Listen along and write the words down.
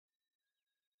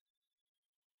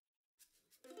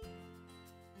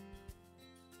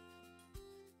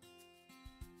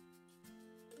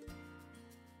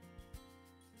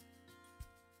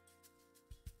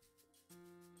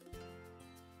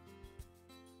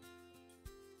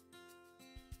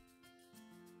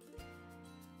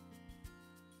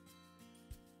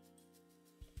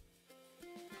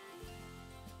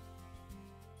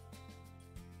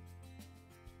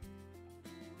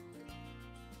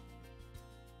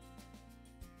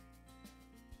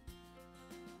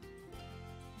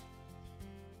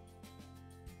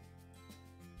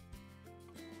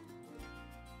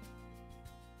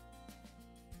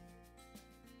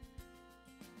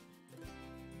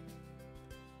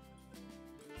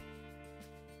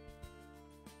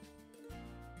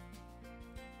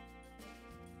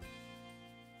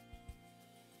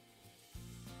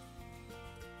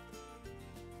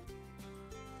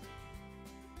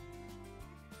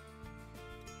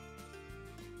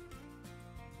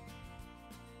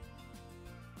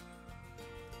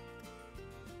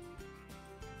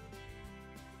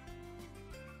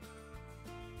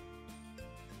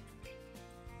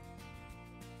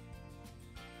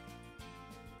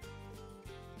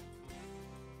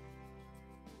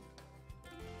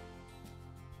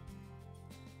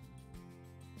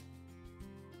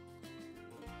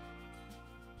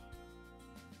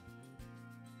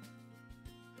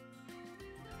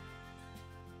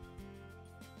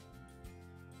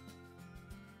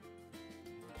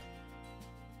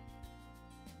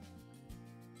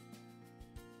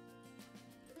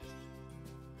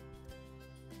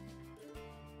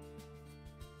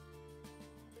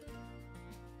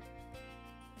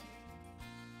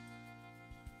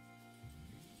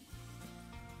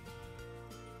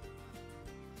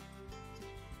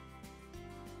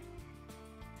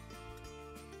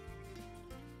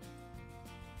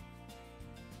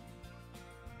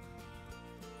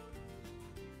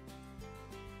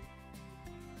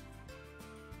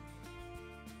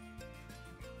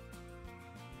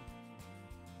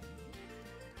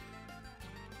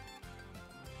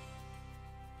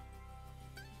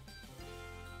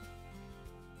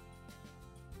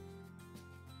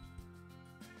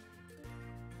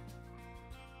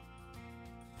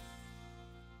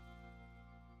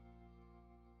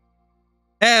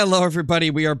Hello everybody,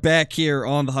 we are back here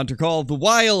on the Hunter Call of the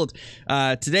Wild.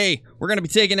 Today, we're going to be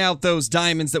taking out those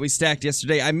diamonds that we stacked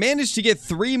yesterday. I managed to get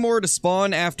 3 more to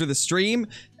spawn after the stream,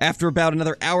 after about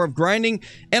another hour of grinding,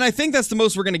 and I think that's the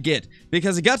most we're going to get,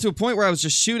 because it got to a point where I was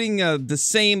just shooting the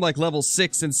same, like, level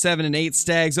 6 and 7 and 8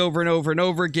 stags over and over and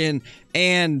over again,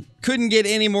 and couldn't get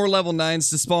any more level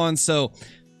 9s to spawn, so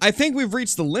I think we've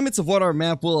reached the limits of what our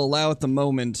map will allow at the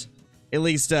moment. At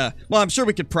least, well, I'm sure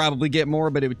we could probably get more,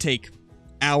 but it would take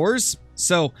hours,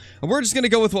 so we're just gonna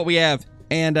go with what we have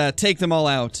and take them all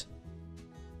out.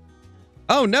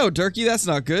 Oh no, Durkee, that's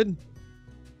not good.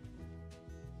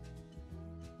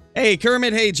 Hey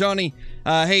Kermit, hey Johnny,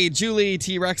 hey Julie,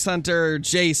 T-Rex Hunter,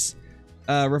 Jace,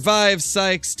 Revive,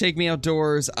 Sykes, Take Me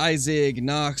Outdoors, Isaac,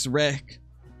 Knox, Rhett,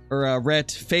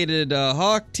 Faded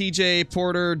Hawk, TJ,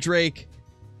 Porter, Drake.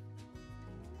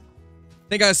 I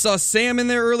think I saw Sam in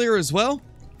there earlier as well.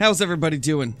 How's everybody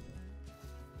doing?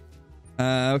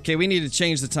 Okay, we need to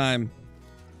change the time.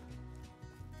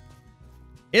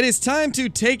 It is time to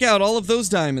take out all of those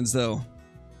diamonds, though.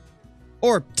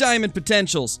 Or diamond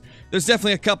potentials. There's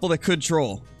definitely a couple that could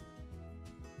troll.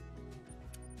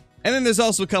 And then there's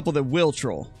also a couple that will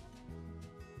troll.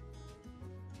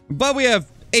 But we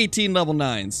have 18 level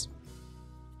 9s.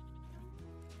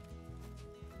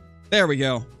 There we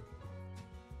go.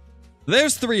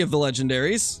 There's 3 of the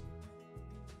legendaries.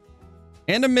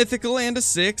 And a mythical and a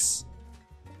 6.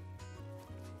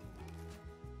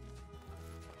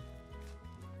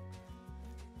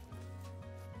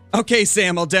 Okay,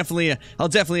 Sam, I'll definitely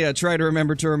try to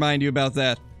remember to remind you about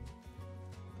that.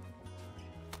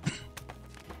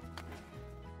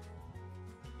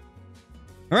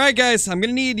 Alright, guys, I'm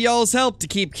gonna need y'all's help to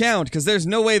keep count, because there's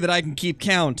no way that I can keep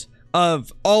count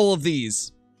of all of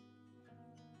these.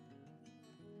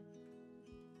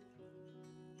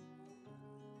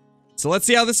 So let's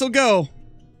see how this will go.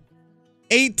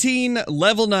 18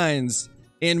 level 9s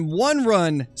in one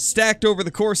run, stacked over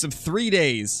the course of 3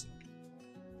 days.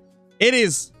 It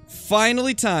is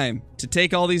finally time to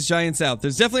take all these giants out.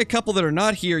 There's definitely a couple that are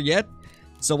not here yet,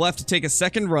 so we'll have to take a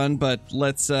second run, but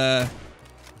let's get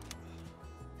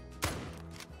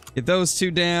those 2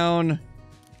 down.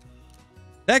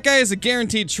 That guy is a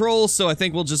guaranteed troll, so I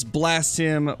think we'll just blast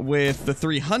him with the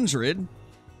 300.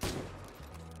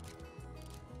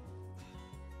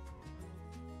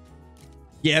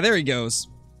 Yeah, there he goes.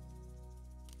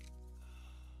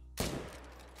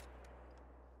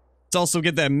 Let's also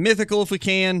get that mythical if we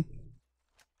can.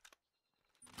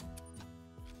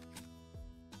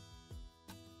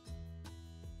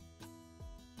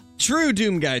 True,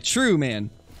 Doom Guy. True, man.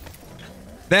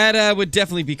 That would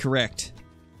definitely be correct.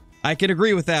 I can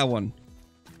agree with that one.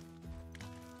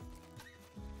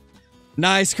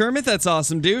 Nice, Kermit. That's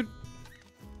awesome, dude.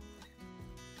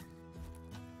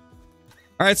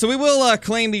 Alright, so we will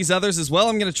claim these others as well.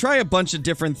 I'm going to try a bunch of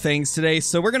different things today.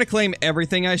 So we're going to claim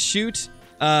everything I shoot.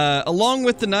 Along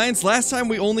with the 9s, last time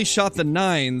we only shot the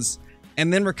 9s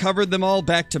and then recovered them all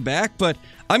back to back, but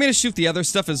I'm going to shoot the other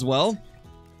stuff as well.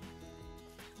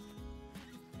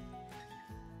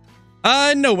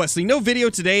 No, Wesley, no video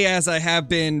today, as I have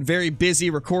been very busy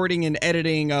recording and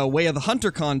editing Way of the Hunter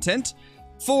content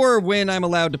for when I'm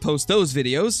allowed to post those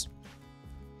videos.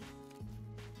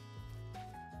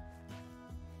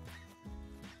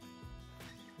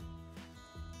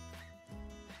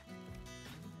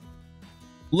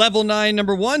 Level 9,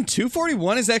 number 1,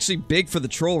 241 is actually big for the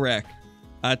troll rack.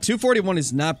 241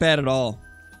 is not bad at all.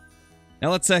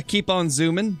 Now let's keep on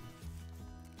zooming.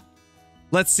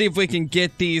 Let's see if we can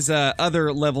get these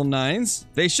other level 9s.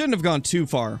 They shouldn't have gone too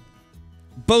far.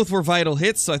 Both were vital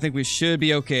hits, so I think we should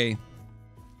be okay.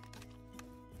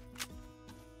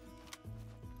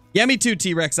 Yeah, me too,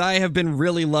 T-Rex. I have been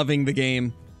really loving the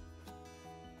game.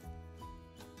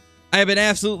 I have been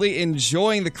absolutely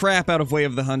enjoying the crap out of Way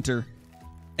of the Hunter.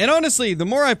 And honestly, the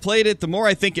more I played it, the more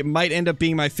I think it might end up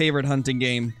being my favorite hunting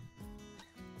game.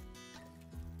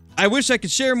 I wish I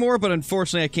could share more, but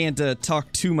unfortunately I can't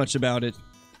talk too much about it.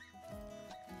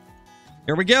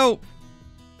 Here we go.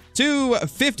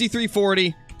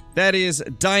 25340. That is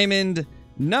diamond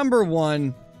number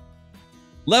 1.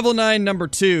 Level 9 number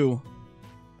 2.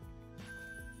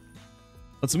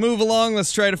 Let's move along.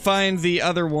 Let's try to find the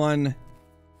other one.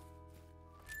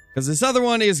 Because this other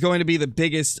one is going to be the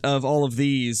biggest of all of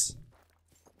these.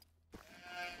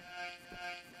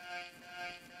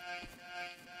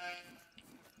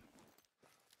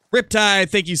 Riptide,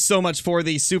 thank you so much for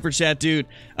the super chat, dude.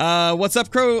 What's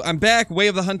up, Crow? I'm back. Way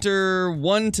of the Hunter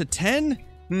 1 to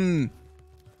 10?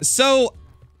 So,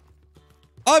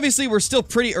 obviously, we're still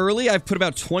pretty early. I've put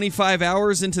about 25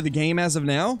 hours into the game as of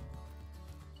now.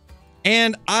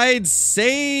 And I'd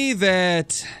say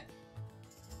that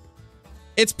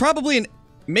it's probably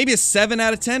maybe a 7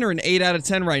 out of 10 or an 8 out of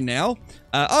 10 right now.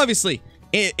 Obviously,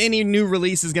 any new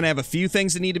release is going to have a few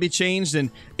things that need to be changed,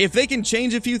 and if they can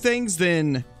change a few things,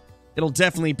 then it'll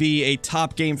definitely be a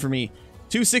top game for me.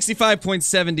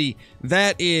 265.70,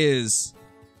 that is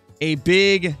a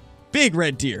big, big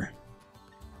red deer.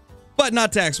 But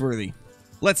not tax-worthy.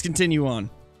 Let's continue on.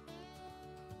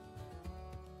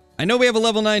 I know we have a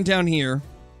level 9 down here.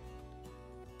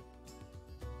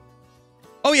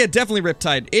 Oh yeah, definitely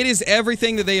Riptide. It is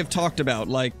everything that they have talked about.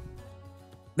 Like,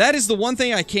 that is the one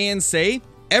thing I can say.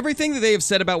 Everything that they have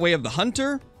said about Way of the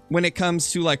Hunter, when it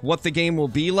comes to, like, what the game will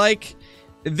be like,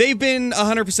 they've been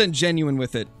 100% genuine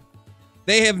with it.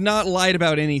 They have not lied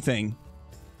about anything,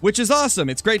 which is awesome.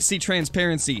 It's great to see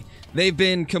transparency. They've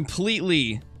been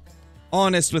completely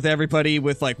honest with everybody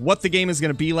with, like, what the game is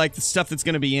going to be like, the stuff that's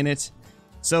going to be in it.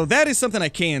 So that is something I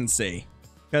can say,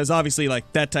 because obviously,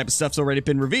 like, that type of stuff's already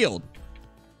been revealed.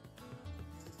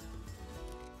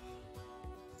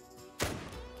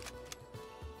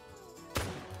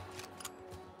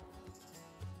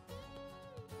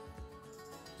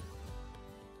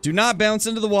 Do not bounce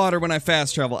into the water when I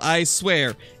fast travel. I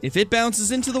swear, if it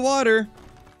bounces into the water...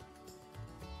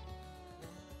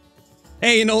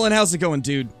 Hey, Nolan, how's it going,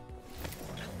 dude?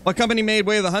 What company made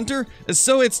Way of the Hunter?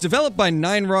 So it's developed by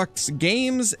Nine Rocks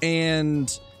Games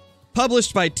and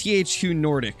published by THQ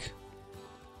Nordic.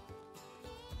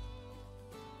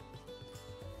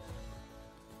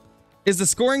 Is the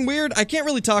scoring weird? I can't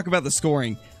really talk about the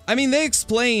scoring. I mean, they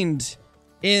explained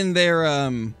in their,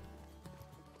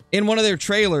 in one of their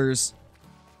trailers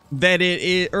that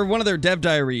or one of their dev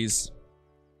diaries.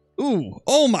 Ooh,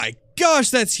 oh my gosh,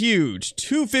 that's huge.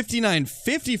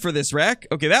 $259.50 for this rack.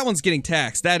 Okay, that one's getting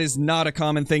taxed. That is not a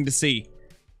common thing to see.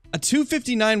 A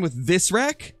 $259 with this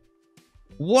rack?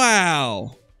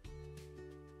 Wow.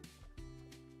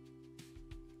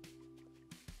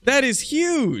 That is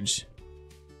huge.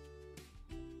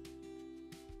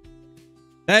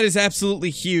 That is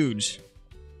absolutely huge.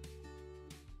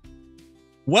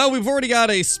 Well, we've already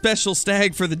got a special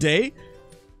stag for the day.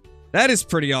 That is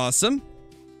pretty awesome.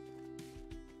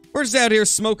 We're just out here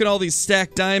smoking all these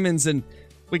stacked diamonds, and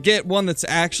we get one that's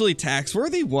actually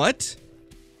tax-worthy? What?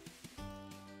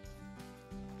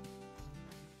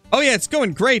 Oh yeah, it's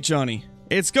going great, Johnny.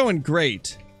 It's going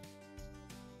great.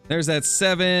 There's that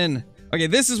 7. Okay,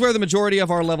 this is where the majority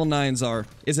of our level 9s are,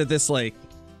 is at this lake.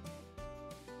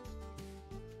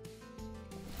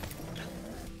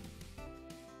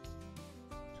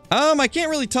 I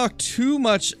can't really talk too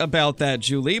much about that,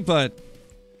 Julie, but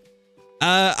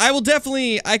I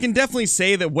can definitely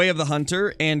say that Way of the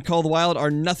Hunter and Call of the Wild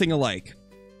are nothing alike.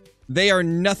 They are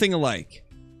nothing alike.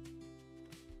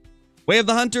 Way of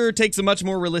the Hunter takes a much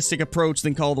more realistic approach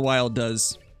than Call of the Wild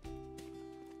does.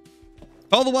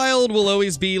 Call of the Wild will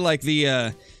always be like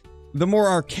the more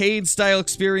arcade style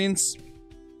experience,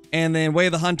 and then Way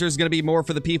of the Hunter is going to be more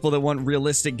for the people that want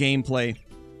realistic gameplay.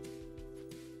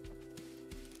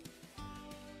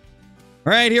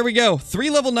 Alright, here we go.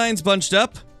 3 level 9s bunched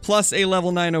up, plus a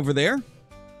level 9 over there.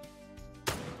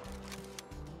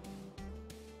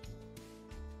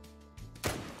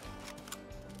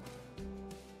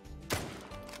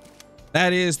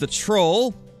 That is the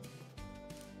troll.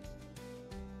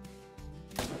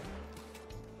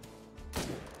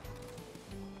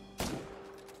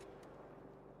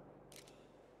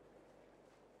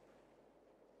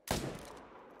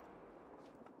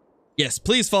 Yes,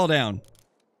 please fall down.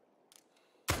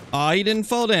 Aw, he didn't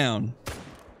fall down. I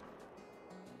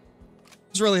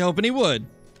was really hoping he would.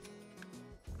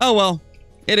 Oh well,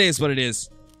 it is what it is.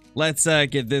 Let's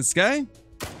get this guy.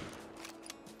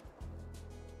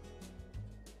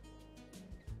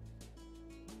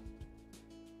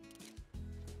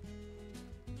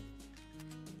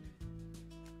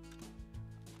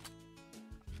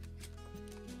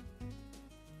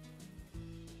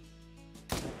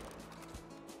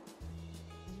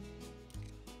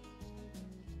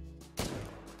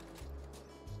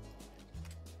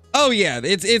 Oh yeah,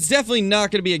 it's definitely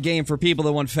not going to be a game for people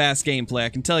that want fast gameplay, I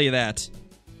can tell you that.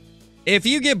 If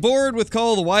you get bored with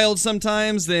Call of the Wild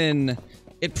sometimes, then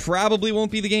it probably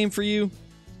won't be the game for you.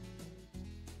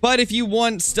 But if you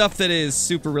want stuff that is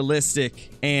super realistic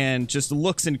and just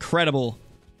looks incredible,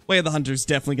 Way of the Hunter is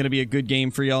definitely going to be a good game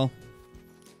for y'all.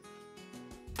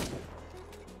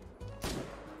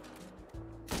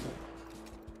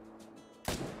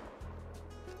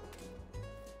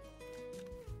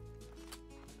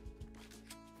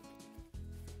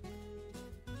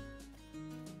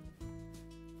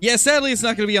 Yeah, sadly, it's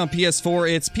not going to be on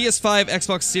PS4. It's PS5,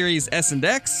 Xbox Series S and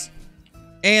X,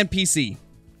 and PC.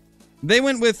 They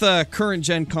went with current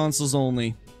gen consoles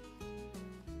only.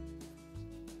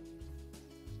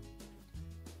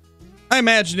 I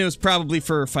imagine it was probably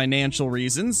for financial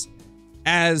reasons,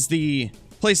 as the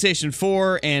PlayStation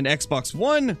 4 and Xbox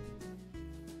One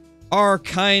are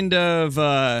kind of,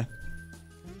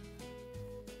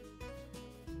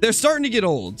 they're starting to get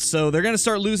old, so they're going to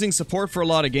start losing support for a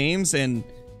lot of games, and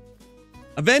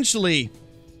eventually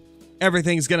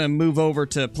everything's going to move over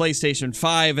to PlayStation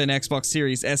 5 and Xbox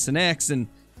Series S and X, and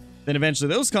then eventually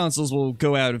those consoles will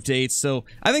go out of date. So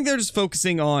I think they're just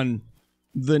focusing on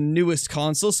the newest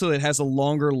console so it has a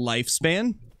longer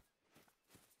lifespan.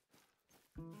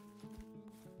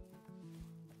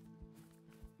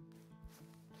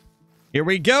 Here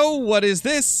we go. What is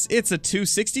this? It's a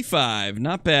 265.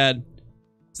 Not bad.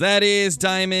 So that is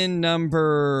diamond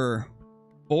number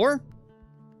 4.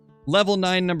 Level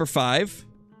 9 number 5.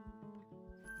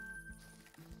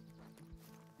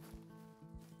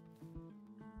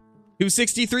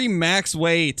 $263 max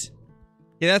weight.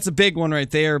 Yeah, that's a big one right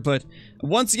there, but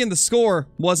once again, the score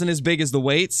wasn't as big as the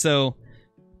weight, so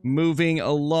moving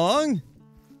along.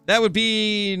 That would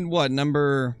be, what,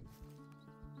 number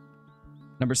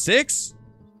 6?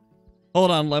 Hold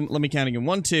on, let me count again.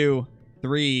 1, 2,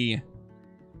 3,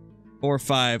 4,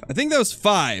 5. I think that was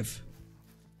 5.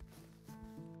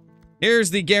 Here's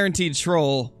the guaranteed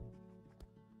troll.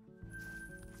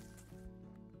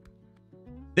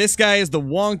 This guy is the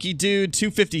wonky dude,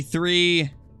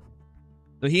 253.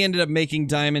 So he ended up making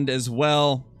diamond as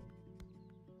well.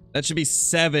 That should be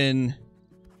 7.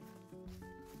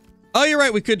 Oh, you're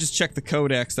right. We could just check the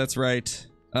codex. That's right.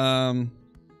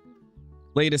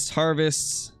 Latest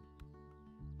harvests.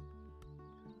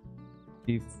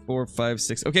 4, 5,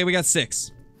 6. Okay, we got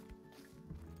 6.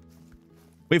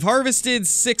 We've harvested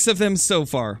 6 of them so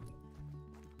far.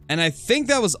 And I think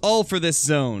that was all for this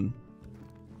zone.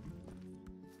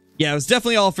 Yeah, it was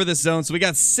definitely all for this zone. So we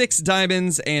got 6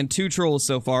 diamonds and 2 trolls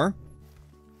so far.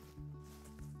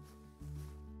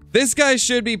 This guy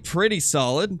should be pretty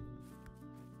solid.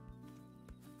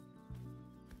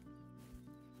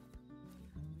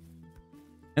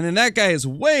 And then that guy is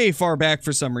way far back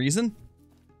for some reason.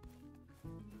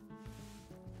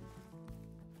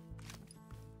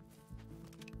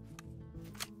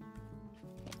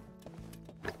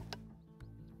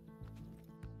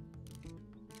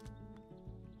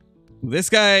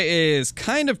 This guy is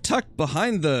kind of tucked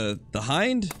behind the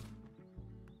hind.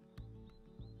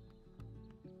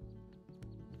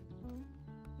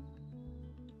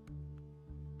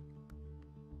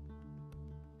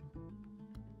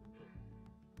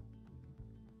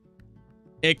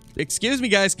 Excuse me,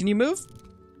 guys, can you move?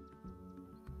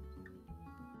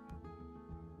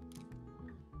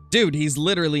 Dude, he's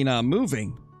literally not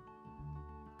moving.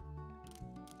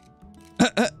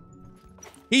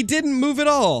 He didn't move at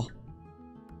all.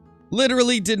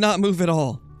 Literally did not move at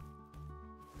all.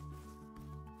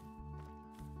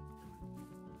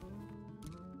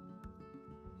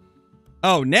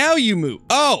 Oh, now you move.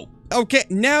 Oh, okay,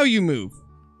 now you move.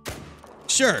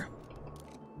 Sure.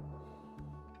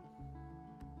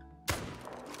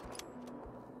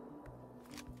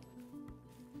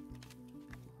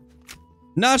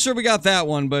 Not sure we got that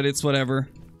one, but it's whatever.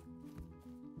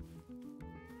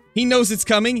 He knows it's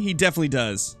coming. He definitely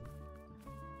does.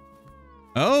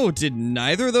 Oh, did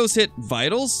neither of those hit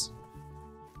vitals?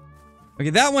 Okay,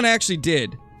 that one actually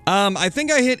did. I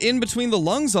think I hit in between the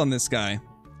lungs on this guy.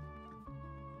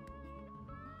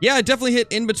 Yeah, I definitely hit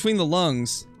in between the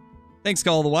lungs. Thanks,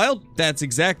 Call of the Wild. That's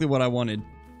exactly what I wanted.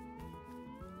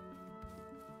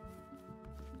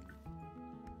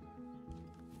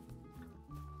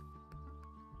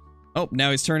 Oh,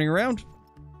 now he's turning around.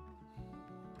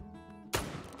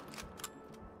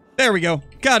 There we go.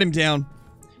 Got him down.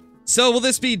 So, will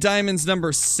this be diamonds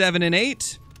number 7 and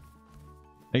 8?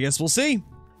 I guess we'll see.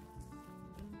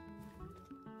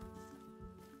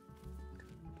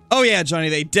 Oh yeah, Johnny,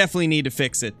 they definitely need to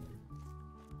fix it.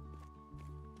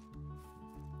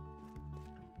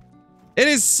 It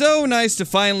is so nice to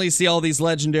finally see all these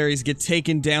legendaries get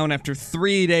taken down after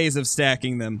 3 days of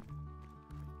stacking them.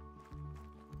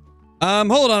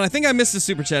 Hold on, I think I missed a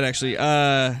super chat, actually.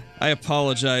 I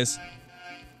apologize.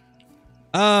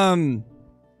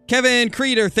 Kevin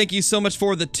Creeder, thank you so much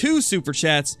for the 2 super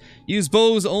chats. Use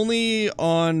bows only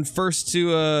on first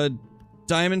to a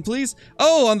diamond, please.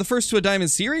 Oh, on the first to a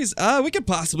diamond series? We could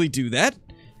possibly do that.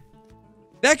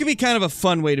 That could be kind of a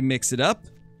fun way to mix it up.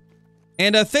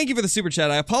 And thank you for the super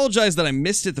chat. I apologize that I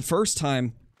missed it the first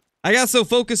time. I got so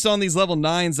focused on these level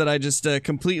 9s that I just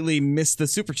completely missed the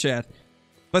super chat.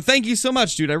 But thank you so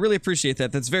much, dude. I really appreciate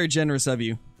that. That's very generous of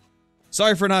you.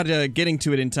 Sorry for not getting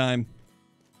to it in time.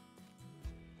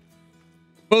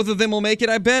 Both of them will make it,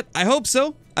 I bet. I hope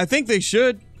so. I think they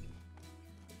should.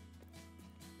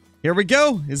 Here we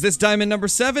go. Is this diamond number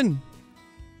 7?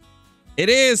 It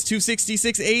is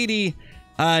 266.80.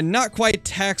 Not quite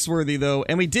tax worthy though,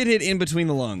 and we did hit in between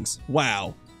the lungs.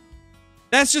 Wow.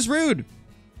 That's just rude.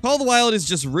 Call the Wild is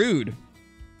just rude.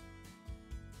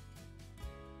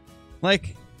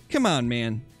 Like, come on,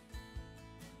 man.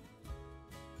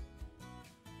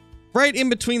 Right in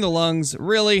between the lungs,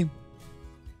 really?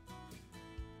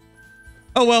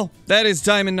 Oh well, that is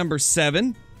diamond number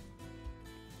 7.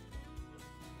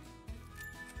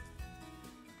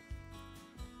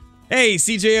 Hey,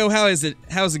 CJO, how is it?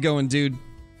 How's it going, dude?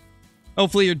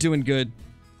 Hopefully you're doing good.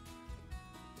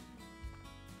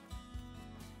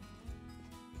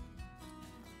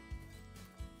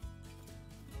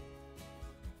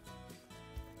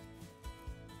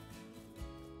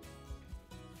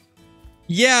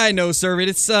 Yeah, I know, Servant.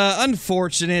 It's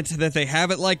unfortunate that they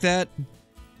have it like that.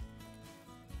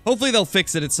 Hopefully they'll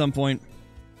fix it at some point.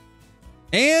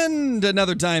 And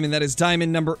another diamond. That is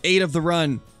diamond number 8 of the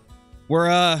run.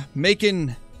 We're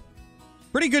making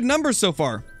pretty good numbers so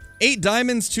far. 8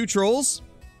 diamonds, 2 trolls.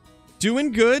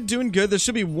 Doing good, doing good. There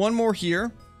should be one more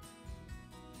here.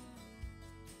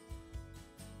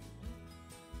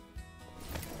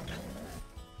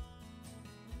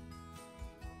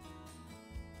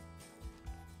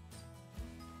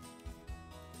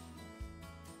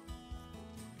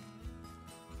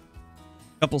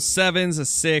 Couple 7s, a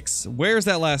 6. Where's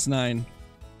that last 9?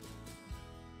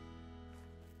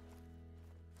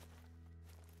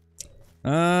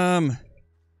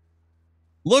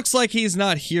 Looks like he's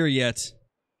not here yet.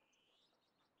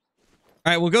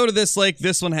 Alright, we'll go to this lake.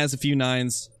 This one has a few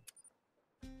 9s.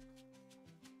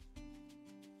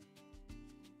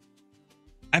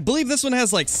 I believe this one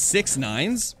has like 6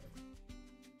 9s.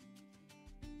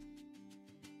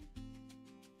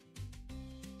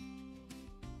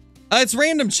 It's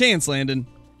random chance, Landon.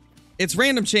 It's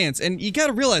random chance, and you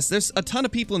gotta realize there's a ton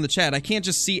of people in the chat. I can't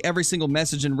just see every single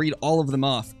message and read all of them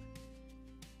off.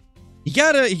 You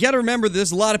gotta remember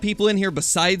there's a lot of people in here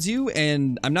besides you,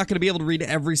 and I'm not gonna be able to read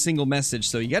every single message,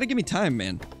 so you gotta give me time,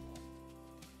 man.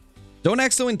 Don't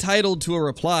act so entitled to a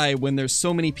reply when there's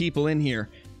so many people in here.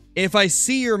 If I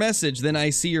see your message, then I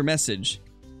see your message.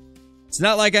 It's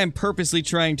not like I'm purposely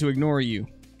trying to ignore you.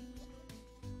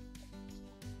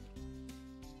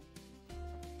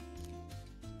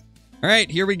 Alright,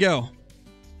 here we go.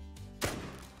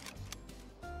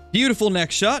 Beautiful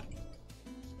next shot.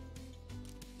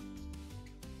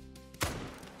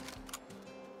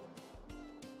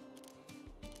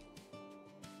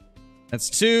 That's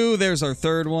 2. There's our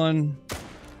third one.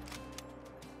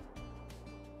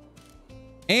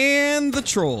 And the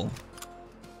troll.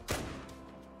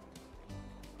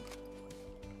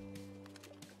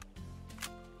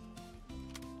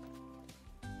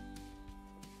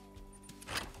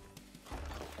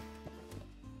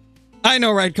 I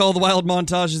know, right? Call the Wild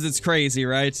montages. It's crazy,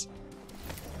 right?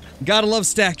 Gotta love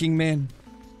stacking, man.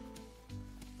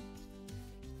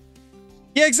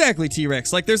 Yeah, exactly,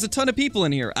 T-Rex. Like, there's a ton of people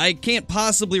in here. I can't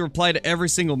possibly reply to every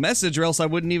single message or else I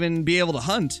wouldn't even be able to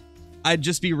hunt. I'd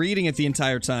just be reading it the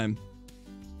entire time.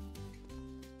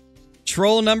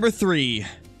 Troll number 3.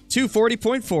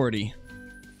 240.40.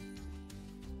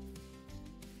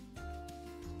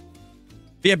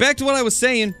 Yeah, back to what I was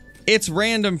saying. It's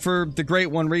random for the Great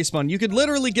One respawn. You could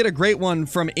literally get a Great One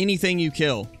from anything you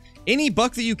kill. Any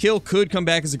buck that you kill could come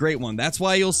back as a Great One. That's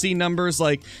why you'll see numbers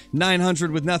like 900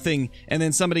 with nothing, and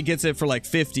then somebody gets it for like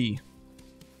 50.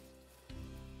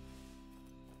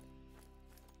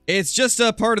 It's just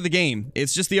a part of the game.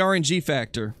 It's just the RNG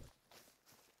factor.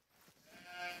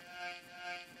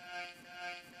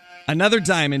 Another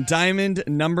diamond. Diamond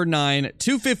number 9.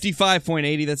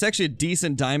 255.80. That's actually a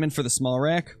decent diamond for the small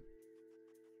rack.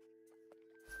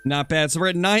 Not bad. So we're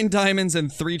at 9 diamonds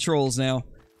and 3 trolls now.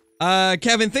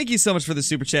 Kevin, thank you so much for the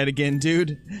super chat again,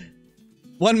 dude.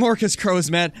 One more because Crow's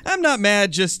mad. I'm not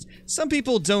mad, just some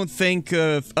people don't think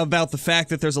about the fact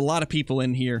that there's a lot of people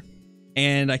in here.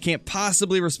 And I can't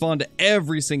possibly respond to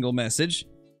every single message.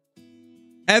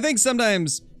 I think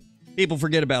sometimes people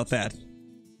forget about that.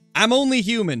 I'm only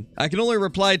human. I can only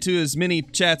reply to as many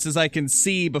chats as I can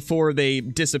see before they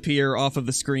disappear off of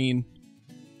the screen.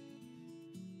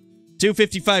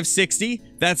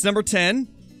 255.60. That's number 10.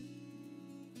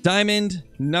 Diamond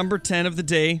number 10 of the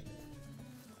day.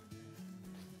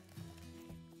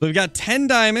 So we've got 10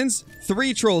 diamonds,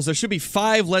 3 trolls. There should be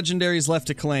 5 legendaries left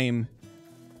to claim.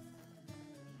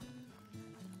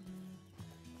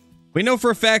 We know for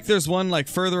a fact there's one like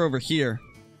further over here.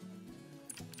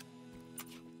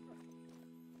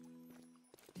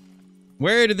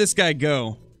 Where did this guy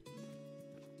go?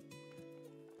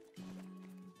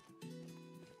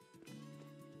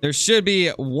 There should be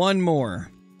one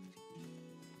more.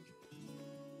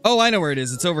 Oh, I know where it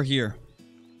is. It's over here.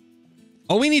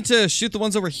 Oh, we need to shoot the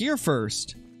ones over here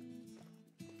first.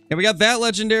 And we got that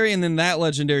legendary and then that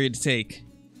legendary to take.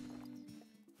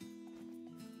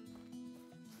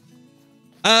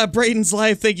 Brayden's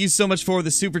Life, thank you so much for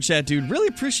the super chat, dude. Really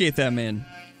appreciate that, man.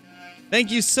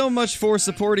 Thank you so much for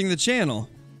supporting the channel.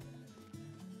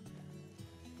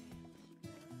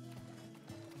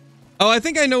 Oh, I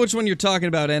think I know which one you're talking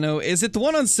about, Enno. Is it the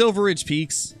one on Silver Ridge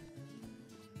Peaks?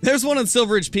 There's one on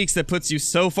Silver Ridge Peaks that puts you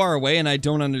so far away, and I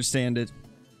don't understand it.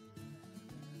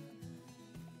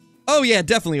 Oh, yeah,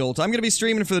 definitely ult. I'm gonna be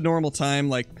streaming for the normal time,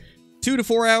 like 2 to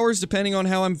 4 hours, depending on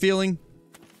how I'm feeling.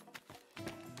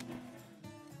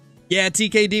 Yeah,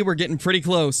 TKD, we're getting pretty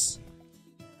close.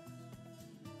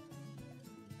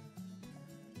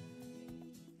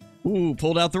 Ooh,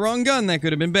 pulled out the wrong gun. That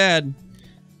could have been bad.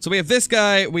 So we have this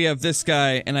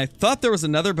guy, and I thought there was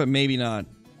another, but maybe not.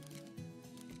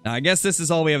 Now, I guess this is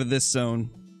all we have at this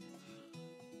zone.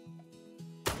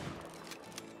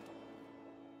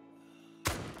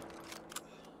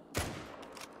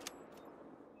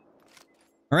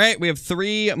 Alright, we have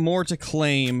 3 more to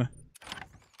claim.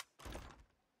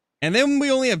 And then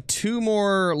we only have 2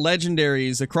 more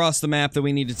legendaries across the map that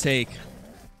we need to take. To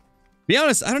be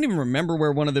honest, I don't even remember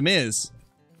where one of them is.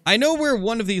 I know where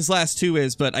one of these last 2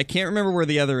 is, but I can't remember where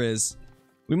the other is.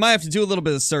 We might have to do a little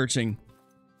bit of searching.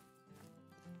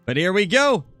 But here we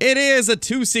go. It is a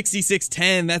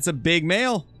 266-10. That's a big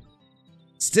mail.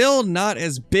 Still not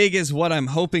as big as what I'm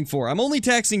hoping for. I'm only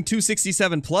taxing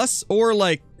 267 plus, or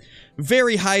like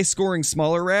very high scoring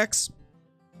smaller racks.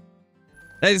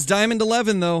 That is diamond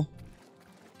 11 though.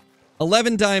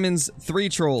 11 diamonds, 3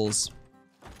 trolls.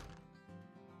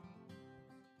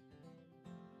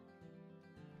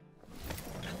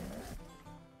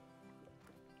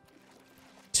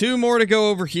 Two more to go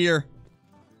over here.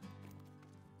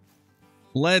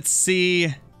 Let's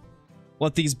see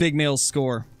what these big males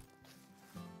score.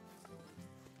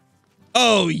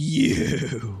 Oh,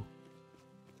 you.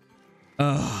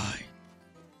 Oh,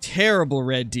 terrible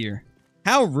red deer.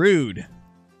 How rude.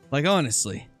 Like,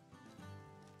 honestly.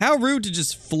 How rude to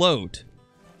just float.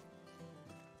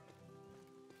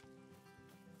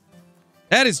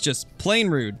 That is just plain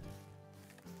rude.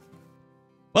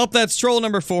 Well, that's troll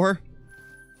number 4.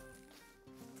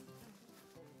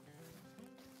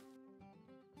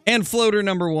 And floater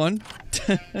number 1.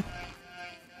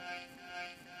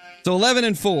 So 11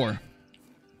 and 4.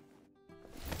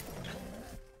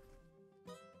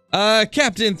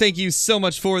 Captain, thank you so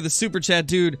much for the super chat,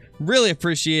 dude. Really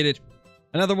appreciate it.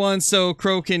 Another one so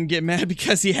Crow can get mad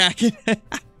because he hacked it.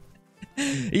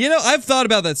 You know, I've thought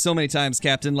about that so many times,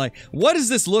 Captain. Like, what does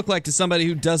this look like to somebody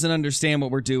who doesn't understand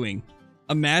what we're doing?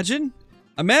 Imagine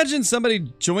somebody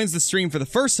joins the stream for the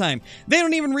first time. They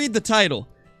don't even read the title.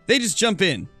 They just jump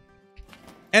in.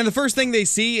 And the first thing they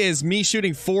see is me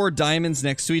shooting 4 diamonds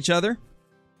next to each other.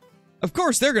 Of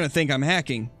course, they're gonna think I'm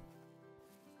hacking.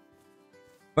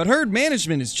 But herd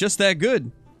management is just that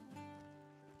good.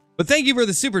 But thank you for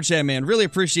the super chat, man. Really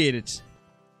appreciate it.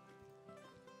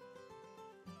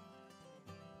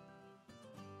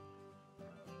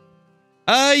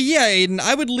 Yeah, Aiden.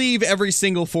 I would leave every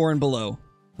single 4 and below.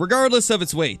 Regardless of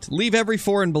its weight. Leave every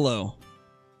 4 and below.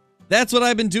 That's what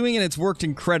I've been doing, and it's worked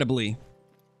incredibly.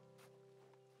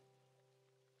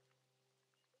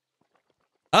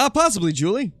 Possibly,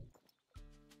 Julie.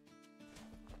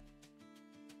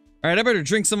 Alright, I better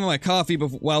drink some of my coffee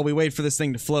while we wait for this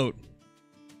thing to float.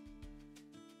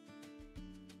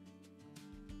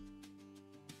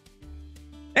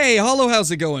 Hey, Hollow,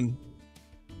 how's it going?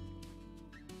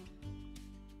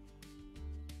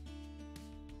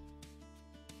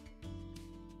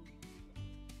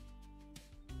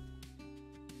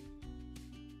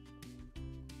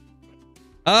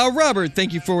 Robert,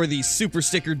 thank you for the super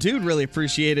sticker, dude. Really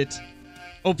appreciate it.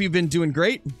 Hope you've been doing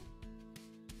great.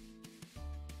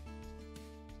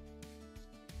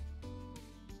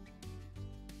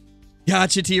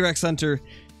 Gotcha, T-Rex Hunter.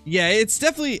 Yeah, it's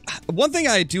definitely... One thing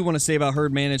I do want to say about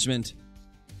herd management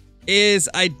is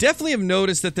I definitely have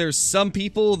noticed that there's some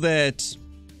people that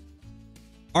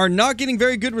are not getting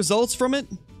very good results from it.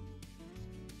 And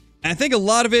I think a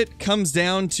lot of it comes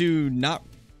down to not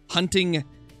hunting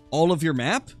all of your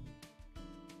map.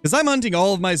 Because I'm hunting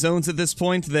all of my zones at this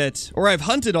point that... Or I've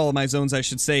hunted all of my zones, I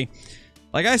should say.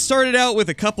 Like, I started out with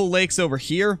a couple lakes over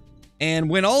here. And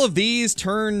when all of these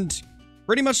turned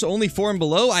pretty much to only 4 and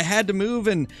below, I had to move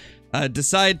and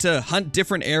decide to hunt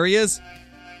different areas.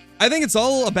 I think it's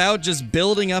all about just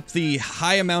building up the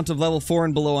high amount of level 4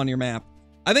 and below on your map.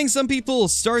 I think some people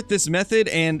start this method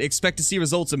and expect to see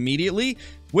results immediately,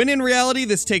 when in reality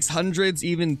this takes hundreds,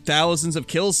 even thousands of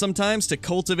kills sometimes to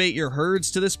cultivate your herds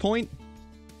to this point.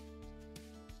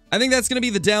 I think that's going to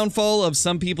be the downfall of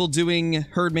some people doing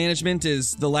herd management,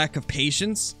 is the lack of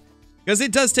patience. Because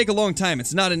it does take a long time,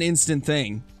 it's not an instant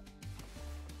thing.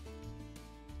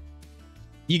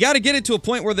 You got to get it to a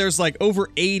point where there's like over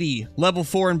 80 level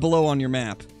 4 and below on your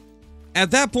map.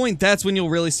 At that point, that's when you'll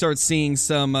really start seeing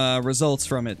some results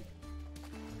from it.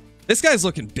 This guy's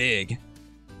looking big.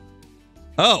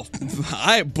 Oh,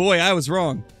 boy, I was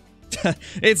wrong.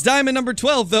 It's diamond number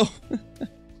 12, though.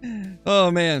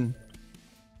 Oh, man.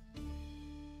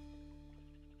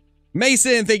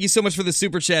 Mason, thank you so much for the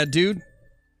super chat, dude.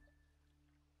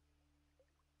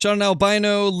 John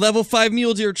Albino, level 5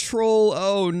 mule deer troll.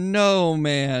 Oh, no,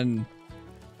 man.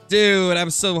 Dude, I'm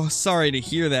so sorry to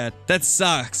hear that. That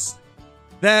sucks.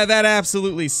 That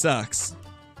absolutely sucks.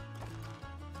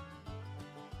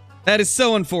 That is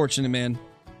so unfortunate, man.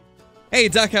 Hey,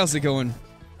 Doc, how's it going?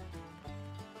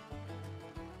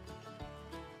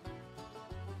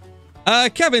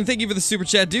 Kevin, thank you for the super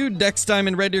chat, dude. Next time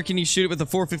in Red Deer, can you shoot it with a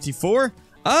 454?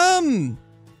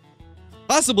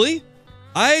 Possibly.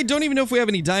 I don't even know if we have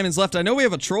any diamonds left. I know we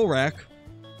have a troll rack.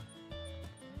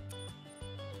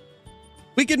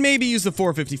 We could maybe use the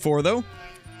 454, though.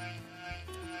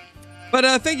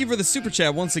 But, thank you for the super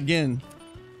chat once again.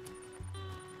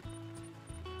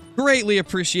 Greatly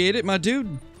appreciate it, my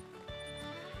dude.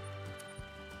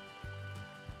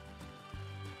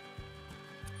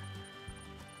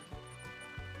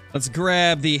 Let's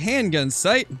grab the handgun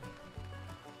sight.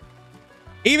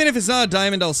 Even if it's not a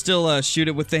diamond, I'll still shoot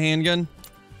it with the handgun.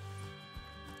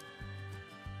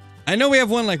 I know we have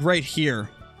one, like, right here.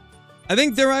 I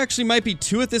think there actually might be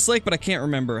 2 at this lake, but I can't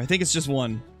remember. I think it's just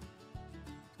 1.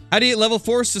 How do you get level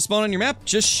 4s to spawn on your map?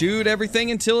 Just shoot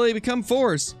everything until they become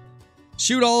 4s.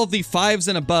 Shoot all of the 5s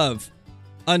and above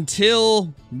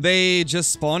until they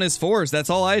just spawn as 4s. That's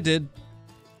all I did.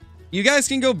 You guys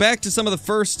can go back to some of the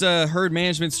first herd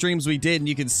management streams we did, and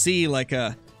you can see, like,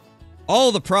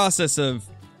 all the process of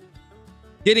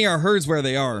getting our herds where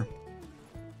they are.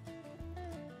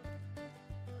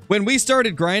 When we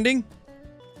started grinding,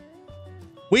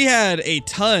 we had a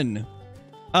ton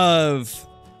of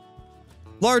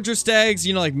larger stags,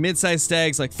 you know, like mid-sized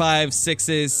stags, like 5s,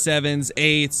 6s, 7s,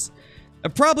 8s.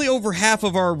 Probably over half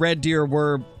of our red deer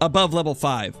were above level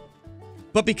 5.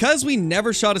 But because we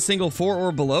never shot a single 4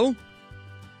 or below,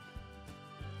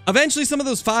 eventually some of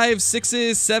those 5s,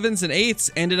 6s, 7s, and 8s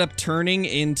ended up turning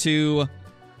into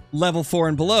level 4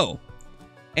 and below.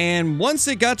 And once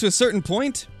it got to a certain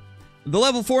point, the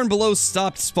level 4 and below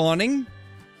stopped spawning,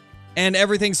 and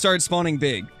everything started spawning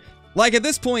big. Like at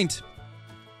this point,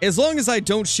 as long as I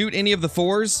don't shoot any of the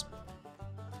 4s,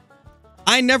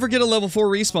 I never get a level 4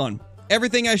 respawn.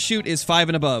 Everything I shoot is 5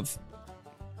 and above.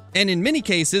 And in many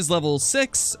cases, level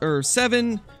 6 or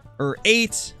 7 or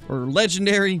 8 or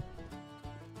legendary.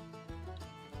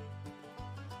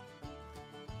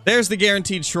 There's the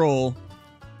guaranteed troll.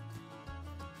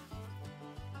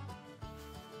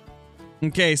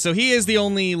 Okay, so he is the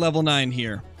only level 9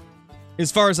 here,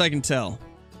 as far as I can tell.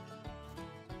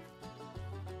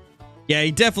 Yeah,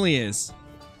 he definitely is.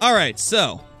 Alright,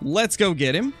 so, let's go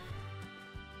get him.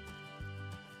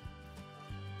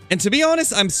 And to be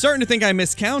honest, I'm starting to think I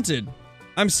miscounted.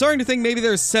 I'm starting to think maybe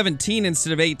there's 17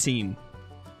 instead of 18.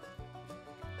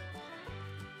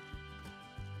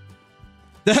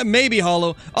 That may be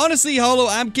Hollow. Honestly, Hollow,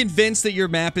 I'm convinced that your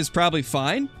map is probably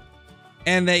fine.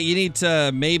 And that you need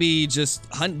to maybe just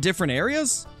hunt different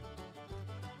areas.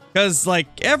 Because, like,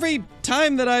 every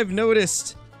time that I've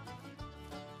noticed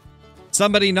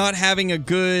somebody not having a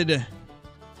good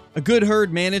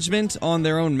herd management on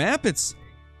their own map, it's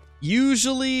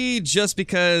usually just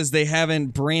because they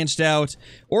haven't branched out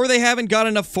or they haven't got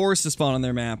enough forest to spawn on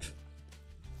their map.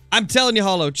 I'm telling you,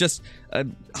 Hollow, just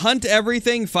hunt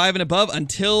everything 5 and above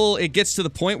until it gets to the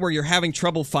point where you're having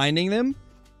trouble finding them.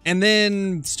 And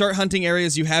then start hunting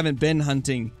areas you haven't been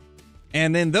hunting.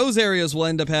 And then those areas will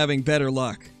end up having better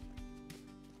luck.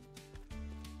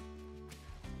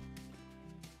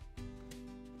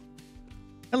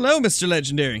 Hello, Mr.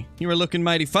 Legendary. You are looking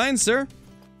mighty fine, sir.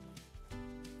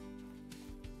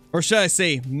 Or should I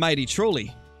say, mighty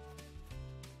trolly.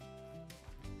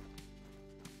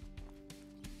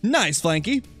 Nice,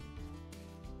 Flanky.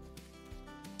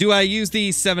 Do I use the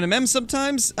 7mm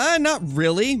sometimes? Not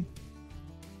really.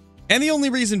 And the only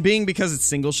reason being because it's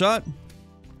single shot.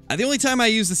 The only time I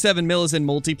use the 7mm is in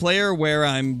multiplayer where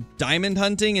I'm diamond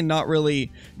hunting and not really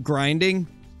grinding.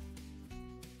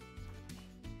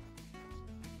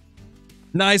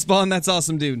 Nice, Bond. That's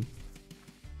awesome, dude.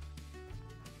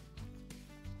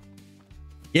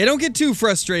 Yeah, don't get too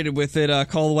frustrated with it,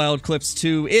 Call the Wild Clips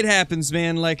 2. It happens,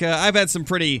 man. Like, I've had some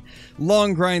pretty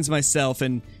long grinds myself,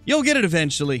 and you'll get it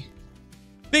eventually.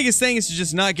 Biggest thing is to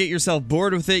just not get yourself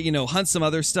bored with it, you know, hunt some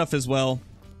other stuff as well.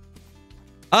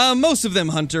 Most of them,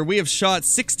 Hunter. We have shot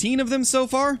 16 of them so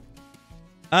far.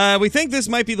 We think this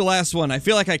might be the last one. I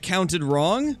feel like I counted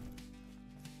wrong.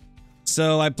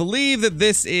 So I believe that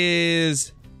this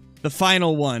is the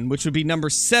final one, which would be number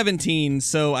 17,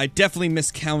 so I definitely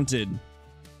miscounted.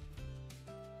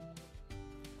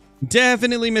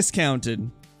 Definitely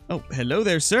miscounted. Oh, hello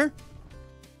there, sir.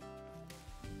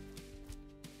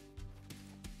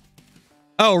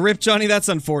 Oh, rip Johnny, that's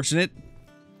unfortunate.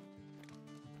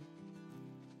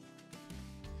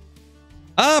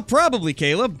 Probably,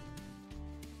 Caleb.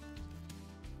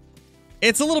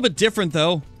 It's a little bit different,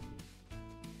 though.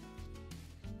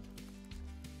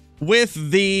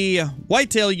 With the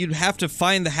whitetail, you'd have to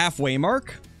find the halfway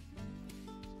mark.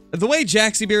 The way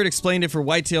Jaxiebeard explained it for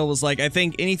whitetail was like, I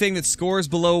think anything that scores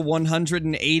below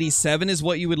 187 is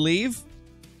what you would leave.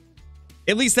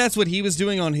 At least that's what he was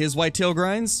doing on his whitetail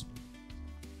grinds.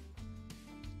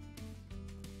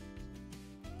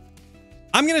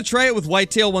 I'm gonna try it with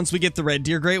whitetail once we get the red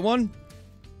deer great one.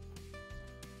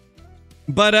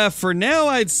 But for now,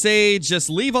 I'd say just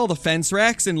leave all the fence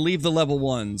racks and leave the level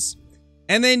 1s.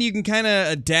 And then you can kind of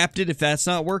adapt it if that's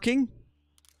not working.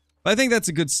 But I think that's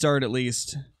a good start at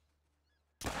least.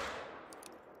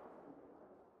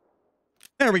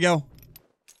 There we go.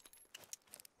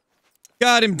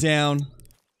 Got him down.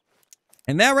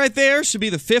 And that right there should be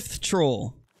the 5th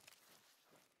troll.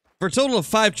 For a total of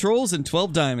 5 trolls and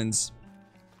 12 diamonds.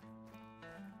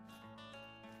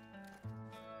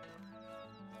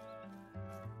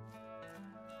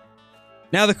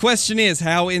 Now the question is,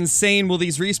 how insane will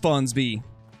these respawns be?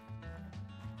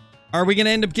 Are we going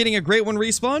to end up getting a great one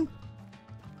respawn?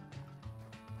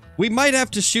 We might have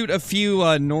to shoot a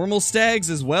few normal stags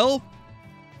as well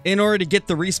in order to get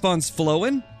the respawns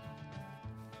flowing.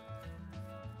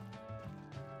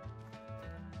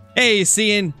 Hey,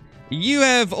 Cian, you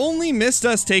have only missed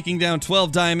us taking down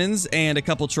 12 diamonds and a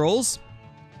couple trolls.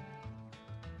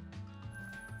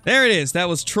 There it is. That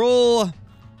was troll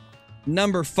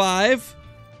number 5.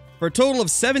 For a total of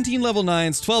 17 level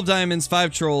 9s, 12 diamonds,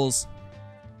 5 trolls.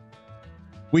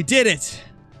 We did it.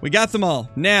 We got them all.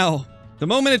 Now, the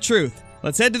moment of truth.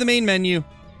 Let's head to the main menu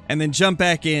and then jump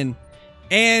back in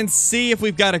and see if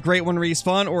we've got a great one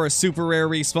respawn or a super rare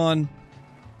respawn.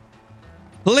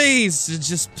 Please,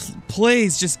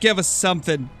 just give us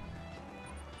something.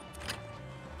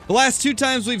 The last 2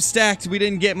 times we've stacked, we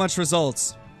didn't get much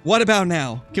results. What about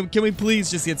now? Can we please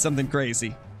just get something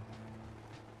crazy?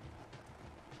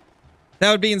 That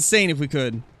would be insane if we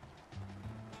could.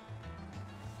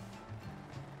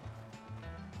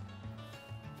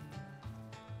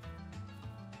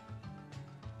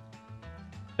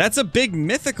 That's a big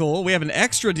mythical. We have an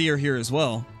extra deer here as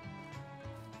well.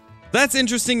 That's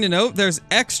interesting to note. There's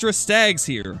extra stags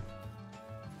here.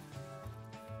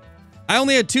 I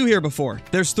only had 2 here before.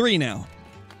 There's 3 now.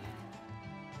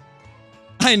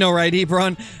 I know, right,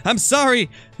 Ebron? I'm sorry.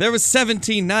 There was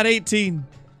 17, not 18.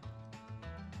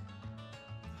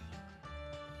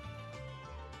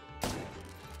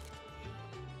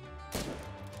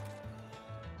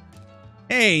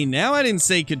 Hey, now I didn't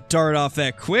say you could dart off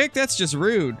that quick. That's just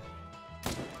rude.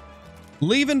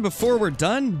 Leaving before we're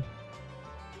done?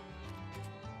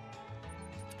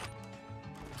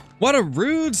 What a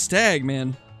rude stag,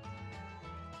 man.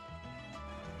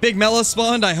 Big Mela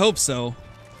spawned? I hope so.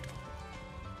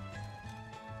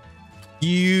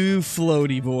 You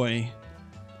floaty boy.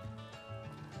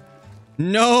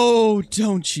 No,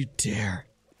 don't you dare.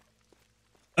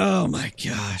 Oh my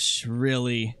gosh,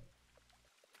 really?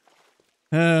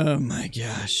 Oh my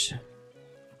gosh.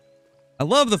 I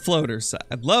love the floaters.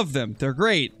 I love them. They're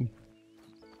great.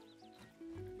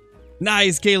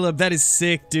 Nice, Caleb. That is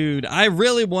sick, dude. I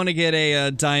really want to get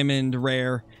a diamond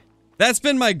rare. That's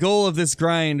been my goal of this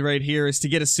grind right here, is to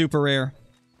get a super rare.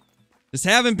 Just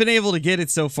haven't been able to get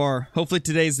it so far. Hopefully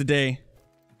today's the day.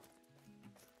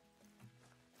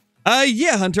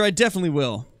 Yeah, Hunter, I definitely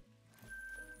will.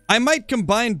 I might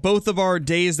combine both of our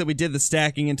days that we did the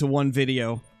stacking into one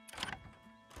video.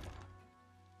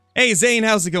 Hey, Zane,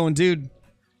 how's it going, dude?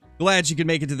 Glad you could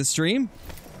make it to the stream.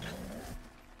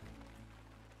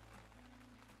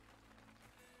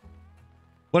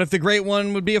 What if the great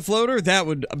one would be a floater? That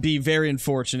would be very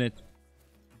unfortunate.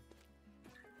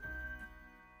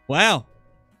 Wow.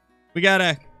 We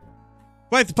got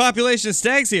quite the population of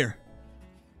stags here.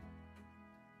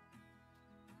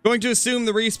 Going to assume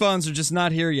the respawns are just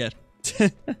not here yet.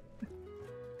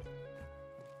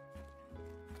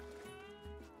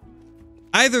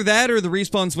 Either that or the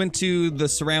respawns went to the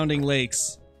surrounding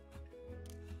lakes.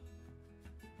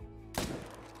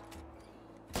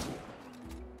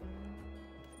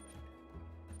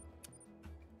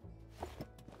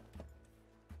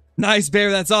 Nice,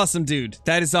 Bear. That's awesome, dude.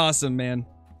 That is awesome, man.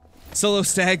 Solo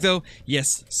stag, though?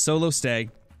 Yes, solo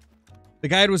stag. The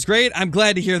guide was great. I'm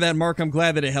glad to hear that, Mark. I'm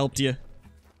glad that it helped you.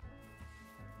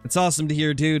 It's awesome to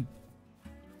hear, dude.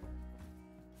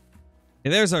 Okay,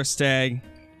 there's our stag.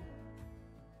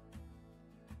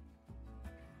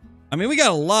 I mean, we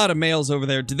got a lot of males over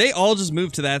there. Did they all just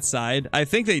move to that side? I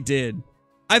think they did.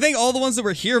 I think all the ones that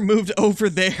were here moved over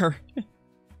there.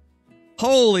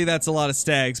 Holy, that's a lot of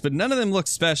stags, but none of them look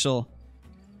special.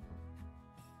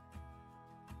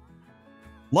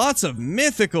 Lots of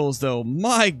mythicals, though.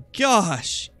 My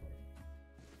gosh.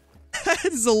 That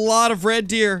is a lot of red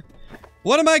deer.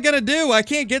 What am I gonna do? I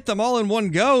can't get them all in one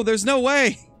go. There's no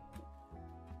way.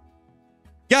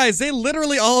 Guys, they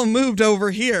literally all moved over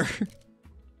here.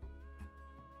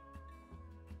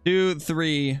 2,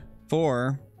 3,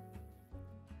 4,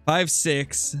 5,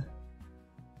 6,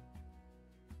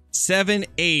 7,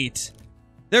 8.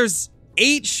 There's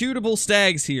 8 shootable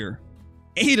stags here.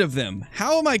 8 of them.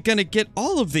 How am I gonna get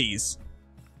all of these?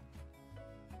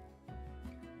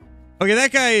 Okay,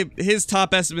 that guy, his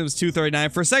top estimate was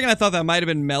 239. For a second, I thought that might have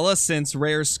been Mela, since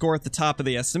Rare's score at the top of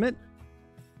the estimate.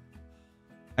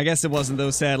 I guess it wasn't,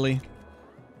 though, sadly.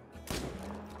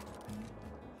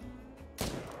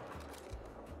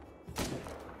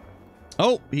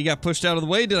 Oh, he got pushed out of the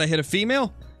way. Did I hit a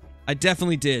female? I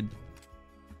definitely did.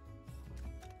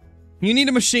 You need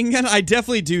a machine gun? I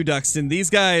definitely do, Duxton. These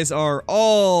guys are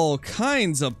all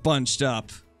kinds of bunched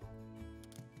up.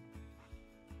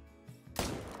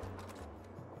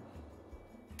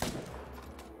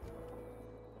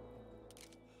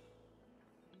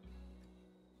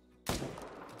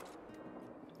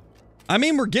 I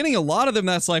mean, we're getting a lot of them.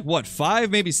 That's like, what, 5,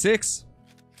 maybe 6?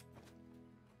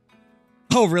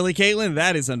 Oh, really, Caitlin?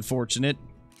 That is unfortunate.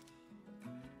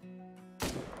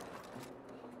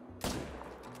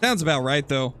 Sounds about right,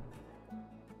 though.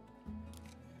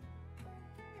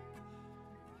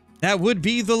 That would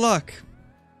be the luck.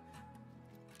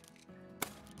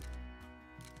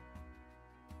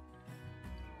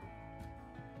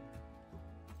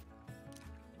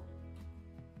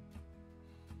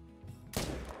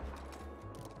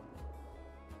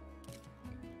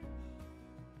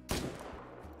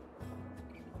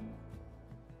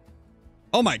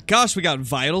 Oh my gosh, we got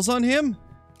vitals on him?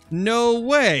 No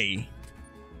way.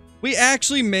 We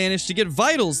actually managed to get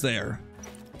vitals there.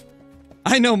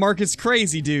 I know, Mark, it's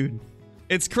crazy, dude.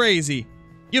 It's crazy.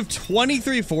 You have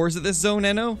 23 4s at this zone,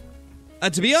 Enno?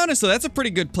 To be honest, though, that's a pretty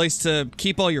good place to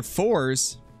keep all your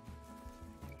 4s.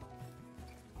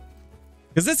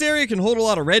 Because this area can hold a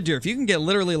lot of red deer. If you can get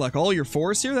literally, like, all your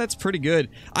 4s here, that's pretty good.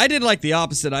 I did like the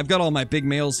opposite. I've got all my big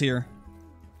males here.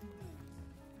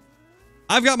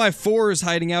 I've got my 4s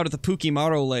hiding out at the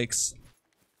Pukimaro Lakes.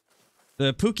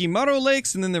 The Pukimaro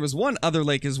Lakes, and then there was one other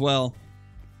lake as well.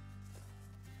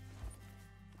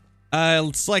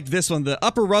 It's like this one, the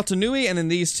Upper Rotanui, and then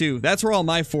these two. That's where all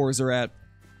my 4s are at.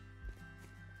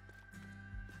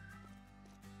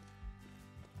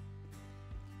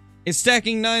 Is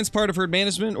stacking 9s part of herd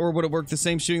management, or would it work the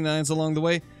same shooting the 9s along the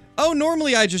way? Oh,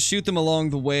 normally I just shoot them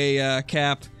along the way,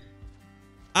 Cap.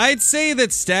 I'd say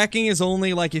that stacking is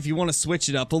only, like, if you want to switch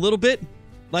it up a little bit.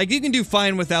 Like, you can do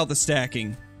fine without the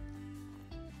stacking.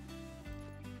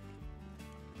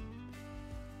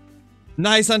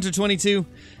 Nice, Hunter 22.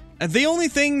 The only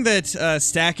thing that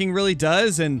stacking really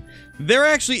does, and there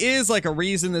actually is, like, a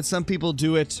reason that some people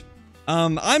do it.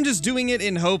 I'm just doing it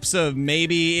in hopes of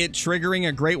maybe it triggering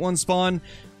a Great One spawn.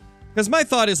 Because my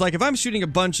thought is, like, if I'm shooting a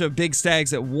bunch of big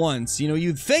stags at once, you know,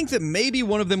 you'd think that maybe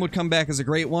one of them would come back as a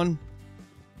Great One.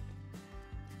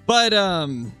 But,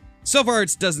 so far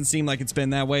it doesn't seem like it's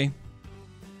been that way.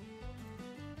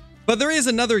 But there is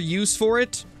another use for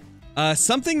it.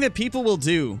 Something that people will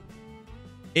do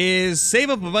is save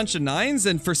up a bunch of 9s,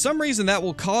 and for some reason that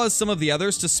will cause some of the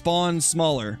others to spawn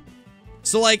smaller.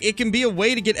 So, like, it can be a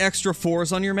way to get extra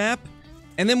 4s on your map,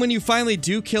 and then when you finally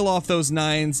do kill off those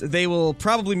 9s, they will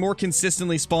probably more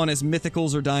consistently spawn as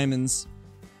mythicals or diamonds.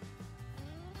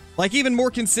 Like, even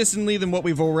more consistently than what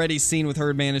we've already seen with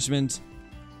herd management.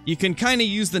 You can kind of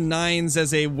use the 9s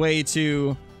as a way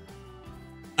to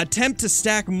attempt to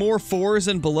stack more 4s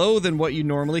and below than what you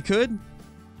normally could.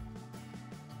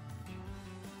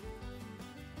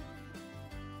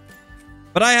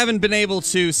 But I haven't been able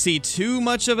to see too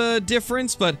much of a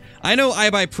difference, but I know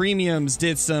iBuy Premiums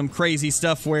did some crazy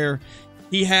stuff where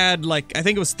he had, like, I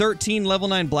think it was 13 level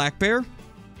 9 black bear.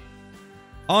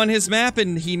 on his map,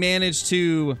 and he managed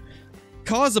to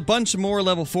cause a bunch more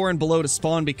level 4 and below to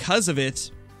spawn because of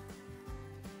it.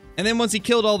 And then once he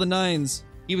killed all the 9s,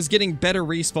 he was getting better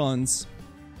respawns.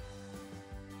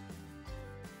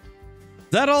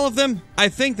 Is that all of them? I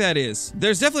think that is.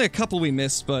 There's definitely a couple we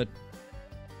missed, but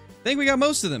I think we got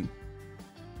most of them.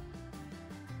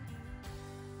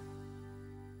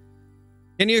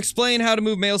 Can you explain how to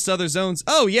move males to other zones?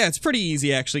 Oh yeah, it's pretty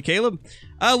easy actually, Caleb.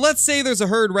 Let's say there's a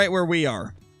herd right where we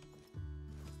are.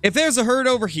 If there's a herd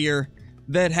over here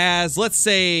that has, let's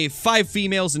say, 5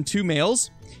 females and 2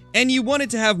 males, and you wanted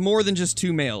to have more than just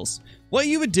 2 males, what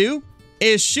you would do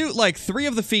is shoot like 3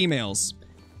 of the females,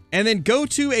 and then go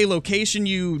to a location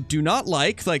you do not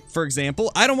like for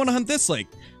example, I don't want to hunt this lake.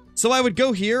 So I would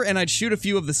go here and I'd shoot a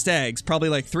few of the stags, probably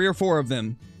like 3 or 4 of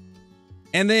them.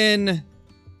 And then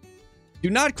do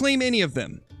not claim any of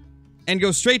them, and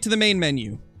go straight to the main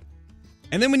menu.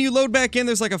 And then when you load back in,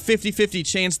 there's like a 50-50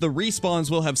 chance the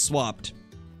respawns will have swapped.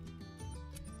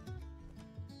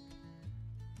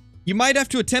 You might have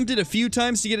to attempt it a few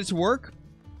times to get it to work.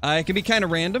 It can be kind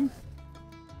of random.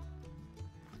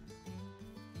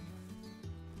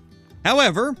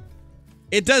 However,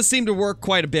 it does seem to work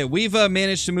quite a bit. We've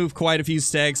managed to move quite a few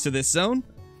stags to this zone.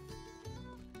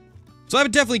 So I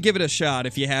would definitely give it a shot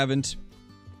if you haven't.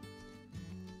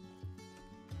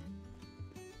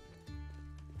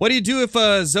 What do you do if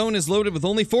a zone is loaded with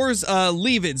only 4s?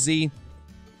 Leave it, Z.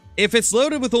 If it's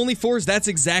loaded with only 4s, that's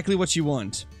exactly what you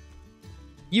want.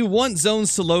 You want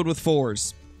zones to load with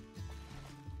 4s.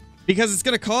 Because it's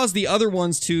going to cause the other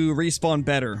ones to respawn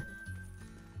better.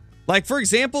 Like, for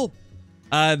example,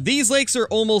 these lakes are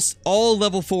almost all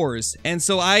level 4s, and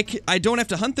so I don't have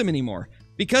to hunt them anymore.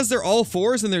 Because they're all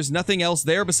 4s and there's nothing else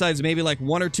there besides maybe like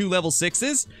 1 or 2 level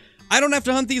 6s, I don't have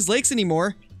to hunt these lakes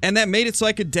anymore, and that made it so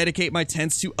I could dedicate my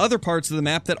tents to other parts of the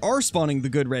map that are spawning the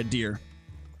good red deer.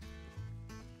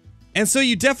 And so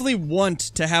you definitely want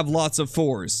to have lots of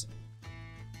 4s.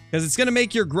 Because it's going to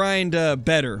make your grind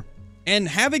better. And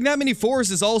having that many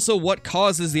 4s is also what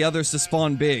causes the others to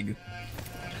spawn big.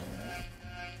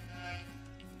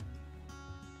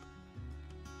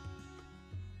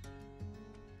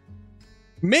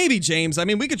 Maybe, James. I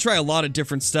mean, we could try a lot of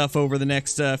different stuff over the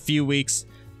next few weeks.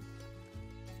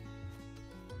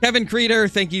 Kevin Creeder,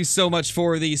 thank you so much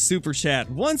for the super chat.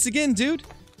 Once again, dude.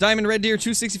 Diamond Red Deer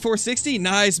 26460.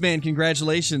 Nice, man.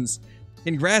 Congratulations.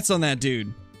 Congrats on that,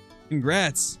 dude.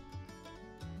 Congrats.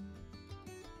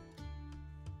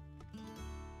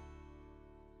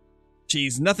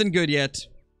 Jeez, nothing good yet.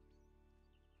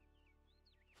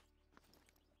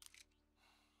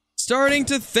 Starting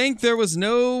to think there was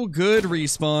no good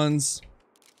respawns.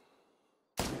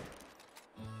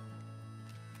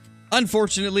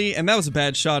 Unfortunately, and that was a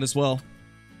bad shot as well.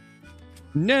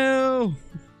 No.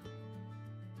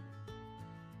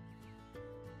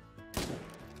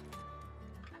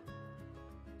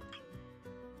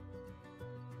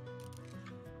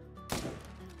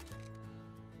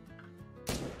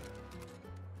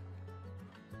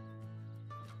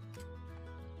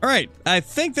 Alright, I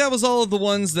think that was all of the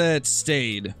ones that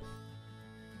stayed.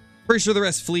 Pretty sure the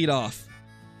rest fleed off.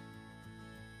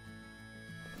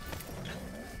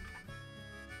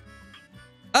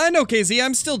 No, KZ,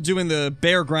 I'm still doing the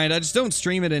bear grind. I just don't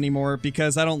stream it anymore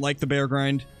because I don't like the bear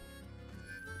grind.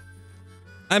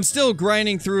 I'm still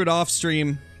grinding through it off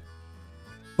stream.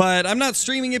 But I'm not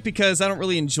streaming it because I don't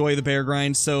really enjoy the bear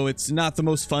grind, so it's not the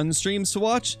most fun streams to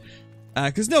watch.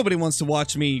 Because nobody wants to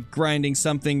watch me grinding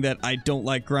something that I don't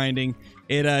like grinding.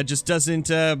 It just doesn't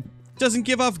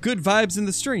give off good vibes in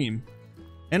the stream.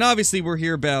 And obviously we're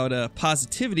here about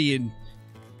positivity and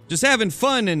just having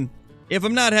fun, and if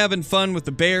I'm not having fun with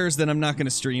the bears, then I'm not going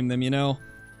to stream them, you know?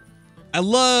 I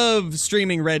love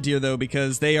streaming red deer, though,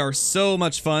 because they are so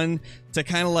much fun to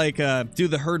kind of like do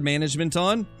the herd management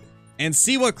on and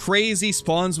see what crazy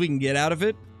spawns we can get out of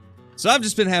it. So I've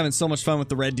just been having so much fun with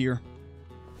the red deer.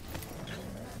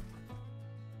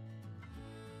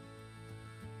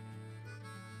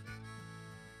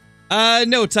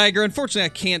 No, Tiger, unfortunately I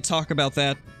can't talk about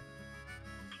that.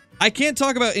 I can't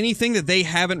talk about anything that they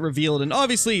haven't revealed, and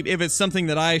obviously, if it's something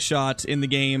that I shot in the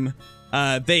game,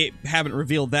 they haven't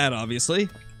revealed that, obviously.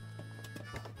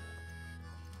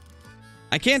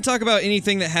 I can't talk about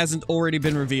anything that hasn't already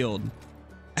been revealed.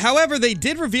 However, they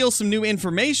did reveal some new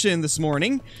information this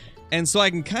morning, and so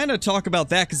I can kind of talk about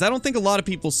that, because I don't think a lot of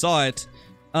people saw it.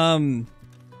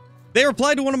 They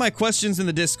replied to one of my questions in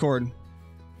the Discord.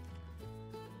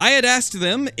 I had asked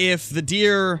them if the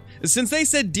deer, since they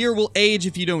said deer will age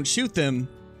if you don't shoot them,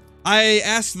 I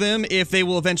asked them if they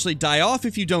will eventually die off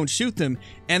if you don't shoot them,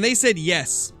 and they said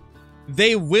yes.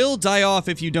 They will die off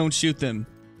if you don't shoot them.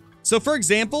 So for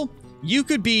example, you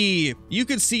could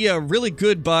see a really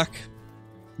good buck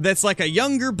that's like a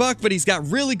younger buck, but he's got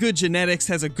really good genetics,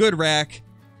 has a good rack,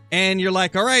 and you're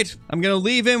like, all right, I'm gonna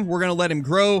leave him, we're gonna let him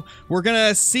grow, we're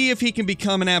gonna see if he can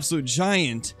become an absolute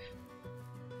giant.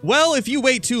 Well, if you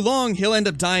wait too long, he'll end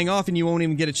up dying off and you won't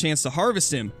even get a chance to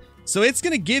harvest him. So it's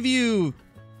gonna give you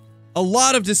a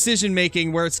lot of decision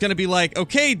making where it's gonna be like,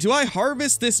 okay, do I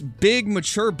harvest this big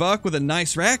mature buck with a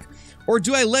nice rack, or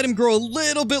do I let him grow a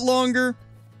little bit longer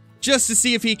just to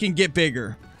see if he can get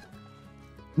bigger?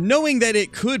 Knowing that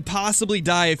it could possibly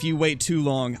die if you wait too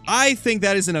long, I think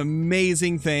that is an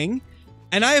amazing thing,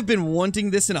 and I have been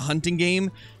wanting this in a hunting game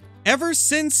ever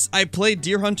since I played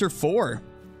Deer Hunter 4.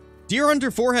 Deer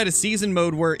Hunter 4 had a season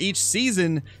mode where each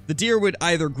season, the deer would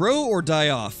either grow or die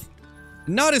off.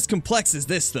 Not as complex as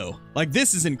this, though. Like,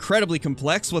 this is incredibly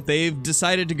complex, what they've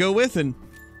decided to go with, and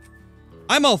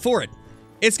I'm all for it.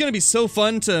 It's gonna be so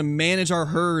fun to manage our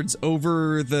herds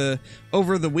over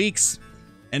the weeks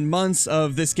and months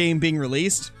of this game being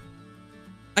released.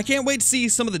 I can't wait to see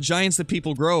some of the giants that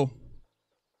people grow.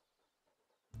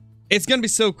 It's gonna be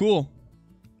so cool.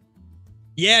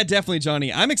 Yeah, definitely,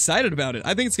 Johnny. I'm excited about it.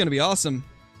 I think it's gonna be awesome.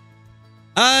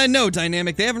 No,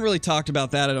 Dynamic. They haven't really talked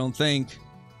about that, I don't think.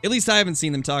 At least I haven't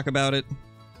seen them talk about it.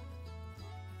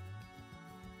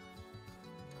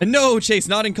 And no, Chase,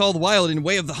 not in Call of the Wild, in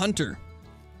Way of the Hunter.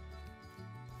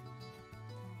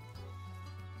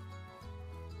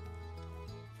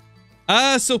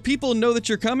 So people know that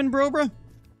you're coming, bro?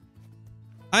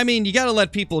 I mean, you gotta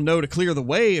let people know to clear the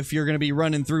way if you're gonna be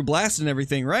running through blast and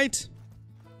everything, right?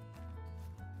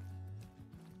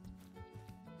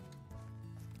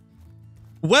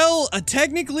 Well,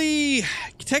 technically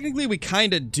we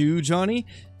kinda do, Johnny.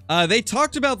 They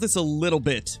talked about this a little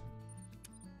bit.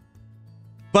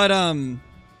 But,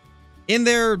 in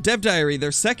their dev diary,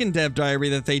 their second dev diary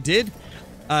that they did,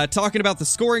 talking about the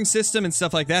scoring system and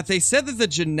stuff like that, they said that the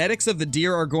genetics of the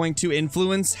deer are going to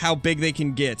influence how big they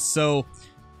can get. So,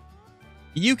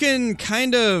 you can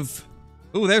kind of...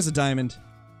 Ooh, there's a diamond.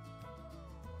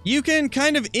 You can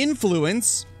kind of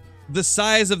influence the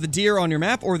size of the deer on your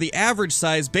map, or the average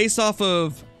size, based off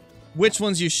of which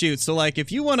ones you shoot. So, like,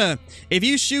 if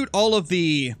you shoot all of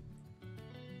the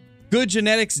good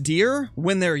genetics deer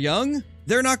when they're young,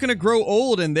 they're not going to grow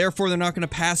old, and therefore they're not going to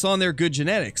pass on their good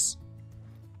genetics.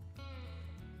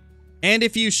 And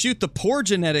if you shoot the poor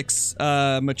genetics,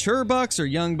 mature bucks or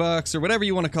young bucks or whatever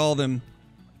you want to call them,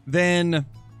 then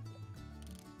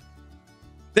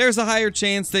there's a higher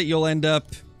chance that you'll end up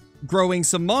growing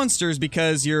some monsters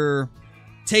because you're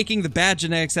taking the bad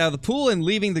genetics out of the pool and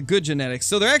leaving the good genetics.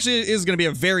 So there actually is going to be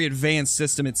a very advanced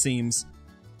system, it seems.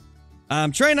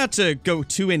 I'm trying not to go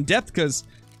too in-depth because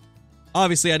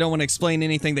obviously I don't want to explain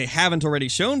anything they haven't already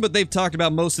shown, but they've talked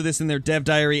about most of this in their dev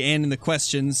diary and in the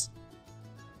questions.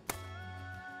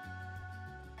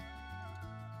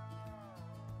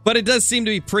 But it does seem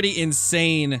to be pretty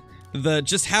insane,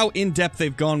 just how in-depth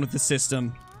they've gone with the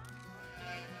system.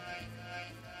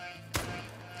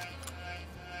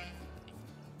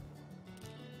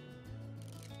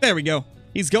 There we go.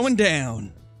 He's going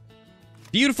down.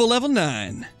 Beautiful level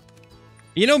 9.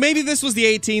 You know, maybe this was the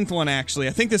 18th one, actually.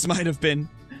 I think this might have been.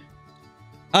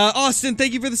 Austin,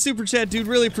 thank you for the super chat, dude.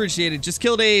 Really appreciate it. Just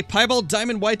killed a piebald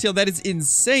diamond whitetail. That is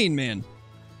insane, man.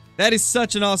 That is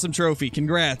such an awesome trophy.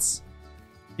 Congrats.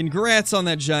 Congrats on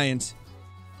that giant.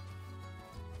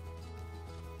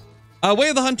 Way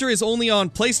of the Hunter is only on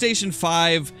PlayStation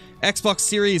 5, Xbox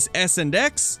Series S and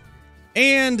X,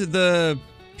 and the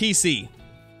PC.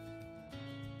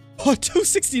 Oh,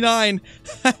 269.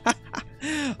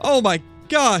 Oh my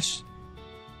gosh.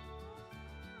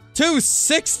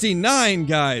 269,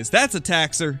 guys. That's a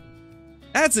taxer.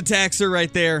 That's a taxer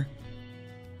right there.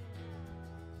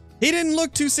 He didn't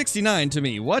look 269 to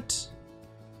me. What?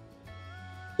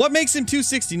 What makes him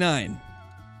 269?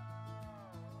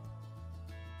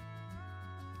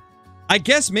 I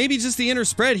guess maybe just the inner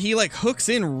spread. He like hooks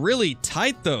in really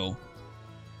tight though.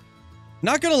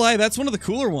 Not gonna lie, that's one of the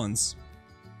cooler ones.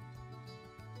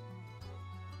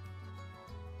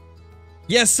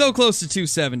 Yes, so close to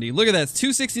 270. Look at that, it's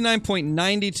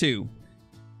 269.92.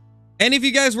 And if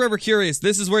you guys were ever curious,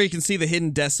 this is where you can see the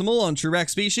hidden decimal on True Rack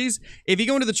Species. If you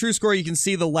go into the true score, you can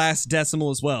see the last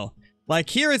decimal as well. Like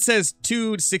here it says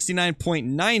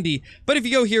 269.90, but if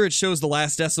you go here, it shows the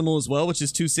last decimal as well, which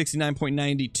is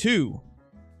 269.92.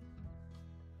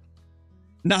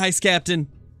 Nice, Captain.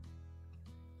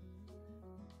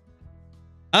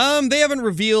 They haven't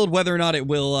revealed whether or not it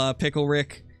will, Pickle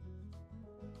Rick.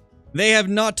 They have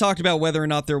not talked about whether or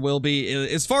not there will be,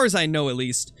 as far as I know at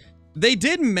least. They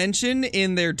did mention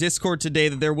in their Discord today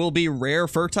that there will be rare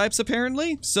fur types,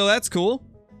 apparently, so that's cool.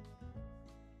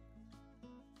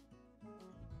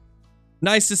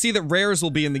 Nice to see that rares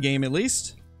will be in the game, at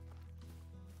least.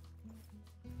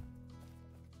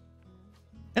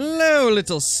 Hello,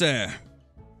 little sir.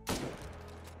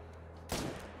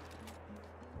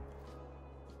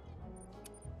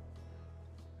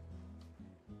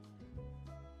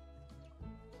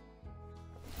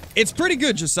 It's pretty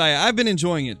good, Josiah. I've been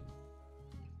enjoying it.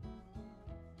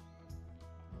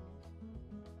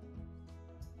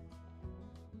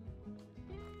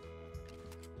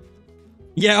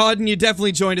 Yeah, Auden, you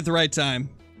definitely joined at the right time.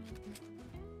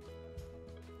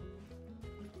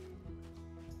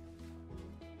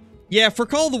 Yeah, for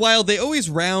Call of the Wild, they always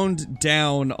round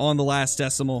down on the last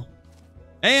decimal.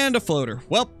 And a floater.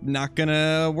 Well, not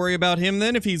gonna worry about him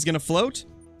then if he's gonna float.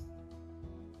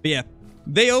 But yeah,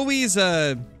 they always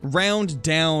round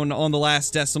down on the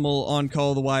last decimal on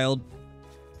Call of the Wild.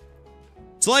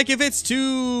 It's like if it's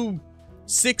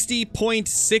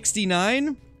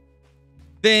 260.69,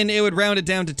 then it would round it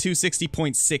down to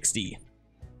 260.60.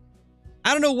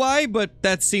 I don't know why, but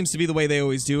that seems to be the way they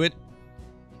always do it.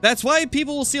 That's why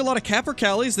people will see a lot of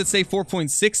Capercalis that say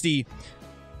 4.60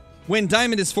 when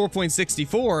Diamond is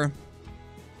 4.64.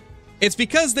 It's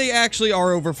because they actually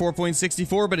are over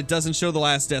 4.64, but it doesn't show the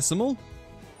last decimal.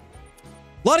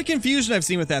 A lot of confusion I've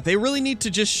seen with that. They really need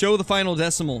to just show the final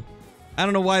decimal. I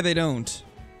don't know why they don't.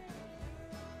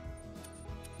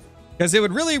 Because it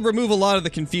would really remove a lot of the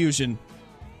confusion.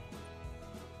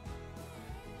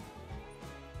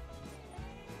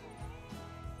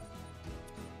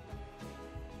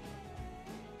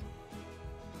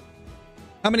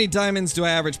 How many diamonds do I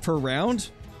average per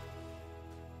round?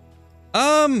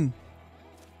 I'd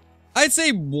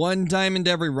say 1 diamond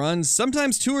every run.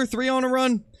 Sometimes 2 or 3 on a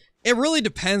run. It really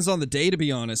depends on the day, to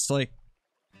be honest. Like,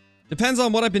 depends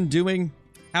on what I've been doing,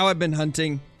 how I've been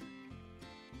hunting.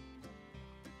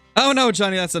 Oh no,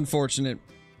 Johnny, that's unfortunate.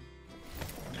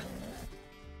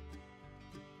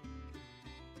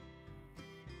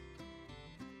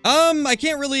 I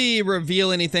can't really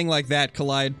reveal anything like that,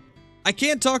 Collide. I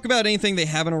can't talk about anything they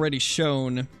haven't already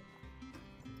shown.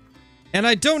 And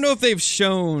I don't know if they've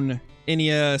shown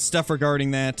any stuff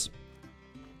regarding that.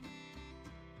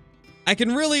 I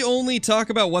can really only talk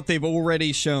about what they've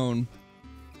already shown.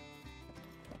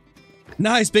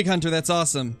 Nice, Big Hunter, that's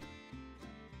awesome.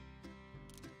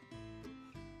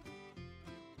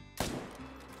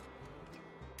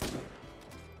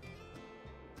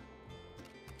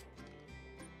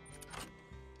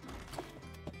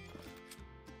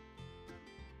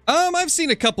 I've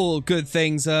seen a couple good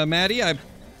things, Maddie. I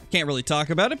can't really talk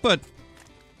about it, but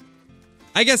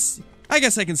I guess I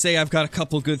can say I've got a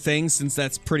couple good things since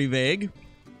that's pretty vague.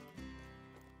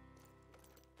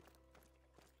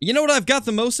 You know what I've got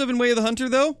the most of in Way of the Hunter,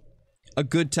 though? A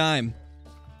good time.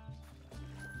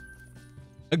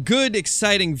 A good,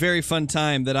 exciting, very fun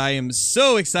time that I am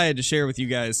so excited to share with you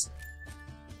guys.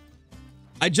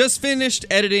 I just finished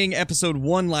editing episode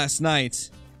 1 last night,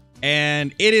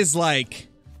 and it is like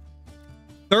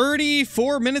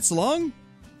 34 minutes long?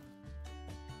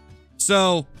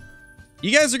 So,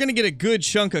 you guys are going to get a good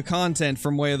chunk of content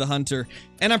from Way of the Hunter.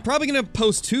 And I'm probably going to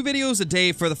post 2 videos a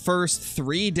day for the first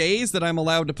 3 days that I'm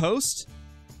allowed to post.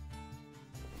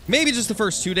 Maybe just the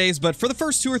first 2 days, but for the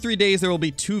first 2 or 3 days, there will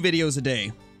be 2 videos a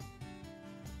day.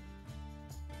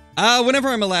 Whenever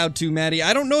I'm allowed to, Maddie.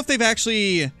 I don't know if they've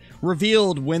actually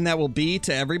revealed when that will be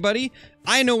to everybody.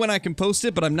 I know when I can post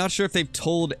it, but I'm not sure if they've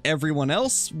told everyone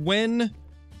else when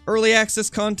early access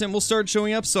content will start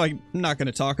showing up, so I'm not going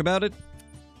to talk about it.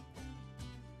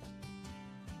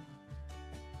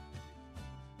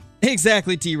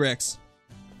 Exactly, T-Rex.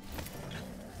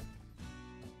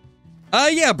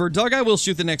 Yeah, Bird Dog, I will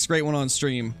shoot the next great one on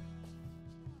stream.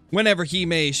 Whenever he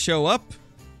may show up,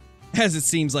 as it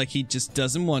seems like he just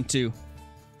doesn't want to.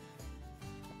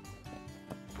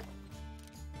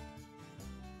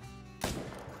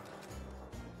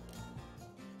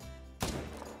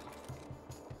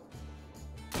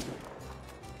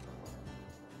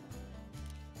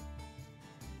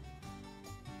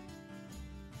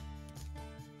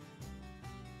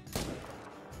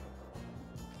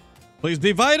 Please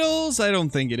be vitals? I don't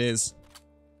think it is.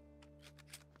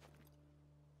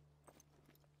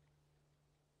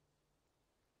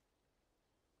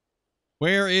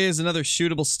 Where is another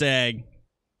shootable stag?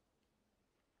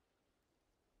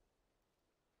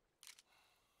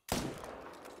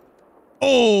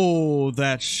 Oh,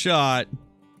 that shot.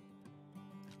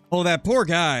 Oh, that poor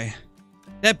guy.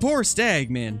 That poor stag,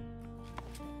 man.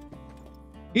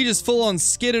 He just full on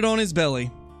skidded on his belly.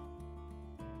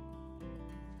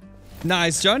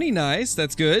 Nice, Johnny. Nice.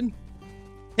 That's good.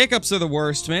 Hiccups are the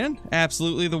worst, man.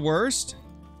 Absolutely the worst.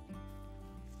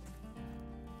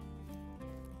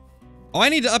 Oh, I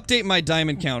need to update my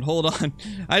diamond count. Hold on.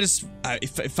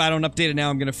 If I don't update it now,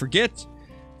 I'm going to forget.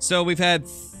 So we've had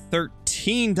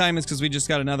 13 diamonds because we just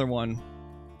got another one.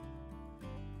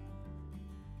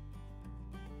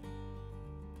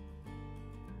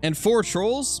 And 4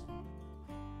 trolls.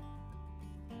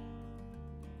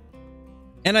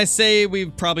 And I say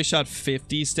we've probably shot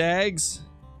 50 stags.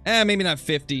 Maybe not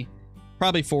 50.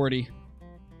 Probably 40.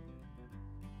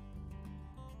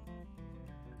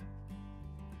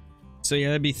 So yeah,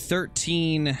 that'd be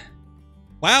 13.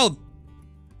 Wow.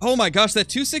 Oh my gosh, that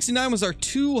 269 was our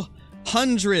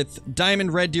 200th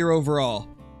diamond red deer overall.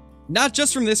 Not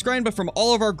just from this grind, but from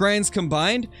all of our grinds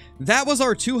combined. That was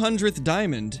our 200th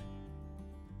diamond.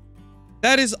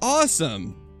 That is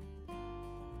awesome.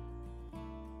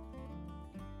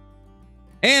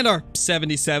 And our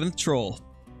 77th troll.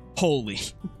 Holy.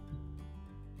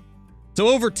 So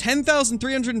over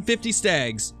 10,350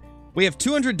 stags. We have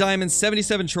 200 diamonds,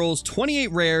 77 trolls,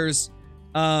 28 rares,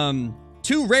 2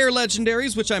 rare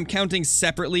legendaries, which I'm counting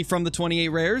separately from the 28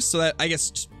 rares. So that, I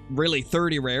guess, really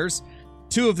 30 rares.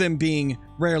 2 of them being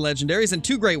rare legendaries and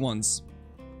 2 great ones.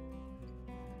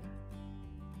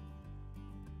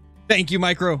 Thank you,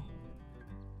 Micro.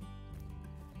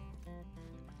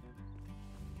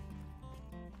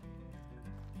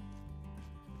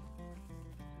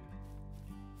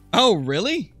 Oh,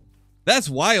 really? That's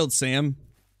wild, Sam.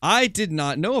 I did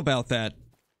not know about that.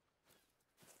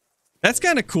 That's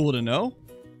kind of cool to know.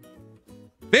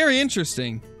 Very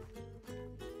interesting.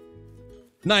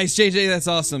 Nice, JJ, that's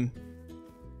awesome.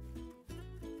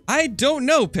 I don't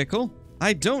know, Pickle.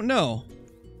 I don't know.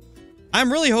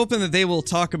 I'm really hoping that they will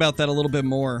talk about that a little bit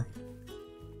more.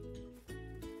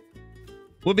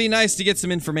 Would be nice to get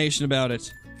some information about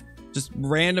it. Just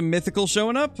random mythical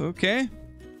showing up? Okay.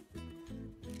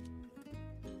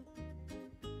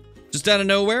 Just out of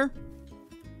nowhere?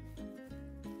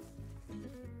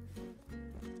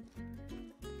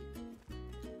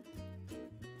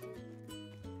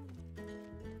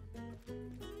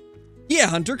 Yeah,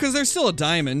 Hunter, because there's still a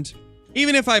diamond.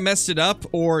 Even if I messed it up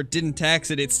or didn't tax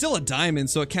it, it's still a diamond,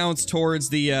 so it counts towards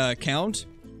the count.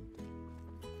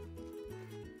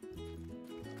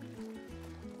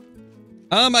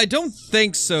 I don't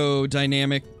think so,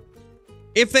 Dynamic.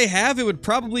 If they have, it would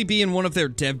probably be in one of their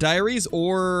dev diaries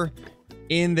or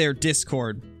in their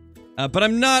Discord. But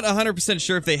I'm not 100%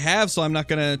 sure if they have, so I'm not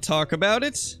going to talk about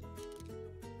it.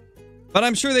 But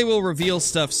I'm sure they will reveal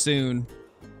stuff soon.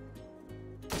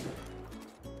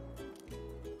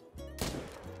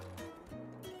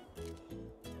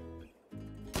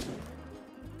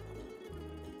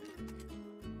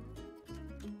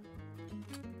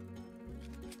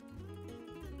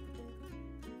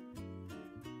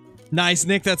 Nice,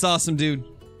 Nick. That's awesome, dude.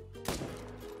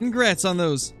 Congrats on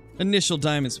those initial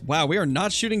diamonds. Wow, we are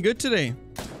not shooting good today.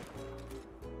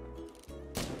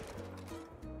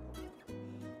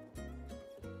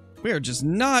 We are just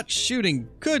not shooting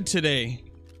good today.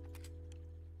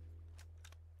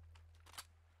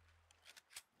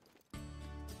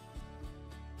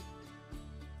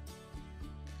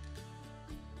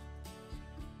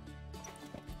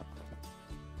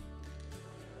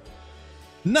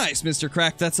 Nice, Mr.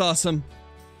 Crack. That's awesome.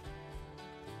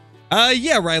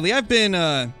 Yeah, Riley, I've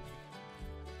been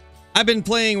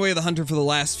playing Way of the Hunter for the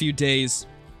last few days.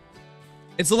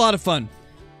 It's a lot of fun.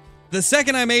 The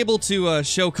second I'm able to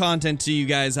show content to you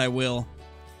guys, I will.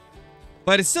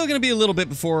 But it's still gonna be a little bit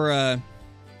before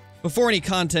any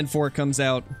content for it comes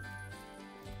out.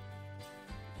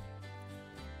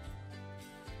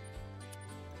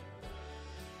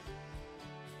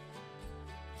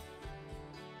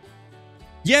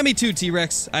 Yeah, me too,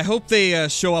 T-Rex. I hope they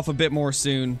show off a bit more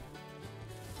soon.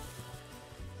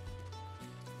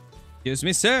 Excuse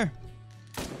me, sir.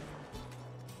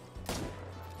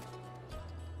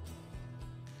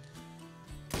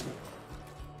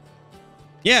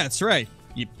 Yeah, that's right.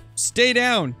 You stay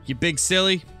down, you big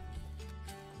silly.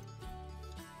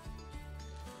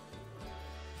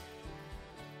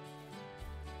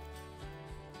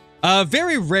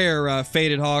 Very rare,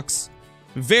 Faded Hawks.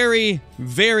 Very,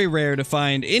 very rare to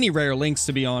find any rare links,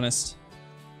 to be honest.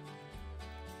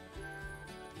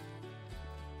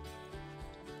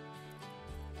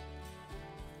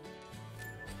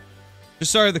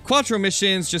 Just sorry, the Quattro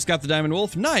missions just got the Diamond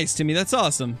Wolf. Nice, Timmy, that's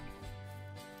awesome.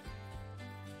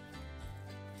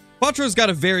 Quattro's got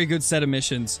a very good set of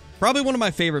missions. Probably one of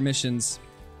my favorite missions.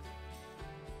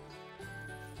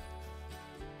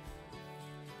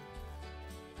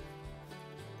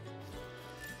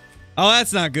 Oh,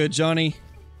 that's not good, Johnny.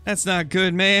 That's not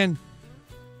good, man.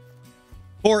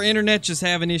 Poor internet just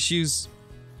having issues.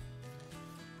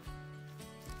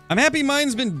 I'm happy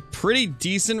mine's been pretty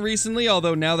decent recently,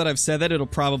 although now that I've said that, it'll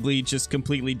probably just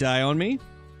completely die on me.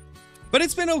 But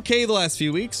it's been okay the last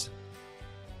few weeks.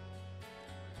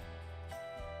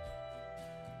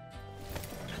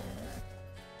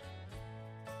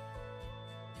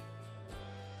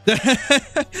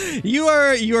 You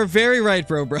are very right,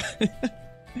 bro.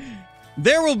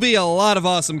 There will be a lot of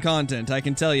awesome content, I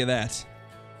can tell you that.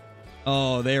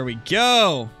 Oh, there we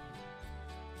go.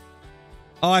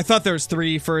 Oh, I thought there was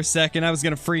 3 for a second. I was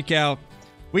gonna freak out.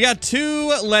 We got 2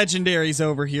 legendaries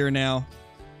over here now.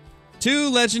 2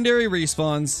 legendary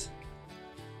respawns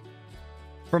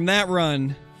from that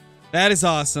run. That is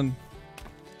awesome.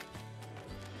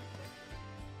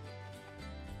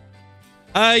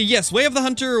 Yes, Way of the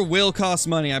Hunter will cost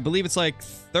money. I believe it's like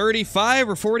 $35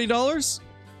 or $40.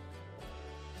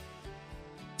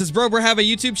 Does Brober have a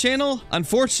YouTube channel?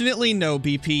 Unfortunately, no,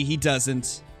 BP, he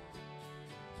doesn't.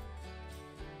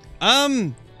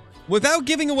 Without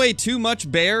giving away too much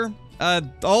Bear,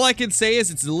 all I can say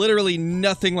is it's literally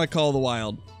nothing like Call of the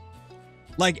Wild.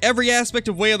 Like, every aspect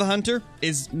of Way of the Hunter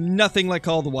is nothing like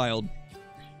Call of the Wild.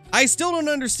 I still don't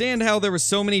understand how there were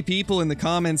so many people in the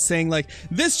comments saying, like,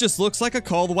 this just looks like a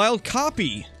Call of the Wild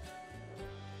copy.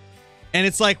 And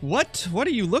it's like, what? What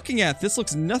are you looking at? This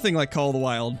looks nothing like Call of the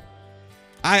Wild.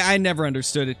 I never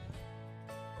understood it.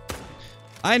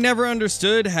 I never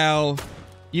understood how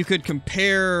you could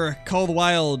compare Call of the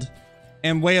Wild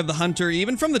and Way of the Hunter,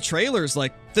 even from the trailers.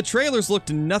 Like, the trailers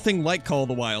looked nothing like Call of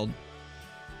the Wild.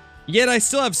 Yet I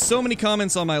still have so many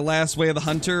comments on my last Way of the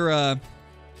Hunter,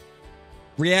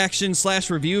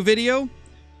 reaction/review video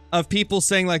of people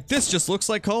saying, like, this just looks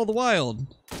like Call of the Wild.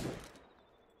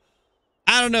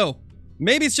 I don't know.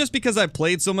 Maybe it's just because I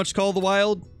played so much Call of the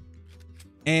Wild,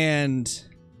 and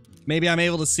maybe I'm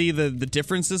able to see the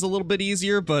differences a little bit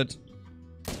easier, but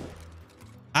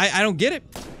I don't get it.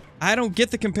 I don't get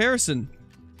the comparison.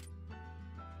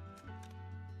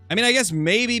 I mean, I guess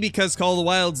maybe because Call of the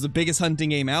Wild's the biggest hunting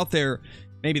game out there,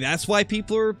 maybe that's why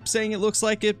people are saying it looks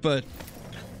like it, but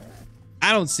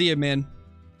I don't see it, man.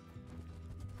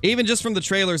 Even just from the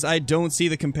trailers, I don't see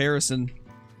the comparison.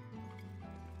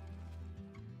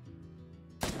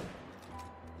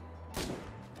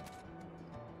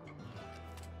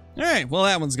 Alright, well,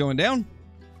 that one's going down.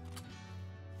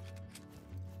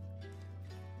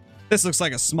 This looks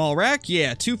like a small rack.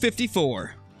 Yeah,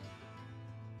 254.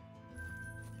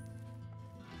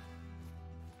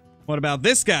 What about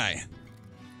this guy?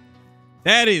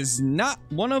 That is not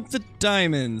one of the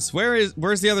diamonds. Where's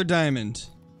the other diamond?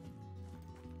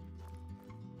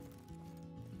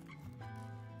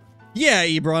 Yeah,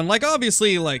 Ebron, like,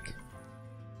 obviously, like,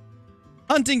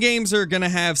 hunting games are gonna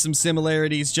have some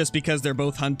similarities just because they're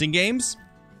both hunting games.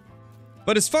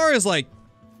 But as far as, like,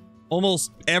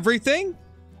 almost everything,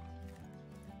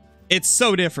 it's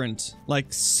so different.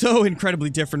 Like, so incredibly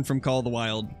different from Call of the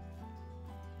Wild.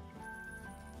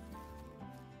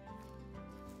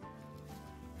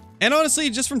 And honestly,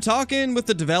 just from talking with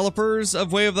the developers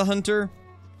of Way of the Hunter,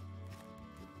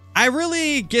 I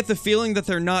really get the feeling that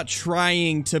they're not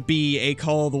trying to be a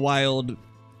Call of the Wild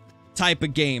type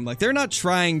of game. Like, they're not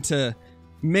trying to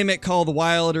mimic Call of the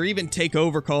Wild or even take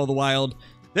over Call of the Wild.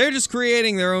 They're just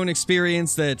creating their own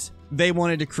experience that they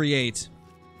wanted to create.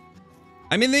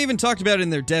 I mean, they even talked about it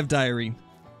in their dev diary.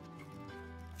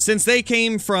 Since they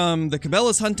came from the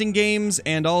Cabela's hunting games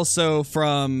and also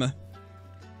from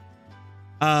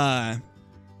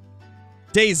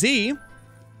DayZ,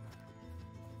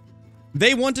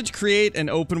 they wanted to create an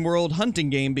open world hunting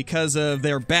game because of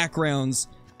their backgrounds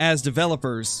as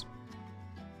developers.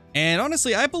 And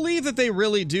honestly, I believe that they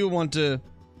really do want to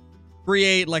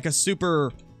create like a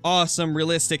super awesome,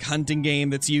 realistic hunting game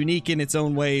that's unique in its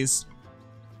own ways.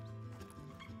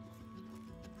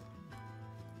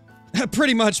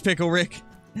 Pretty much, Pickle Rick.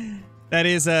 That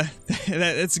is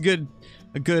that's a good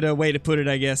way to put it,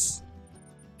 I guess.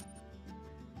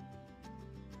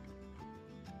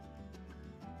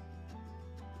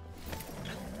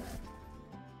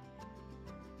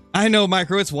 I know,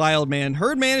 Micro, it's wild, man.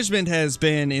 Herd management has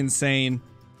been insane.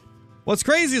 What's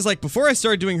crazy is, like, before I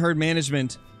started doing herd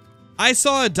management, I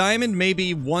saw a diamond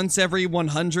maybe once every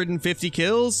 150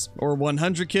 kills, or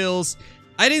 100 kills.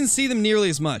 I didn't see them nearly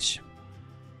as much.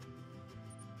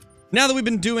 Now that we've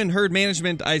been doing herd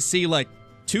management, I see, like,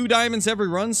 2 diamonds every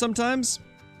run sometimes.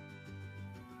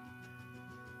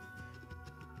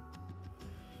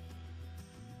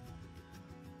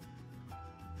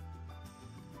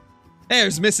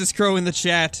 There's Mrs. Crow in the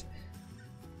chat.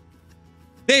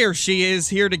 There she is,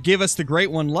 here to give us the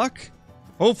Great One luck.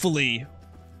 Hopefully,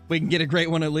 we can get a great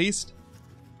one at least.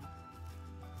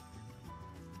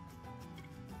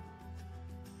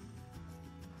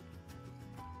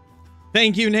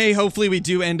 Thank you, Nay. Hopefully we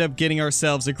do end up getting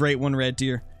ourselves a great one, Red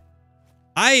Deer.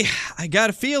 I got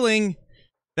a feeling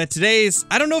that today's...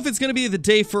 I don't know if it's going to be the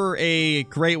day for a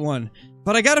great one,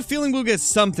 but I got a feeling we'll get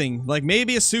something. Like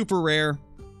maybe a super rare.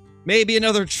 Maybe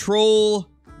another troll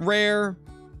rare.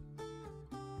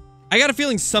 I got a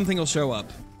feeling something will show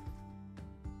up.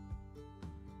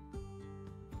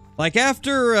 Like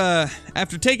after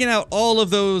taking out all of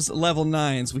those level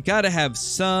 9s, we gotta have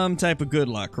some type of good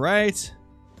luck, right?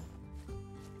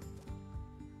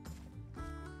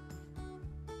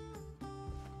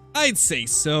 I'd say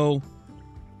so.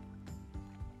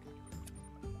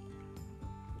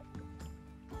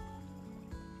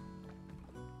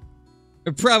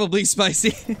 Probably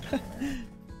spicy.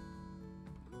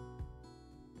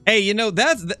 Hey, you know,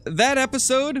 that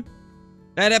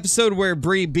episode where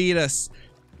Bree beat us,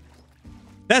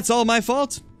 that's all my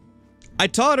fault. I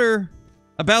taught her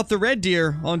about the red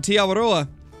deer on Te Awaroa,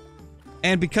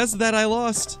 and because of that I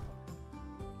lost.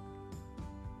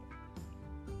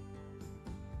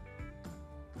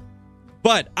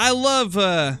 But I love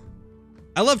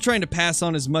trying to pass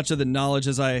on as much of the knowledge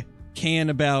as I can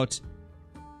about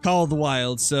Call of the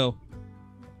Wild, so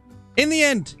in the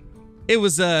end, it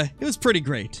was pretty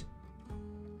great.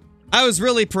 I was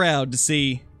really proud to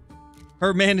see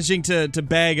her managing to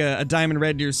bag a diamond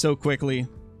red deer so quickly.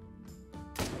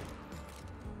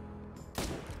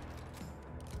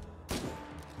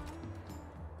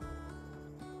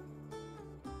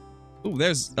 Ooh,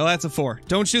 that's a 4.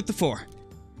 Don't shoot the 4.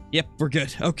 Yep, we're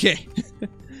good. Okay.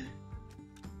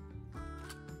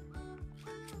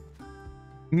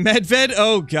 Medved?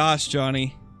 Oh gosh,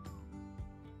 Johnny.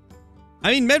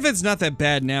 I mean, Medved's not that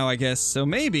bad now, I guess, so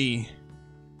maybe...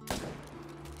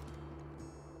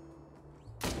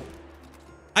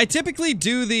 I typically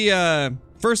do the,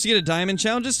 first to get a diamond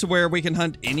challenges to where we can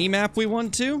hunt any map we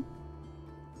want to.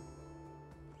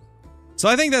 So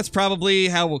I think that's probably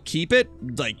how we'll keep it.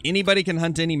 Like, anybody can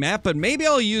hunt any map, but maybe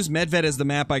I'll use Medved as the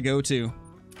map I go to.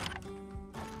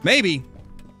 Maybe.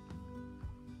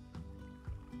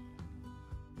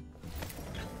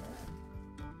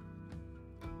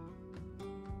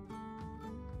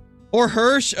 Or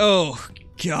Hirsch? Oh,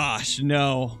 gosh,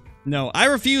 no. No, I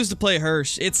refuse to play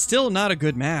Hirsch. It's still not a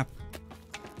good map.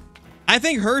 I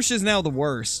think Hirsch is now the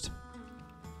worst.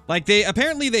 Like,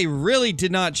 apparently they really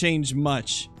did not change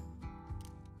much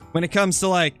when it comes to,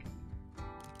 like,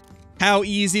 how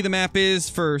easy the map is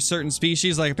for certain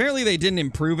species. Like, apparently they didn't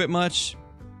improve it much.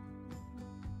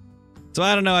 So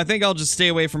I don't know, I think I'll just stay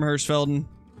away from Hirschfelden.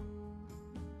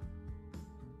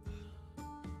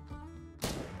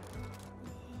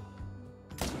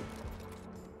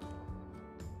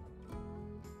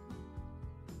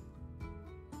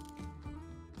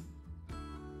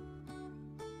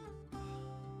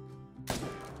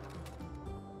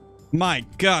 My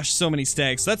gosh, so many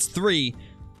stags. That's 3,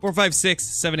 4, 5, 6,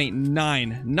 7, 8,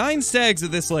 9. 9 stags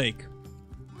at this lake.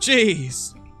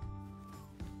 Jeez.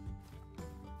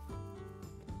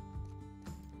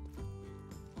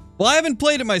 Well, I haven't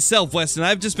played it myself, Weston.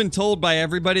 I've just been told by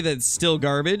everybody that it's still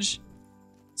garbage.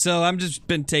 So I've just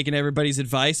been taking everybody's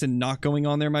advice and not going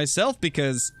on there myself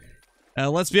because,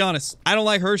 let's be honest, I don't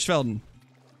like Hirschfelden.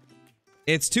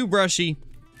 It's too brushy,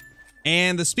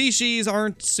 and the species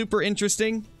aren't super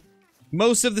interesting.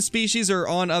 Most of the species are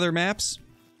on other maps,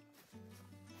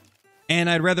 and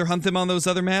I'd rather hunt them on those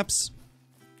other maps.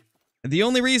 The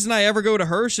only reason I ever go to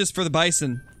Hirsch is for the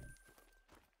bison.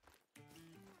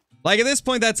 Like, at this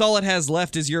point, that's all it has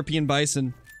left is European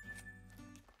bison.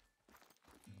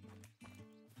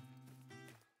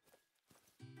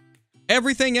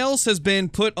 Everything else has been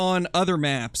put on other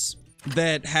maps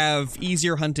that have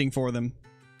easier hunting for them.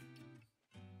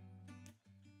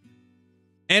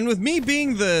 And with me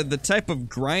being the type of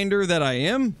grinder that I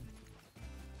am,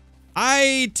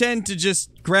 I tend to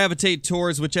just gravitate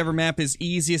towards whichever map is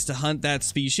easiest to hunt that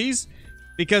species.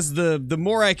 Because the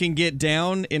more I can get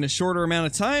down in a shorter amount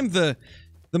of time, the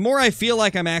more I feel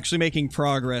like I'm actually making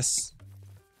progress.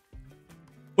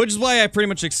 Which is why I pretty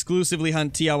much exclusively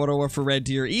hunt Te Awaroa for red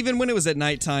deer, even when it was at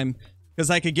nighttime, because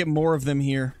I could get more of them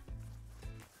here.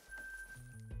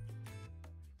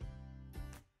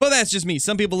 But that's just me.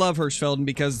 Some people love Hirschfelden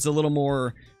because it's a little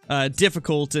more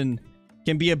difficult and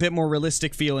can be a bit more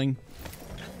realistic feeling.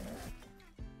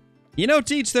 You know,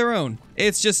 to each their own.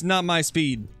 It's just not my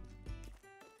speed.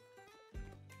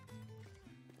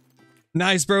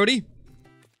 Nice, Brody.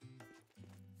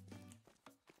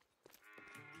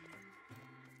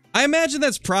 I imagine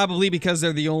that's probably because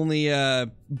they're the only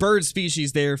bird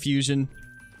species there, Fusion.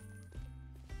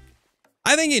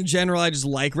 I think in general, I just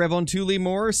like Revontuli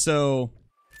more, so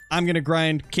I'm gonna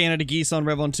grind Canada Geese on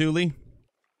Revontuli.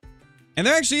 And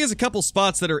there actually is a couple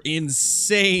spots that are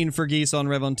insane for geese on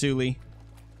Revontuli.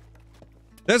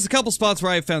 There's a couple spots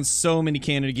where I've found so many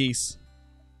Canada Geese.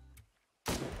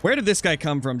 Where did this guy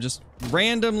come from? Just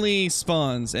randomly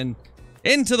spawns and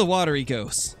into the water he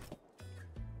goes.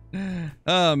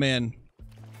 Oh, man.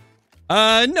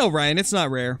 No, Ryan, it's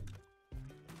not rare.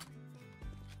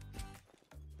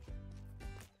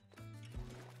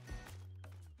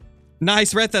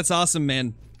 Nice, Rhett, that's awesome,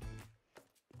 man.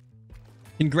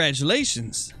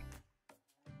 Congratulations.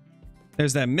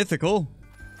 There's that mythical.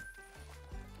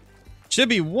 Should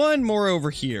be one more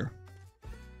over here.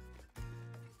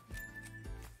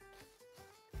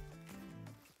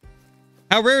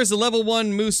 How rare is a level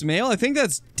 1 moose male? I think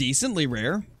that's decently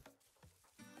rare.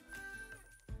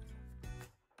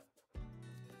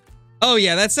 Oh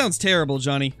yeah, that sounds terrible,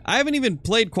 Johnny. I haven't even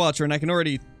played Quattro and I can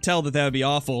already tell that that would be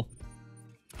awful.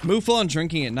 Mouflon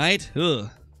drinking at night? Ugh.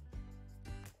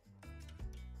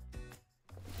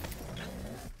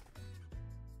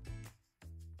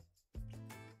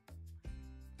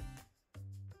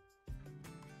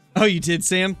 Oh, you did,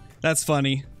 Sam? That's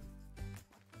funny.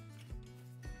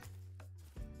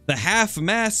 The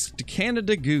half-masked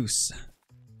Canada Goose.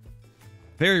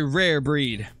 Very rare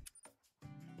breed.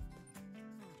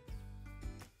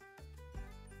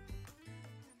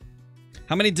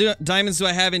 How many diamonds do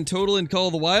I have in total in Call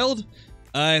of the Wild?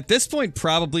 At this point,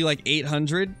 probably like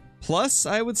 800 plus,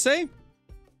 I would say.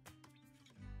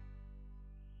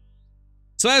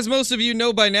 So as most of you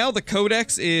know by now, the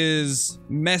codex is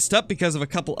messed up because of a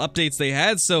couple updates they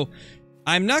had, so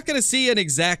I'm not going to see an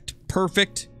exact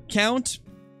perfect count.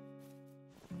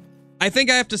 I think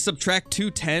I have to subtract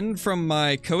 210 from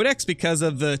my codex because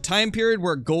of the time period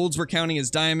where golds were counting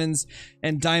as diamonds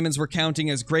and diamonds were counting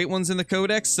as great ones in the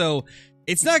codex, so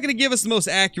it's not going to give us the most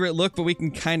accurate look, but we can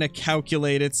kind of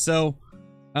calculate it. So,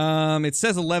 it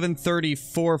says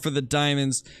 1134 for the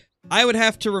diamonds. I would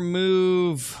have to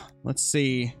remove, let's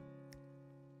see.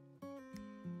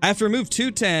 I have to remove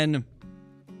 210.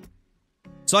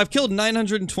 So I've killed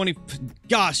 920,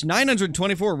 gosh,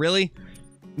 924, really?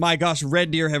 My gosh, red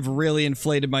deer have really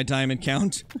inflated my diamond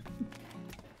count.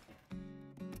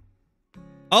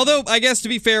 Although, I guess to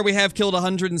be fair, we have killed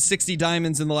 160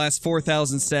 diamonds in the last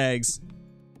 4,000 stags.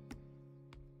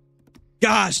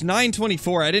 Gosh,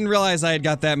 924. I didn't realize I had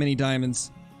got that many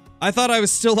diamonds. I thought I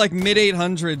was still like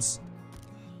mid-800s.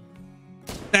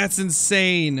 That's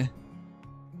insane.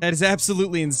 That is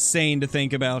absolutely insane to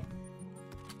think about.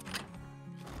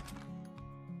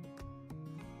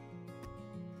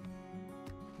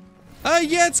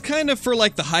 Yeah, it's kind of for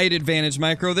like the height advantage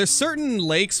micro. There's certain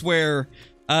lakes where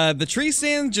the tree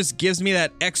stand just gives me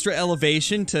that extra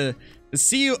elevation to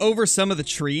see you over some of the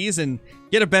trees and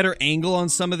get a better angle on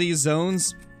some of these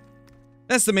zones.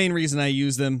 That's the main reason I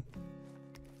use them.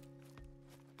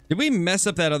 Did we mess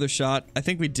up that other shot? I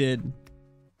think we did.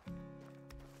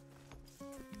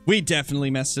 We definitely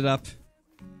messed it up.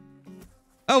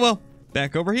 Oh well,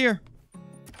 back over here.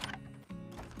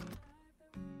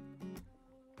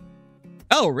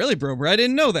 Oh, really, Brober? I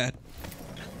didn't know that.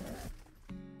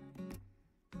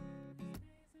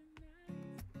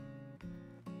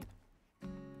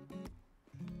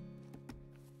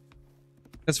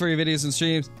 That's for your videos and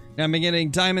streams. Now I'm getting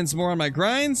diamonds more on my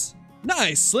grinds.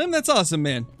 Nice, Slim. That's awesome,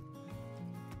 man.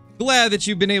 Glad that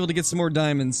you've been able to get some more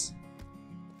diamonds.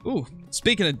 Ooh,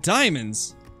 speaking of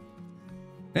diamonds.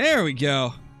 There we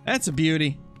go. That's a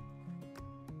beauty.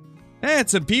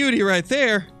 That's a beauty right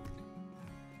there.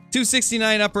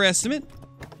 269 upper estimate.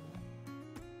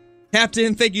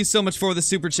 Captain, thank you so much for the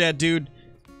super chat, dude.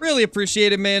 Really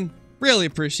appreciate it, man. Really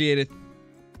appreciate it.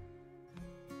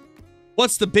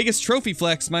 What's the biggest trophy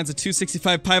flex? Mine's a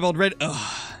 265 piebald red.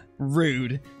 Ugh,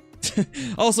 rude.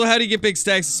 Also, how do you get big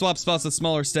stags to swap spots with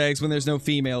smaller stags when there's no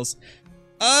females?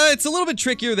 It's a little bit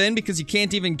trickier then because you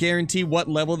can't even guarantee what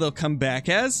level they'll come back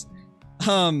as.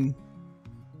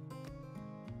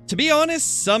 To be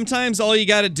honest, sometimes all you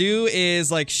gotta do is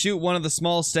like shoot one of the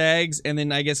small stags and then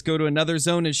I guess go to another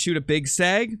zone and shoot a big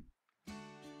stag.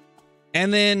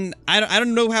 And then, I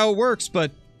don't know how it works,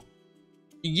 but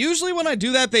usually when I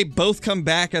do that, they both come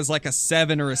back as like a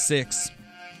 7 or a 6.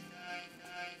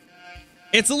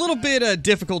 It's a little bit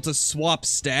difficult to swap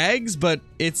stags, but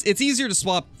it's easier to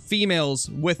swap females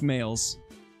with males.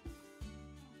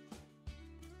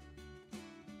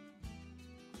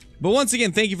 But once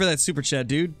again, thank you for that super chat,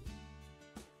 dude.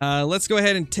 Let's go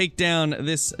ahead and take down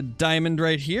this diamond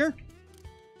right here.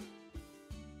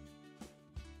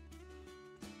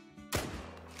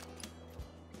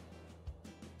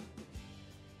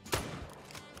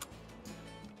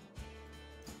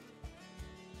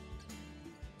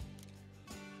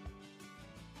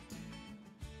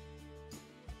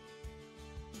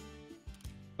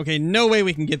 Okay, no way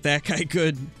we can get that guy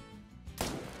good.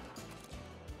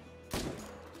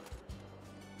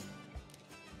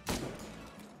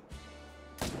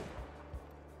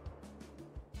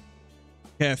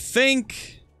 Okay, I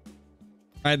think...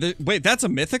 Alright, wait, that's a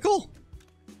mythical?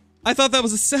 I thought that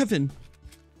was a 7.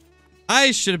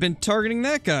 I should have been targeting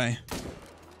that guy.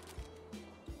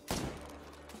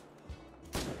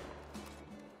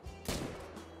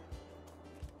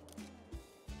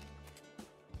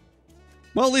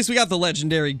 Well, at least we got the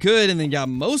legendary good and then got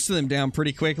most of them down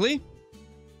pretty quickly.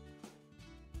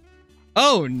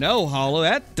 Oh no, Hollow,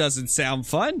 that doesn't sound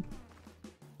fun.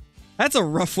 That's a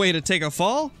rough way to take a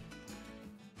fall.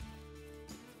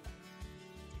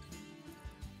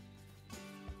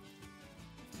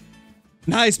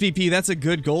 Nice, BP, that's a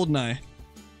good goldeneye.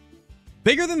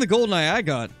 Bigger than the goldeneye I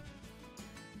got.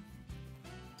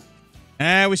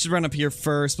 We should run up here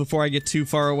first before I get too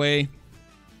far away.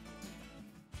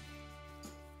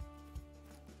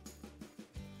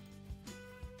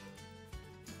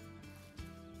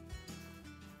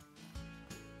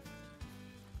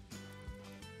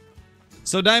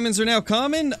 So diamonds are now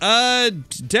common?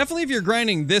 Definitely if you're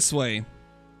grinding this way.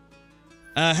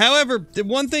 However, the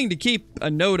one thing to keep a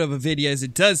note of a video is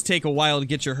it does take a while to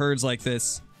get your herds like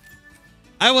this.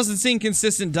 I wasn't seeing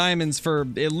consistent diamonds for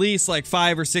at least like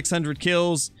 500 or 600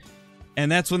 kills,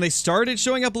 and that's when they started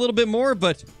showing up a little bit more,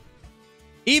 but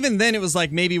even then it was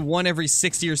like maybe 1 every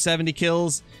 60 or 70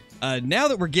 kills. Now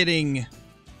that we're getting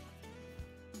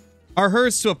our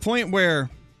herds to a point where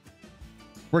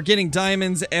we're getting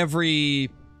diamonds every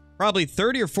probably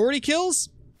 30 or 40 kills,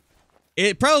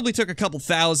 it probably took a couple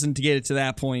thousand to get it to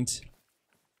that point.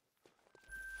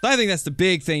 So I think that's the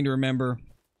big thing to remember,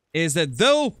 is that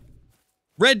though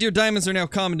red deer diamonds are now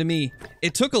common to me,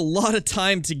 it took a lot of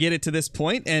time to get it to this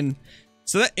point, and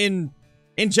so that in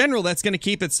general, that's going to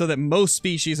keep it so that most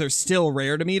species are still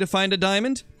rare to me to find a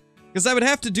diamond, because I would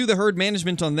have to do the herd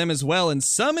management on them as well, and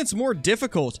some it's more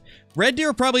difficult. Red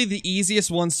deer are probably the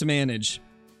easiest ones to manage.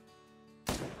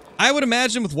 I would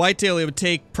imagine with whitetail it would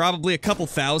take probably a couple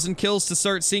thousand kills to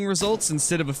start seeing results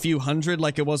instead of a few hundred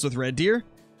like it was with red deer.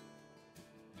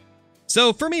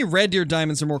 So for me, red deer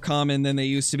diamonds are more common than they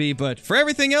used to be, but for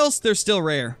everything else, they're still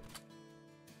rare.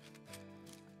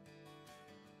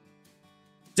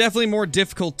 Definitely more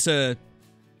difficult to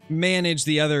manage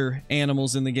the other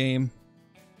animals in the game.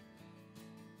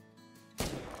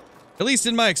 At least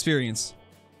in my experience.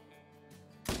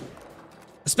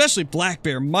 Especially black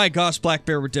bear. My gosh, black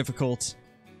bear were difficult.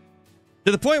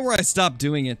 To the point where I stopped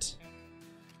doing it.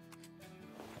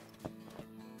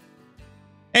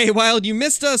 Hey, Wild, you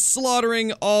missed us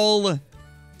slaughtering all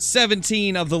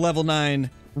 17 of the level 9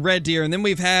 red deer, and then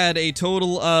we've had a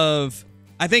total of,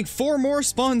 I think, 4 more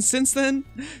spawns since then.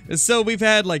 So we've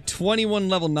had like 21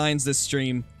 level 9s this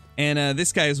stream, and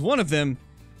this guy is one of them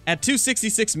at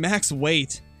 266 max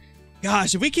weight.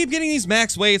 Gosh, if we keep getting these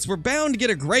max weights, we're bound to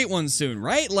get a great one soon,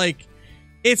 right? Like,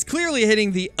 it's clearly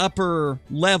hitting the upper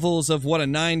levels of what a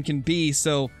 9 can be,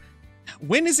 so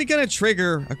when is it gonna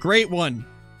trigger a great one?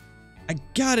 I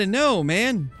gotta know,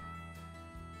 man.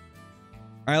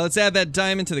 Alright, let's add that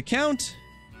diamond to the count.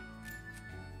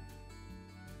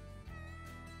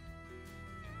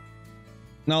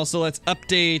 And also, let's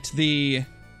update the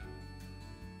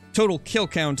total kill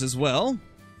count as well.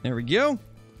 There we go.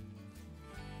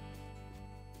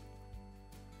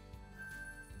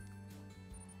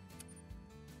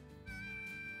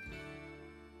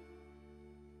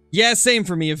 Yeah, same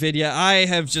for me, Avidia. I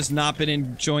have just not been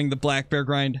enjoying the black bear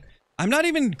grind. I'm not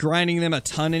even grinding them a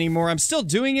ton anymore. I'm still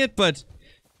doing it, but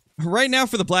right now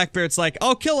for the black bear, it's like,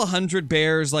 I'll kill 100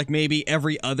 bears like maybe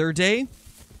every other day.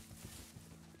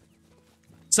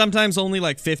 Sometimes only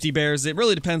like 50 bears. It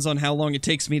really depends on how long it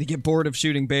takes me to get bored of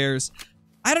shooting bears.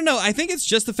 I don't know. I think it's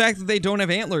just the fact that they don't have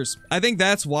antlers. I think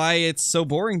that's why it's so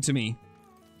boring to me.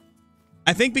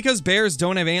 I think because bears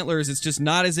don't have antlers, it's just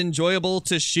not as enjoyable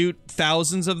to shoot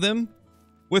thousands of them.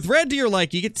 With red deer,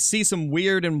 like, you get to see some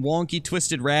weird and wonky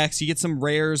twisted racks. You get some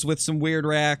rares with some weird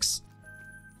racks.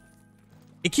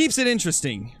 It keeps it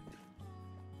interesting.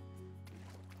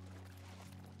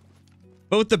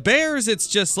 But with the bears, it's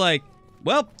just like,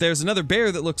 well, there's another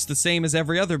bear that looks the same as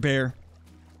every other bear.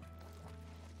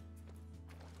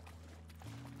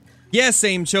 Yeah,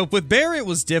 same, Chope. With bear, it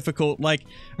was difficult. Like,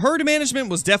 herd management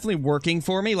was definitely working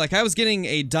for me. Like, I was getting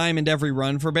a diamond every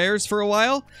run for bears for a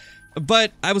while.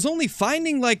 But I was only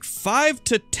finding like 5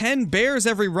 to 10 bears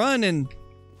every run, and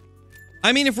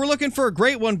I mean, if we're looking for a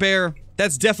great one bear,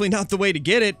 that's definitely not the way to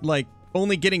get it. Like,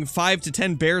 only getting 5 to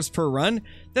 10 bears per run,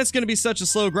 that's going to be such a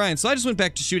slow grind. So I just went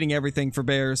back to shooting everything for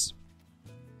bears.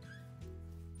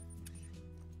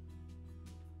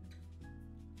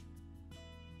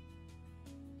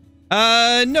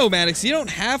 No, Maddox, you don't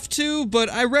have to, but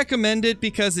I recommend it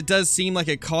because it does seem like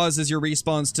it causes your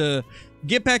respawns to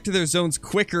get back to their zones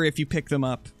quicker if you pick them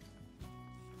up.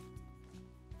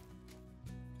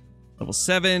 Level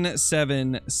 7,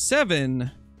 7,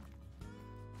 7,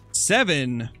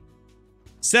 7,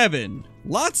 7.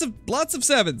 Lots of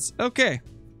sevens. Okay.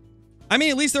 I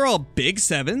mean, at least they're all big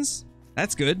sevens.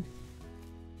 That's good.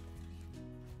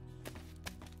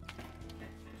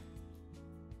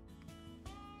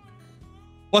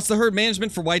 What's the herd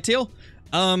management for whitetail?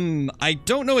 I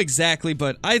don't know exactly,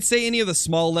 but I'd say any of the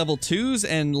small level 2s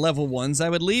and level 1s I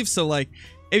would leave. So, like,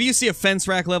 if you see a fence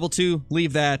rack level 2,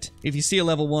 leave that. If you see a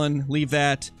level 1, leave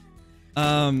that.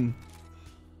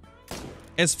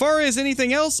 As far as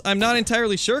anything else, I'm not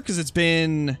entirely sure because it's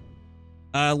been,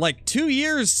 like 2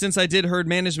 years since I did herd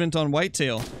management on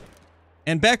whitetail.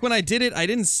 And back when I did it, I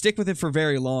didn't stick with it for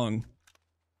very long.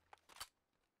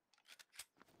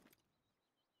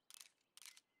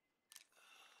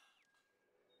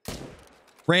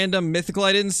 Random mythical,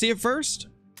 I didn't see it first.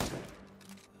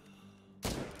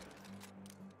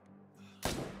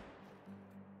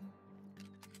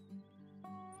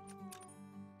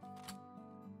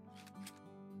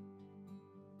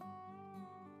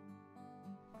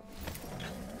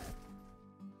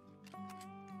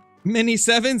 Mini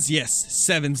sevens? Yes,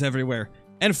 sevens everywhere.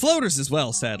 And floaters as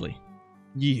well, sadly.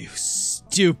 You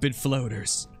stupid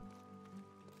floaters.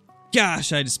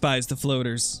 Gosh, I despise the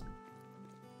floaters.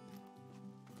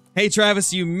 Hey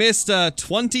Travis, you missed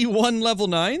 21 level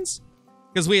 9s?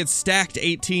 Because we had stacked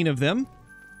 18 of them.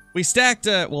 We stacked,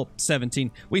 well,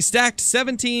 17. We stacked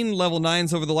 17 level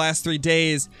 9s over the last 3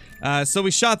 days. So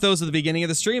we shot those at the beginning of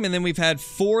the stream, and then we've had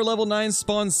 4 level 9s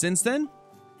spawn since then.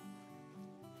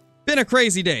 Been a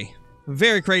crazy day.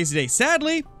 Very crazy day.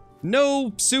 Sadly,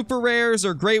 no super rares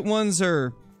or great ones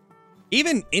or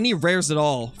even any rares at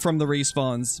all from the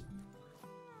respawns.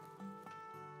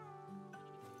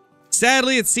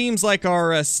 Sadly, it seems like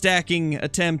our stacking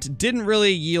attempt didn't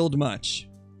really yield much.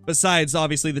 Besides,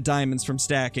 obviously, the diamonds from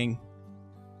stacking.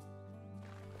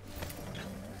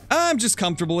 I'm just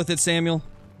comfortable with it, Samuel.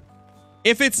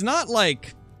 If it's not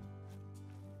like...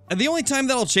 The only time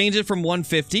that I'll change it from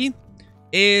 150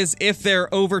 is if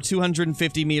they're over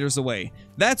 250 meters away.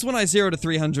 That's when I 0 to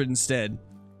 300 instead.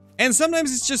 And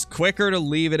sometimes it's just quicker to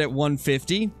leave it at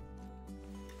 150.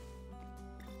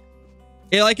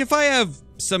 Yeah, like if I have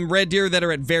some red deer that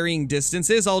are at varying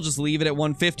distances, I'll just leave it at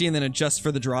 150 and then adjust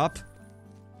for the drop.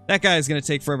 That guy's gonna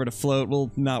take forever to float.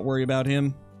 We'll not worry about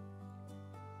him.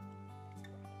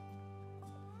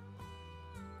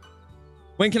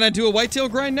 When can I do a whitetail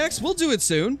grind next? We'll do it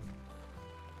soon.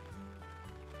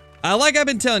 Like I've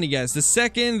been telling you guys, the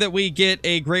second that we get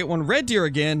a great one red deer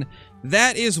again,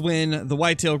 that is when the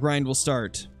whitetail grind will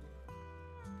start.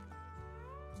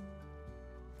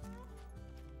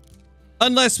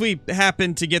 Unless we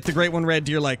happen to get the great one red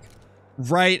deer, like,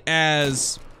 right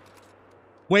as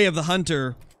Way of the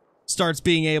Hunter starts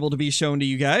being able to be shown to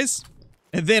you guys.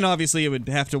 And then, obviously, it would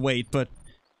have to wait, but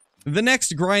the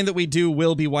next grind that we do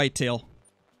will be whitetail.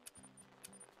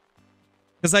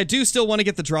 Because I do still want to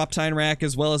get the drop time rack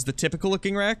as well as the typical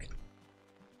looking rack.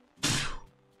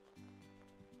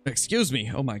 Excuse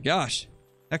me. Oh my gosh.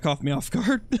 That caught me off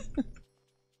guard.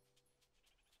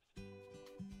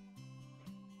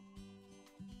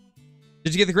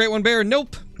 Did you get the great one bear?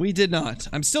 Nope, we did not.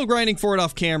 I'm still grinding for it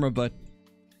off camera, but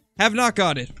have not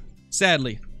got it.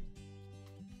 Sadly.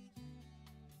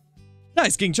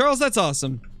 Nice, King Charles. That's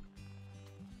awesome.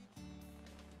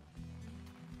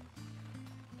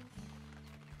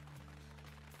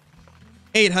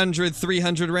 800,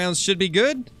 300 rounds should be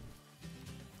good.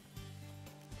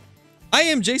 I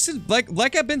am Jason.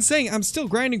 Like I've been saying, I'm still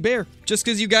grinding bear. Just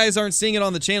because you guys aren't seeing it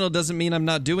on the channel doesn't mean I'm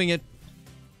not doing it.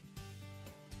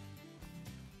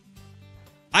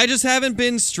 I just haven't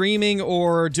been streaming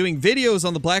or doing videos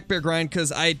on the black bear grind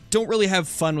because I don't really have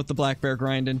fun with the black bear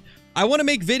grind, and I want to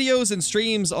make videos and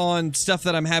streams on stuff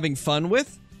that I'm having fun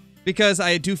with because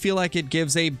I do feel like it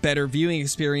gives a better viewing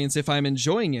experience if I'm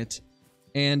enjoying it.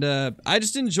 And I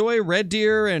just enjoy red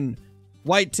deer and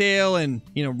whitetail and,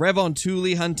 you know, Rev on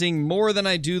Thule hunting more than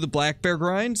I do the black bear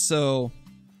grind, so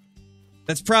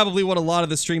that's probably what a lot of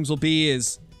the streams will be,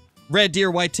 is red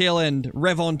deer, whitetail, and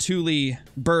Rev on Thule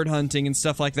bird hunting and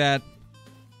stuff like that.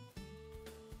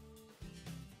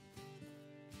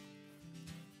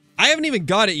 I haven't even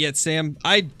got it yet, Sam.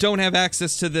 I don't have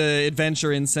access to the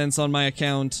adventure incense on my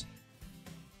account.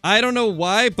 I don't know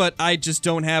why, but I just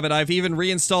don't have it. I've even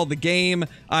reinstalled the game.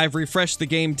 I've refreshed the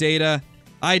game data.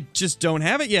 I just don't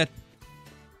have it yet.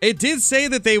 It did say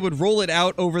that they would roll it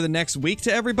out over the next week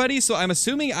to everybody, so I'm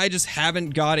assuming I just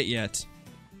haven't got it yet.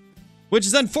 Which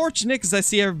is unfortunate because I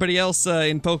see everybody else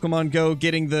in Pokemon Go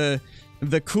getting the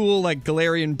cool, like,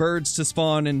 Galarian birds to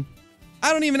spawn, and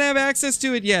I don't even have access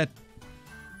to it yet.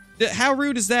 How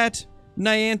rude is that?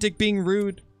 Niantic being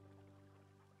rude.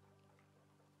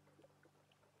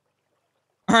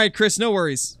 Alright, Chris, no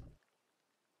worries.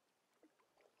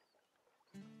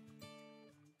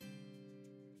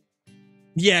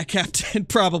 Yeah, Captain,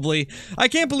 probably. I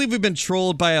can't believe we've been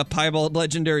trolled by a Piebald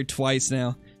Legendary twice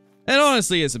now. It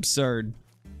honestly is absurd.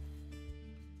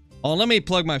 Oh, let me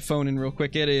plug my phone in real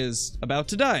quick. It is about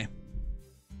to die.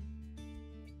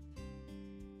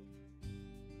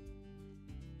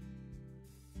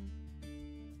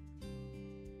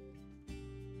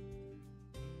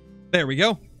 There we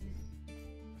go.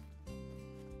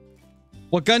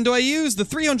 What gun do I use? The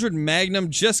 300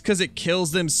 Magnum, just because it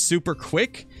kills them super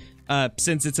quick,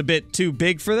 since it's a bit too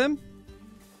big for them.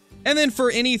 And then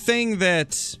for anything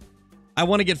that I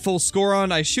want to get full score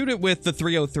on, I shoot it with the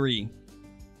 303.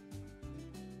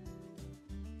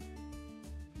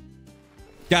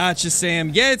 Gotcha,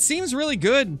 Sam. Yeah, it seems really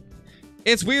good.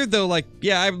 It's weird though, like,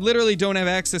 yeah, I literally don't have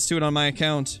access to it on my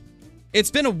account.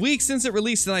 It's been a week since it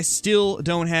released and I still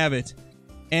don't have it.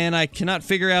 And I cannot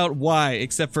figure out why,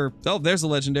 except for, oh, there's a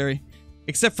legendary.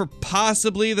 Except for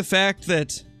possibly the fact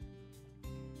that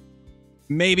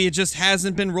maybe it just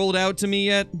hasn't been rolled out to me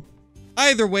yet.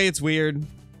 Either way, it's weird.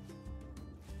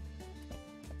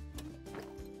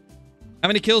 How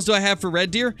many kills do I have for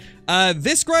Red Deer?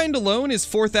 This grind alone is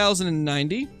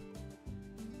 4,090.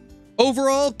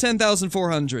 Overall,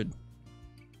 10,400.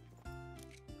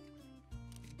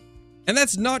 And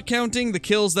that's not counting the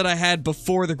kills that I had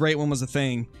before the Great One was a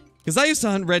thing. Because I used to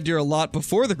hunt Red Deer a lot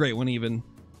before the Great One even.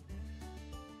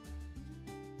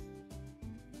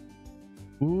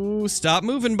 Ooh, stop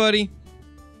moving, buddy.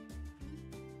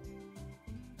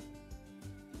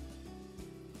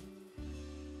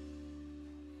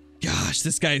 Gosh,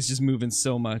 this guy is just moving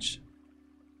so much.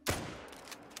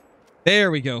 There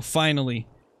we go, finally.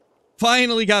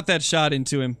 Finally got that shot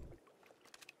into him.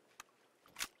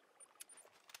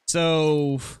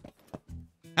 So,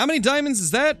 how many diamonds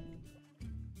is that?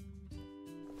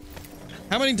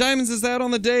 How many diamonds is that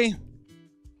on the day?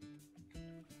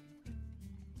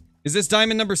 Is this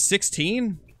diamond number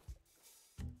 16?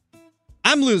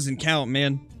 I'm losing count,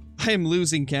 man. I am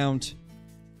losing count.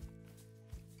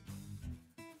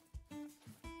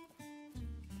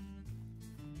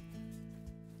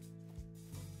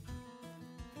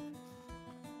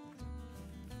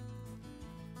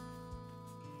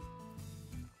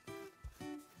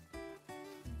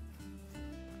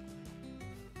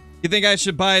 You think I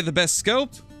should buy the best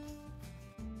scope?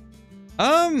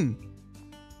 I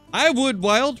would,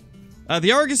 Wild.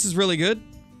 The Argus is really good.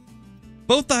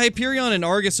 Both the Hyperion and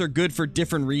Argus are good for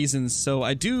different reasons, so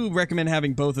I do recommend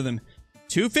having both of them.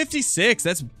 256,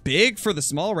 that's big for the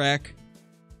small rack.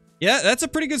 Yeah, that's a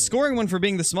pretty good scoring one for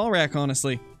being the small rack,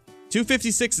 honestly.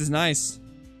 256 is nice.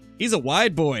 He's a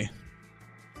wide boy.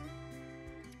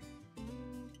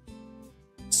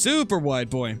 Super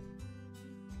wide boy.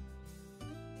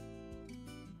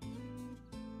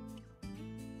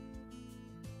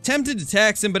 Tempted to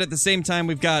tax him, but at the same time,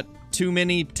 we've got too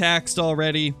many taxed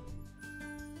already.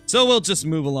 So we'll just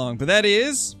move along. But that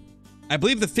is, I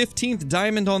believe, the 15th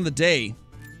diamond on the day.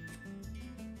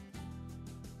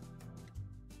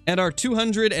 And our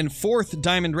 204th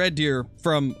diamond Red Deer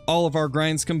from all of our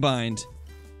grinds combined.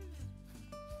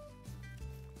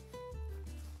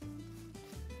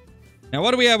 Now,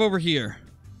 what do we have over here?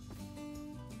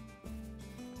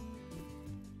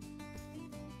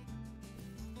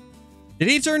 Did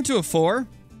he turn to a 4?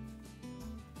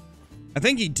 I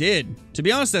think he did. To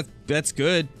be honest, that's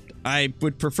good. I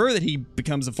would prefer that he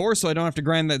becomes a 4 so I don't have to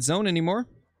grind that zone anymore.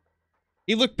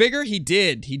 He looked bigger? He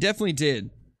did. He definitely did.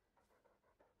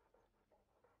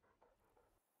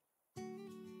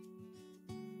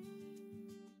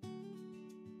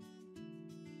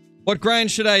 What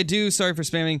grind should I do? Sorry for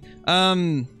spamming.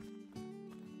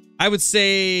 I would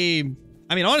say,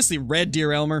 I mean, honestly, Red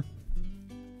Deer, Elmer.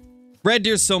 Red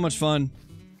Deer's so much fun.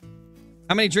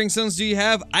 How many drink zones do you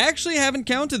have? I actually haven't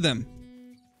counted them.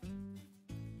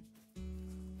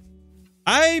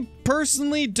 I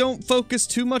personally don't focus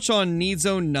too much on need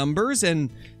zone numbers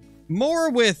and more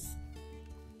with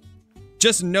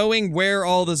just knowing where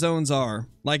all the zones are.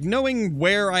 Like knowing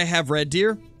where I have Red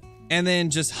Deer and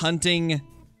then just hunting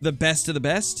the best of the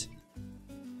best.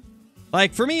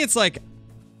 Like for me, it's like,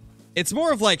 it's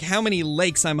more of like how many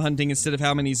lakes I'm hunting instead of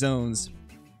how many zones.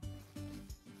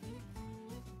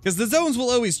 Because the zones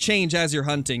will always change as you're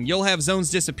hunting. You'll have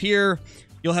zones disappear.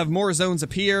 You'll have more zones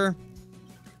appear.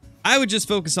 I would just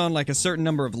focus on like a certain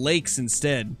number of lakes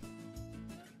instead.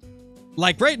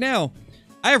 Like right now,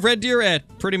 I have red deer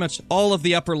at pretty much all of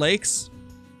the upper lakes,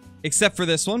 except for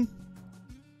this one.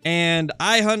 And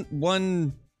I hunt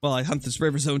one, well, I hunt this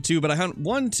river zone too, but I hunt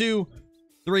 1, 2,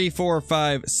 3, 4,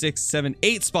 5, 6, 7,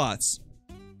 8 spots.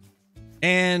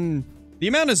 And the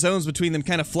amount of zones between them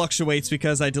kind of fluctuates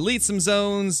because I delete some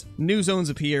zones, new zones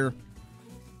appear.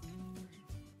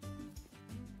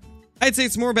 I'd say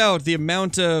it's more about the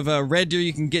amount of red deer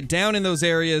you can get down in those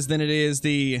areas than it is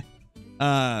the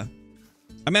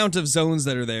amount of zones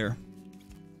that are there.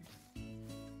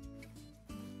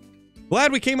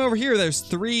 Glad we came over here. There's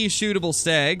 3 shootable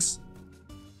stags.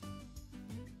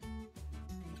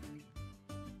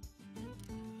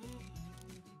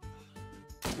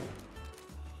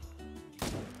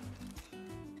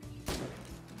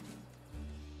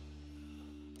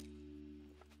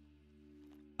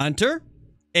 Hunter?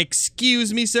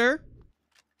 Excuse me, sir?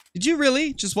 Did you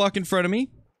really just walk in front of me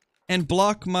and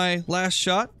block my last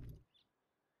shot?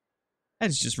 That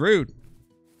is just rude.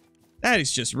 That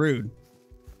is just rude.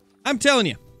 I'm telling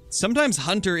you, sometimes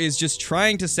Hunter is just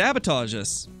trying to sabotage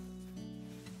us.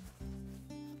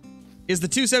 Is the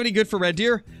 270 good for red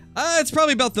deer? It's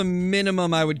probably about the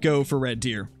minimum I would go for red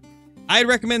deer. I'd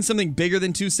recommend something bigger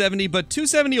than 270, but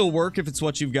 270 will work if it's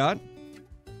what you've got.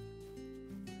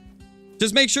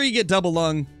 Just make sure you get double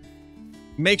lung.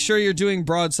 Make sure you're doing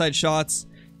broadside shots,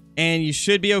 and you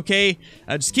should be okay.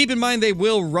 Just keep in mind they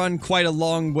will run quite a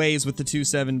long ways with the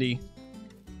 270.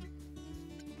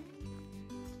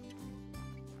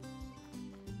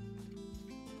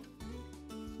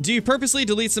 Do you purposely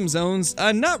delete some zones?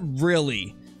 Not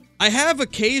really. I have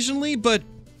occasionally, but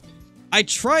I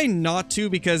try not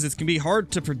to because it can be hard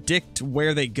to predict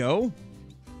where they go.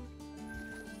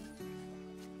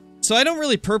 So I don't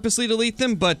really purposely delete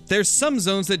them, but there's some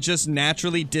zones that just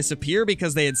naturally disappear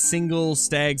because they had single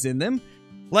stags in them.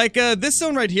 Like, this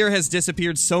zone right here has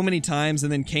disappeared so many times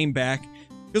and then came back.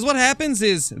 Because what happens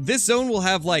is, this zone will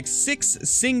have like 6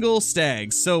 single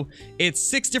stags. So, it's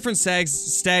 6 different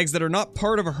stags that are not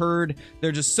part of a herd.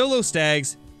 They're just solo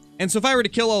stags. And so if I were to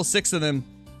kill all 6 of them,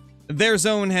 their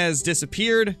zone has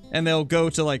disappeared, and they'll go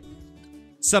to like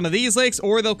some of these lakes,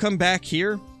 or they'll come back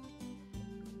here.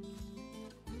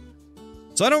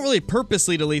 So I don't really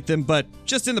purposely delete them, but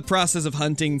just in the process of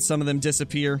hunting, some of them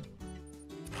disappear.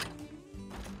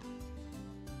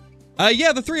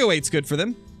 Yeah, the 308's good for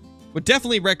them. Would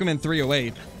definitely recommend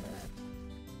 308.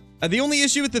 The only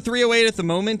issue with the 308 at the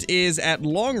moment is at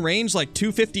long range, like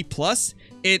 250 plus,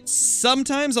 it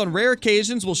sometimes, on rare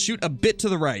occasions, will shoot a bit to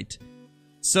the right.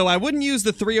 So I wouldn't use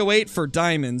the 308 for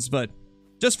diamonds, but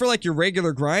just for like your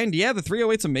regular grind, yeah, the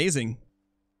 308's amazing.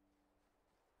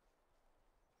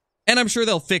 And I'm sure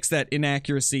they'll fix that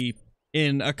inaccuracy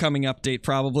in a coming update,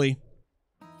 probably.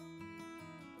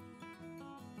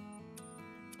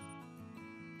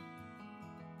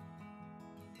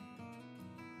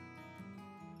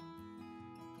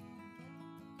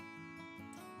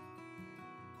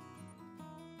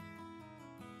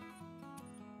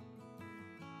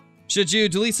 Should you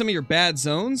delete some of your bad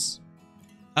zones?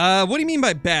 What do you mean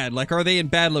by bad? Like, are they in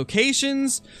bad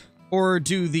locations? Or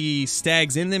do the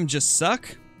stags in them just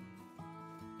suck?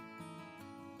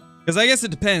 Because I guess it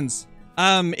depends.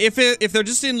 If they're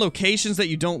just in locations that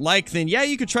you don't like, then yeah,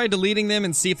 you could try deleting them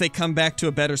and see if they come back to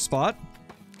a better spot.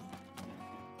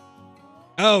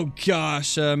 Oh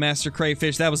gosh, Master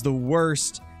Crayfish, that was the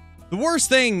worst. The worst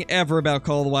thing ever about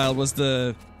Call of the Wild was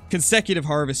the consecutive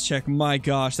harvest check. My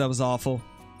gosh, that was awful.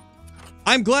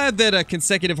 I'm glad that a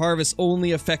consecutive harvest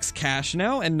only affects cash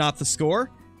now and not the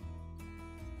score.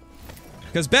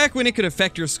 Because back when it could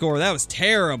affect your score, that was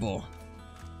terrible.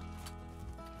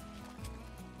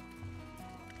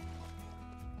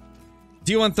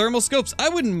 Do you want thermal scopes? I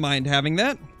wouldn't mind having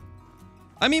that.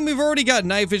 I mean, we've already got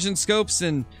night vision scopes,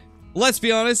 and let's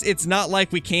be honest, it's not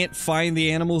like we can't find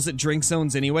the animals at drink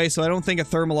zones anyway, so I don't think a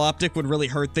thermal optic would really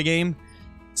hurt the game.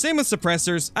 Same with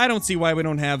suppressors. I don't see why we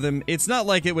don't have them. It's not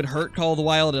like it would hurt Call of the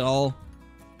Wild at all.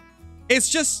 It's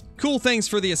just cool things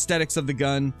for the aesthetics of the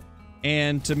gun,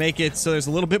 and to make it so there's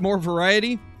a little bit more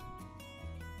variety.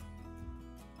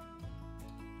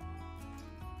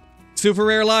 Super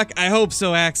rare luck? I hope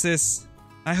so, Axis.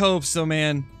 I hope so,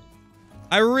 man.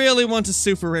 I really want a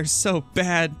super rare so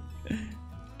bad.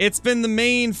 It's been the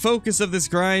main focus of this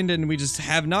grind, and we just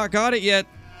have not got it yet.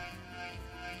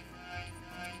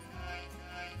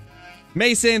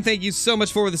 Mason, thank you so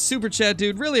much for the super chat,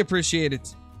 dude. Really appreciate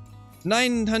it.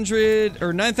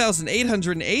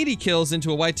 9,880 kills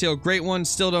into a whitetail great one.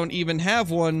 Still don't even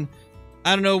have one.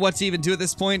 I don't know what to even do at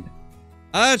this point.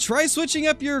 Try switching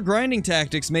up your grinding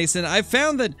tactics, Mason. I've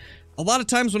found that a lot of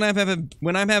times when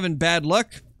I'm having bad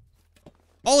luck,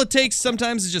 all it takes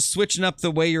sometimes is just switching up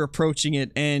the way you're approaching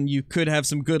it, and you could have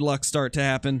some good luck start to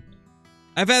happen.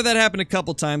 I've had that happen a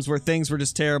couple times where things were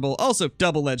just terrible. Also,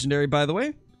 double legendary, by the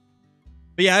way.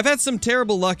 But yeah, I've had some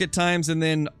terrible luck at times, and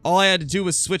then all I had to do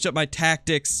was switch up my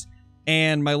tactics,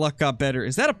 and my luck got better.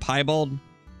 Is that a piebald?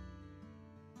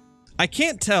 I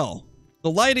can't tell. The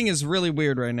lighting is really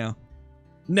weird right now.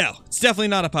 No, it's definitely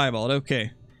not a piebald.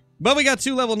 Okay. But we got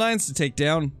 2 level 9s to take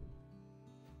down.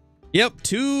 Yep,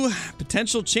 2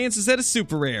 potential chances at a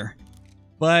super rare.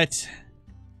 But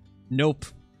nope.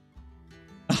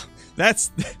 Oh,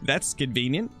 that's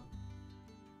convenient.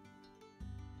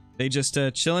 They just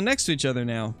chilling next to each other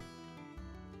now.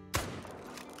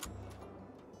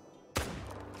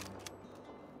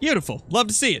 Beautiful. Love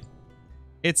to see it.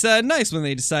 It's nice when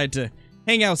they decide to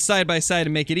hang out side by side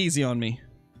and make it easy on me.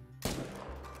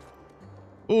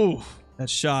 Ooh, that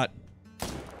shot.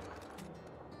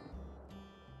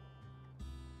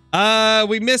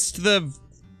 We missed the...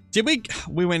 Did we?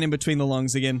 We went in between the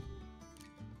lungs again.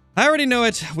 I already know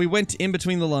it. We went in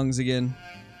between the lungs again.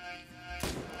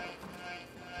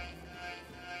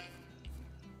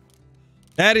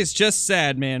 That is just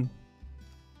sad, man.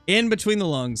 In between the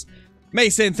lungs.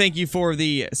 Mason, thank you for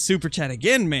the super chat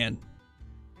again, man.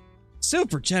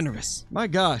 Super generous. My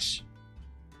gosh.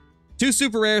 2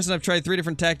 super rares and I've tried 3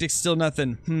 different tactics, still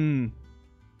nothing.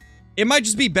 It might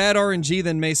just be bad RNG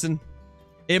then, Mason.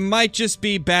 It might just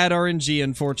be bad RNG,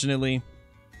 unfortunately.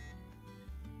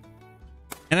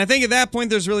 And I think at that point,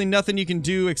 there's really nothing you can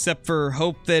do except for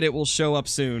hope that it will show up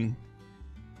soon.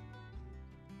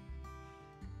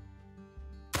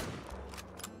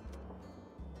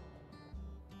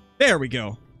 There we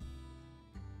go.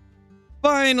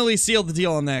 Finally sealed the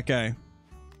deal on that guy.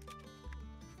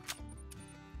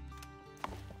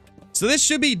 So this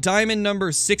should be diamond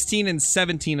number 16 and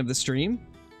 17 of the stream.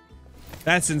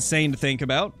 That's insane to think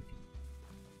about.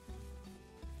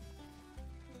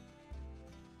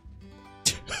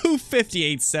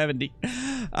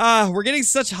 258.70. We're getting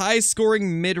such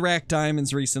high-scoring mid-rack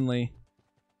diamonds recently.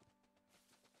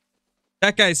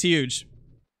 That guy's huge.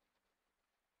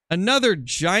 Another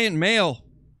giant male.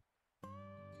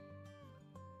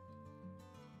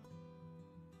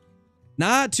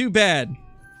 Not too bad.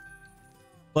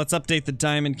 Let's update the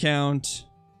diamond count.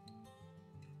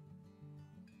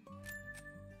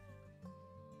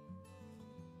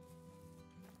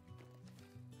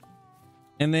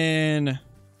 And then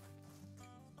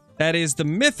that is the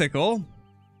mythical.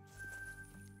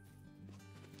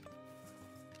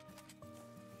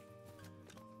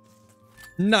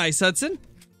 Nice, Hudson.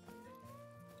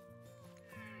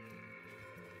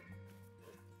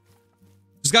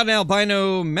 Just got an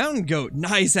albino mountain goat.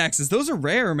 Nice axes. Those are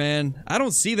rare, man. I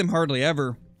don't see them hardly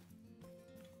ever.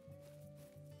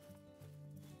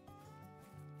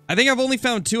 I think I've only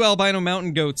found 2 albino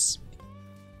mountain goats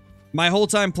my whole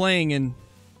time playing, and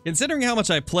considering how much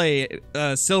I play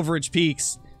Silveridge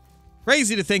Peaks,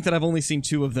 crazy to think that I've only seen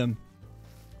 2 of them.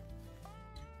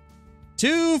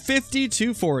 250,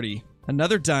 240.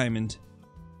 Another diamond.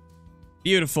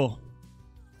 Beautiful.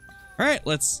 Alright,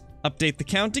 let's update the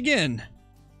count again.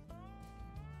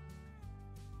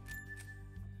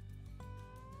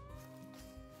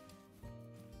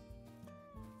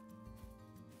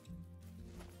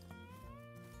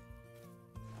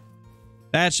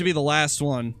 That should be the last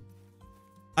one.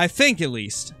 I think, at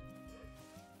least.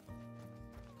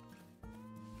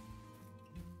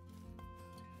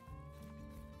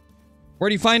 Where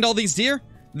do you find all these deer?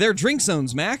 They're drink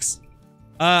zones, Max.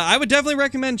 I would definitely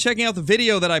recommend checking out the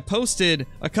video that I posted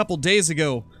a couple days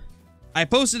ago. I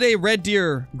posted a red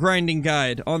deer grinding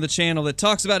guide on the channel that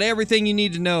talks about everything you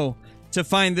need to know to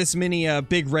find this many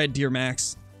big red deer,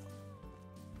 Max.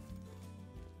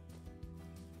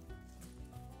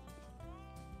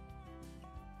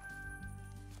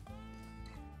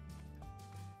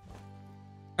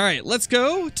 Alright, let's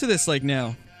go to this lake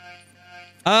now.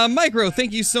 Micro,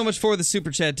 thank you so much for the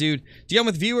super chat, dude. Do you come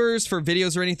with viewers for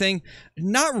videos or anything?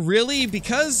 Not really,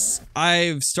 because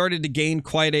I've started to gain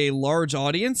quite a large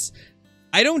audience.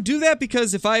 I don't do that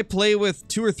because if I play with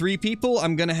 2 or 3 people,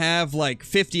 I'm gonna have like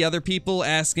 50 other people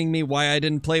asking me why I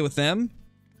didn't play with them.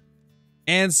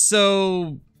 And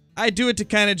so I do it to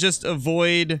kind of just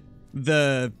avoid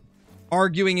the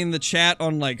arguing in the chat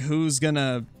on like who's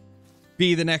gonna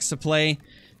be the next to play.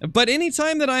 But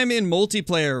anytime that I'm in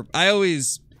multiplayer, I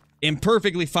always am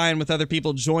perfectly fine with other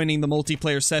people joining the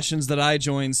multiplayer sessions that I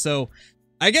join, so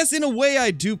I guess in a way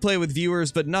I do play with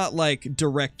viewers, but not like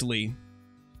directly.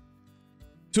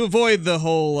 To avoid the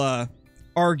whole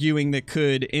arguing that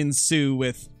could ensue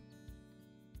with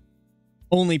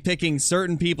only picking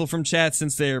certain people from chat,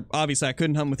 since they're obviously I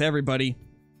couldn't hunt with everybody.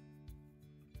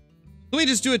 We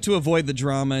just do it to avoid the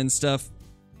drama and stuff.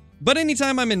 But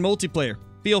anytime I'm in multiplayer,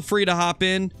 feel free to hop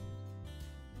in.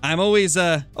 I'm always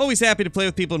happy to play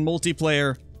with people in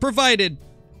multiplayer, provided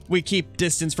we keep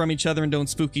distance from each other and don't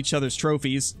spook each other's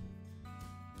trophies.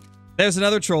 There's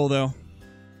another troll, though.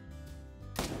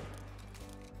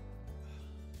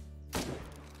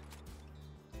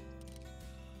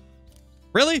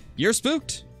 Really? You're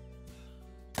spooked?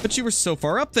 But you were so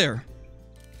far up there.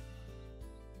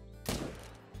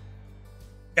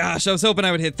 Gosh, I was hoping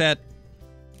I would hit that.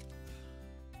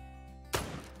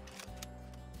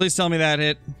 Please tell me that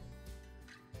hit.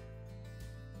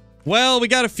 Well, we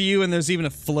got a few, and there's even a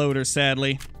floater,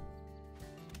 sadly.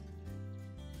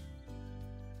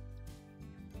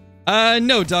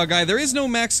 No, Dog Guy. There is no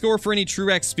max score for any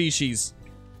Truax species.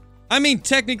 I mean,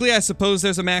 technically, I suppose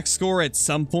there's a max score at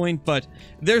some point, but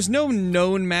there's no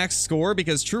known max score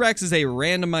because Truax is a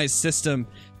randomized system.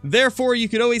 Therefore, you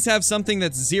could always have something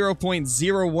that's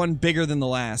 0.01 bigger than the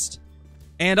last.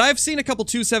 And I've seen a couple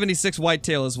 276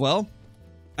 whitetail as well.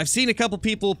 I've seen a couple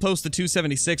people post the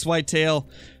 276 whitetail.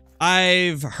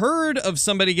 I've heard of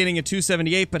somebody getting a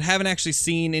 278, but haven't actually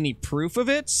seen any proof of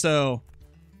it, so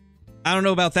I don't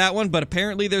know about that one, but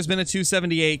apparently there's been a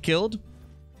 278 killed.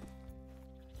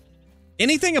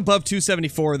 Anything above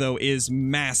 274, though, is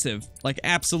massive. Like,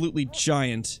 absolutely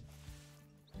giant.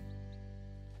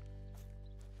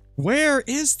 Where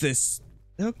is this?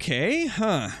 Okay,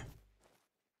 huh.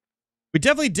 We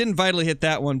definitely didn't vitally hit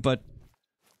that one, but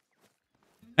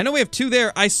I know we have two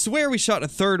there. I swear we shot a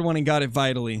third one and got it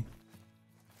vitally.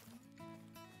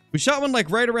 We shot one,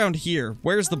 like, right around here.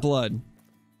 Where's the blood?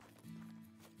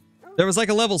 There was, like,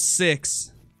 a level 6.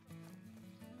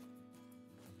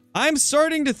 I'm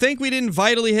starting to think we didn't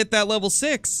vitally hit that level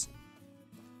 6.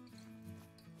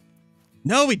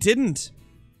 No, we didn't.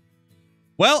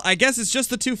 Well, I guess it's just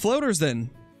the two floaters then.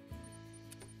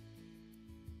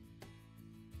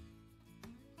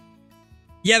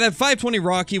 Yeah, that 520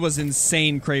 Rocky was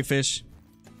insane, Crayfish.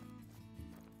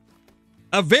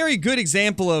 A very good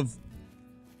example of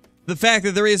the fact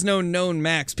that there is no known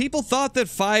max. People thought that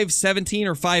 517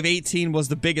 or 518 was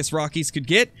the biggest Rockies could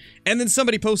get, and then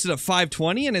somebody posted a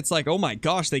 520, and it's like, oh my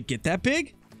gosh, they get that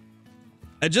big?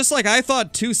 Just like I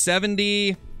thought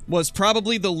 270 was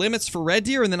probably the limits for red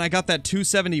deer, and then I got that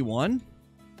 271.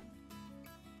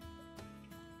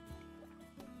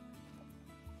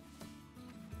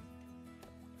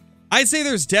 I'd say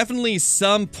there's definitely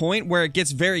some point where it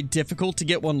gets very difficult to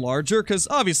get one larger, because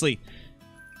obviously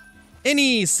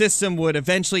any system would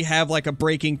eventually have like a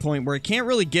breaking point where it can't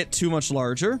really get too much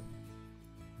larger.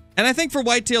 And I think for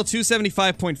whitetail,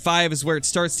 275.5 is where it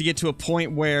starts to get to a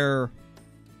point where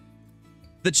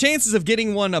the chances of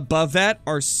getting one above that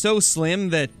are so slim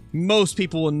that most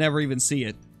people will never even see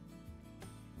it.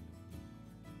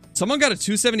 Someone got a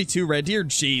 272 red deer?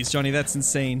 Jeez, Johnny, that's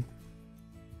insane.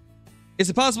 Is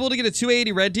it possible to get a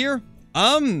 280 red deer?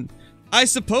 I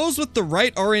suppose with the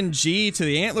right RNG to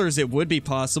the antlers, it would be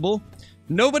possible.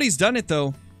 Nobody's done it,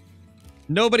 though.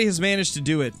 Nobody has managed to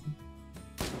do it.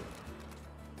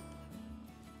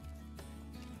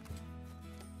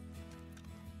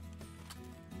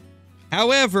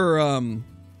 However,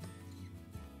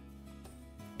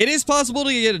 it is possible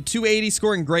to get a 280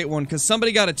 scoring Great One, because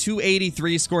somebody got a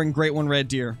 283 scoring Great One red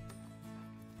deer.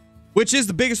 Which is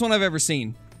the biggest one I've ever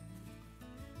seen.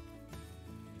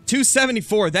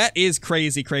 274, that is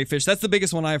crazy, Crayfish. That's the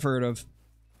biggest one I've heard of.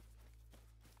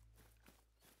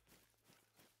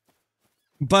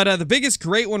 But the biggest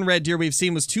Great One red deer we've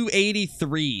seen was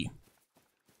 283.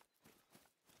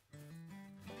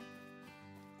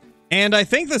 And I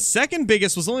think the second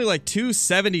biggest was only like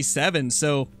 277,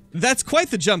 so that's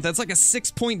quite the jump. That's like a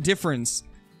 6-point difference.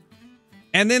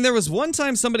 And then there was one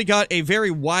time somebody got a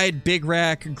very wide big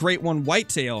rack Great One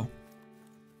whitetail.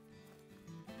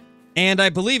 And I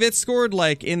believe it scored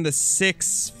like in the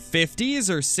 650s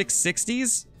or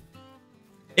 660s.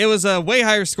 It was way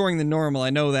higher scoring than normal, I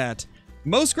know that.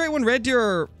 Most Great One red deer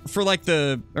are for like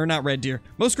the, or not red deer,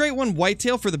 most Great One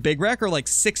whitetail for the big rack are like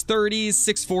 630s,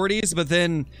 640s, but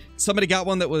then somebody got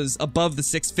one that was above the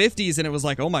 650s and it was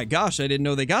like, oh my gosh, I didn't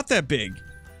know they got that big.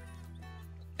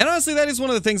 And honestly, that is one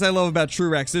of the things I love about True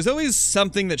Rex. There's always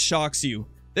something that shocks you.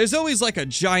 There's always like a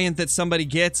giant that somebody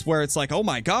gets where it's like, oh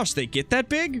my gosh, they get that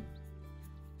big?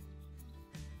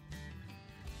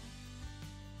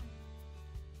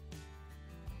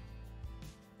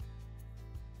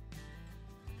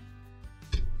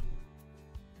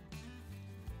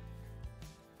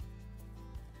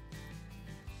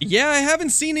 Yeah, I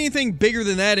haven't seen anything bigger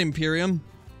than that, Imperium.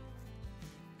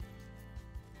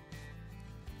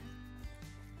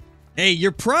 Hey,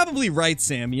 you're probably right,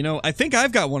 Sam. You know, I think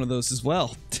I've got one of those as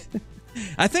well.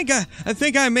 I think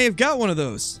I may have got one of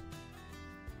those.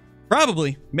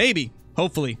 Probably. Maybe.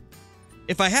 Hopefully.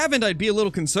 If I haven't, I'd be a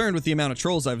little concerned with the amount of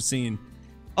trolls I've seen.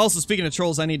 Also, speaking of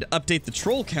trolls, I need to update the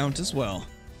troll count as well.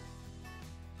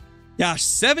 Gosh,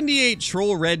 78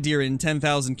 troll red deer in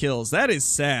 10,000 kills. That is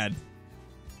sad.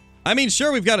 I mean,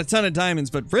 sure, we've got a ton of diamonds,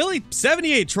 but really?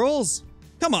 78 trolls?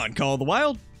 Come on, Call of the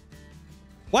Wild.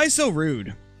 Why so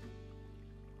rude?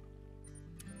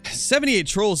 78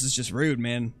 trolls is just rude,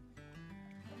 man.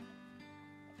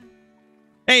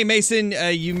 Hey, Mason,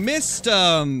 you missed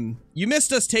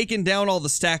us taking down all the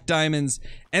stacked diamonds,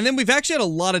 and then we've actually had a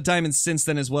lot of diamonds since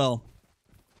then as well.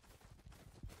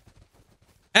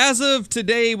 As of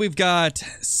today, we've got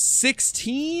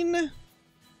 16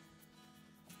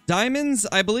 diamonds,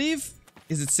 I believe.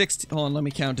 Is it 16? Hold on, let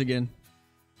me count again.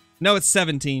 No, it's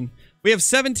 17. We have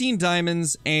 17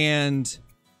 diamonds and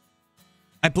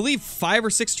I believe 5 or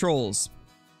 6 trolls.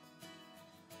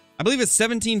 I believe it's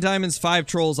 17 diamonds, 5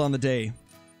 trolls on the day.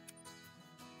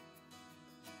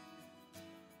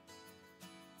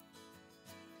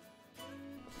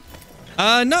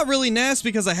 Not really, Ness,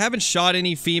 because I haven't shot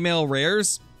any female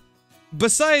rares.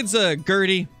 Besides,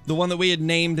 Gertie, the one that we had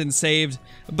named and saved.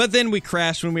 But then we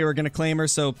crashed when we were gonna claim her,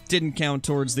 so didn't count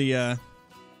towards the,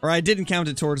 or I didn't count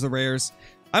it towards the rares.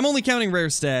 I'm only counting rare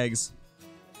stags.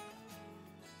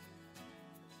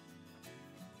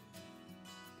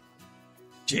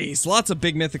 Jeez, lots of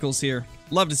big mythicals here.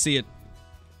 Love to see it.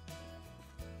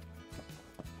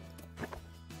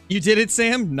 You did it,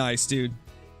 Sam? Nice, dude.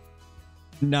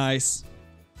 Nice.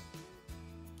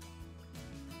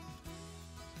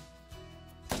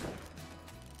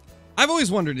 I've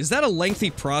always wondered, is that a lengthy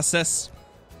process?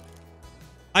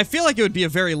 I feel like it would be a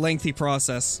very lengthy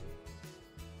process.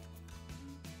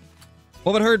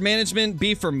 What would herd management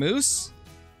be for moose?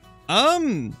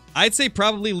 I'd say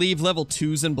probably leave level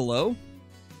 2s and below.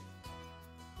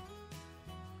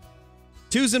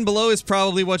 2s and below is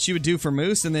probably what you would do for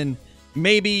moose, and then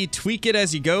maybe tweak it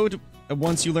as you go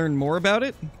once you learn more about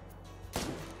it.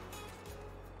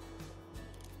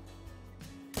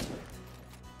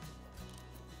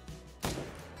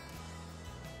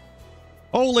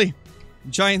 Holy!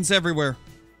 Giants everywhere.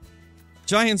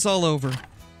 Giants all over.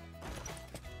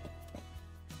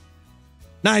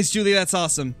 Nice, Julie, that's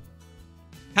awesome.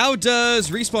 How does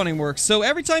respawning work? So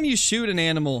every time you shoot an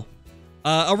animal,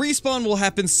 a respawn will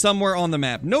happen somewhere on the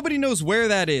map. Nobody knows where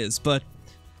that is, but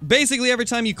basically every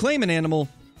time you claim an animal,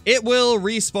 it will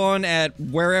respawn at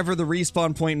wherever the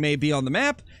respawn point may be on the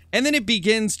map, and then it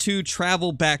begins to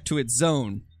travel back to its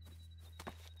zone.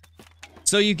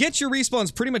 So you get your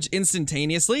respawns pretty much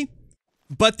instantaneously,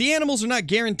 but the animals are not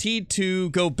guaranteed to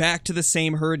go back to the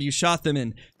same herd you shot them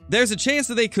in. There's a chance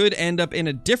that they could end up in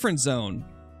a different zone.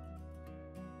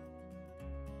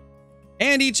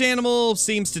 And each animal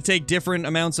seems to take different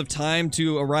amounts of time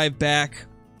to arrive back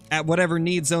at whatever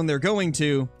need zone they're going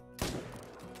to.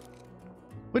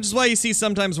 Which is why you see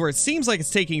sometimes where it seems like it's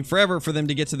taking forever for them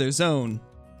to get to their zone.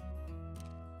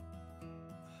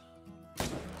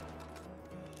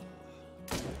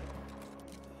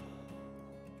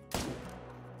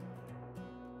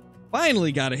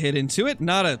 Finally got a hit into it.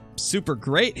 Not a super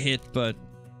great hit, but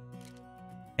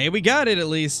hey, we got it at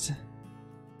least.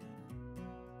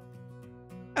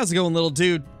 How's it going, little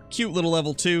dude? Cute little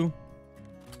level 2.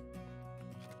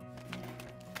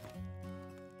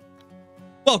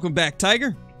 Welcome back,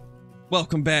 Tiger.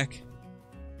 Welcome back.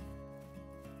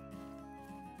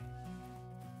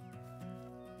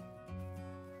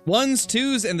 Ones,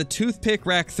 twos, and the toothpick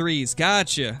rack 3s.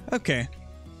 Gotcha. Okay.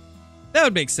 That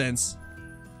would make sense.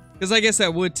 Because I guess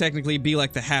that would technically be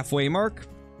like the halfway mark.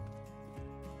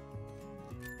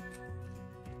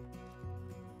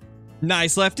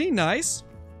 Nice, Lefty. Nice.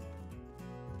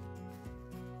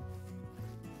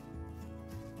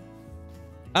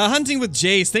 Hunting with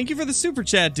Jace. Thank you for the super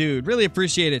chat, dude. Really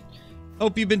appreciate it.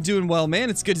 Hope you've been doing well, man.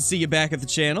 It's good to see you back at the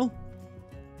channel.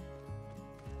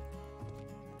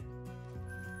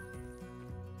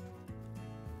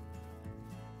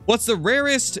 What's the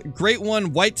rarest Great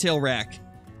One whitetail rack?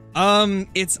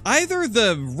 It's either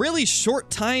the really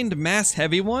short-tined mass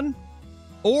heavy one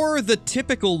or the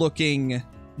typical looking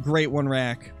Great One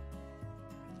rack.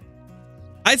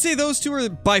 I'd say those two are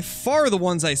by far the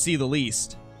ones I see the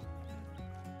least.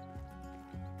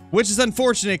 Which is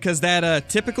unfortunate because that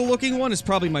typical looking one is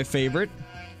probably my favorite.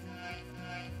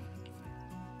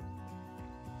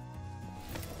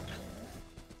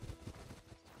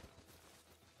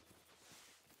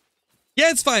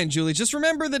 Yeah, it's fine, Julie. Just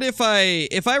remember that if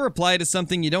I reply to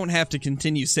something, you don't have to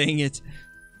continue saying it.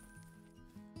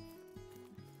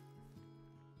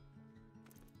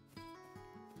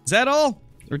 Is that all?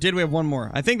 Or did we have one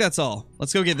more? I think that's all.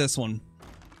 Let's go get this one.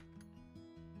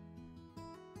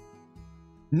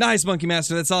 Nice, Monkey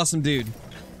Master. That's awesome, dude.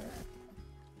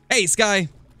 Hey, Sky.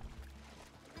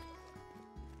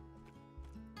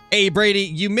 Hey, Brady.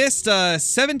 You missed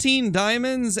 17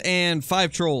 diamonds and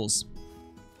 5 trolls.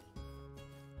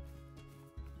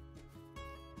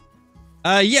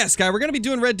 Yeah, Sky. We're going to be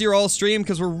doing Red Deer all stream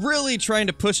because we're really trying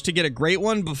to push to get a great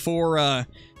one before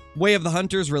Way of the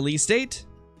Hunter's release date.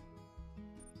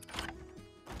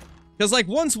 Because, like,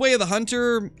 once Way of the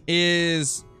Hunter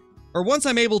is... Or once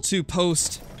I'm able to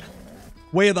post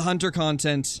Way of the Hunter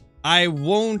content, I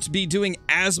won't be doing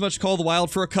as much Call of the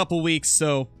Wild for a couple weeks,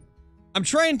 so I'm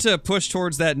trying to push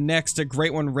towards that next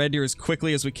Great One Red Deer as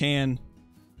quickly as we can.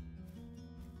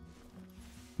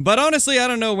 But honestly, I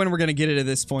don't know when we're going to get it at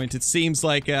this point. It seems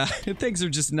like things are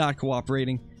just not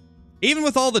cooperating. Even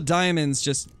with all the diamonds,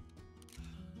 just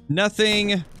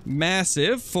nothing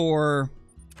massive for,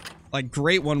 like,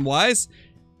 Great One-wise.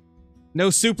 No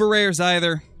super rares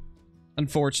either.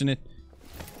 Unfortunate.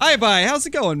 Hi, bye. How's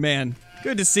it going, man?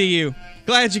 Good to see you.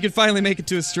 Glad you could finally make it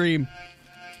to a stream.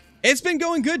 It's been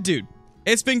going good, dude.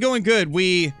 It's been going good.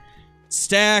 We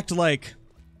stacked, like,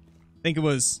 I think it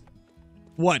was,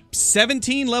 what,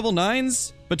 17 level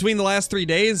 9s between the last 3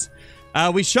 days?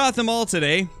 We shot them all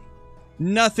today.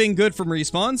 Nothing good from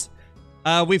respawns.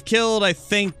 We've killed, I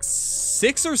think,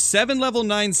 6 or 7 level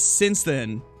 9s since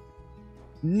then.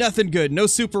 Nothing good. No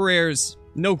super rares.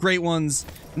 No great ones.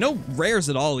 No rares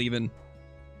at all, even.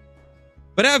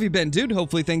 But how have you been, dude?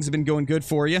 Hopefully things have been going good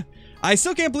for you. I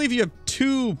still can't believe you have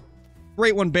 2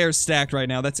 Great One bears stacked right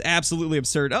now. That's absolutely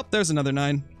absurd. Oh, there's another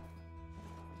 9.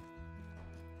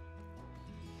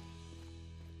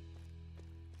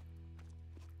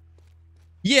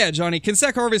 Yeah, Johnny.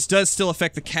 Consec Harvest does still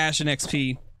affect the cash and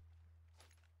XP.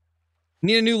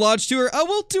 Need a new lodge tour? Oh,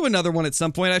 we'll do another one at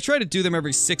some point. I try to do them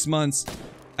every 6 months.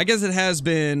 I guess it has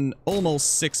been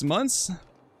almost 6 months, if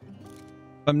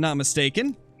I'm not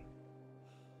mistaken.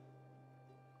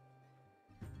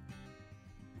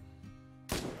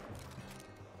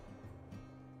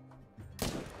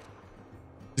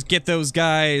 Just get those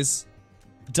guys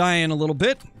dying a little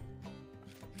bit.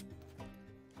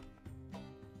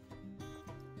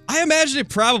 I imagine it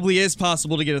probably is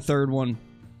possible to get a third one.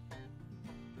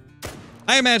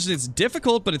 I imagine it's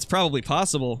difficult, but it's probably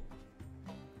possible.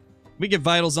 We get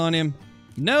vitals on him.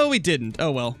 No, we didn't.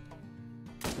 Oh, well.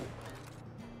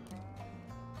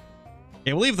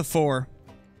 Okay, we'll leave the 4.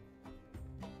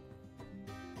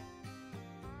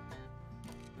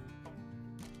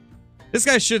 This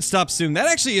guy should stop soon. That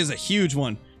actually is a huge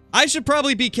one. I should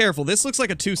probably be careful. This looks like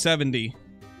a 270.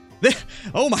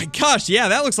 Oh my gosh, yeah,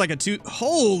 that looks like a 2...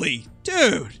 Holy,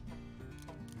 dude.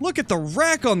 Look at the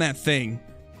rack on that thing.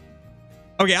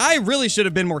 Okay, I really should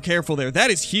have been more careful there.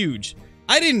 That is huge.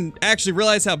 I didn't actually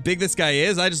realize how big this guy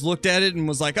is. I just looked at it and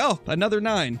was like, oh, another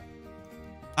 9.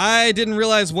 I didn't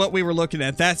realize what we were looking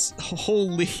at. That's...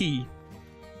 Holy...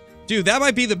 Dude, that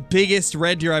might be the biggest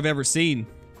red deer I've ever seen.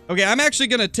 Okay, I'm actually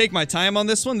going to take my time on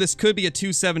this one. This could be a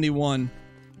 271.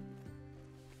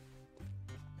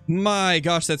 My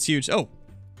gosh, that's huge. Oh,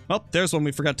 well, there's one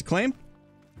we forgot to claim.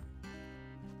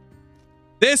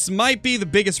 This might be the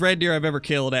biggest red deer I've ever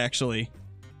killed, actually.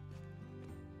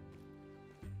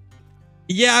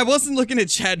 Yeah, I wasn't looking at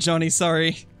chat, Johnny,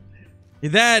 sorry.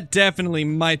 That definitely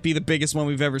might be the biggest one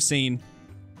we've ever seen.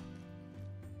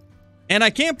 And I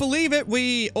can't believe it,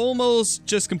 we almost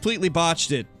just completely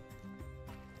botched it.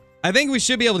 I think we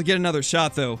should be able to get another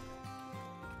shot, though.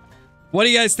 What do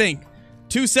you guys think?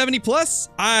 270 plus?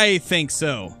 I think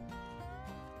so.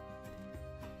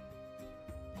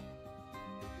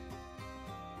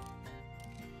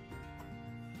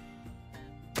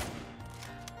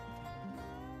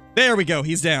 There we go.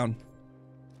 He's down.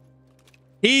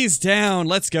 He's down.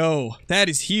 Let's go. That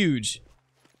is huge.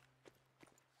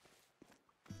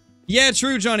 Yeah,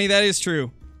 true, Johnny. That is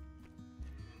true.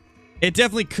 It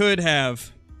definitely could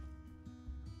have.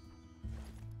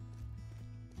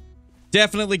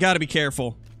 Definitely got to be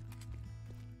careful.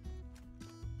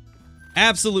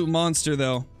 Absolute monster,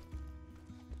 though.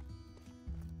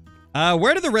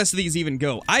 Where did the rest of these even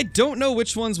go? I don't know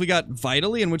which ones we got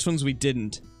vitally and which ones we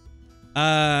didn't.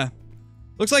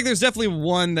 Looks like there's definitely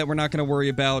one that we're not going to worry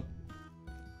about.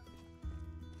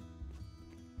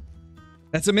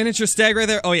 That's a miniature stag right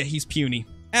there. Oh, yeah, he's puny.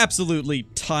 Absolutely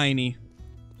tiny.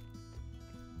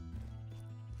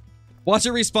 Watch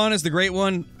it respawn as the great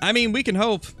one. I mean, we can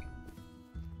hope.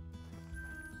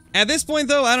 At this point,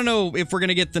 though, I don't know if we're going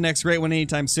to get the next great one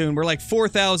anytime soon. We're like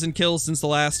 4,000 kills since the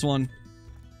last one.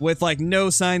 With, like, no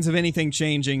signs of anything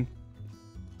changing.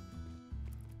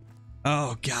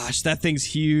 Oh, gosh, that thing's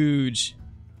huge.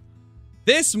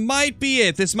 This might be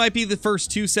it. This might be the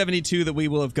first 272 that we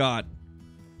will have got.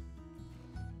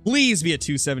 Please be a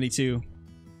 272.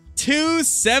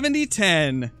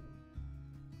 270-10.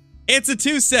 It's a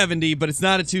 270, but it's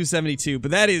not a 272.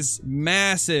 But that is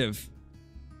massive.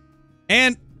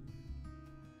 And...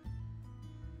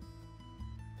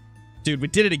 dude, we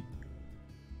did it again.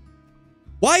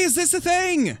 Why is this a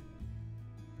thing?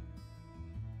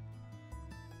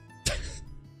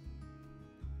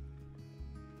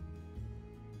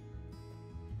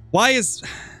 Why is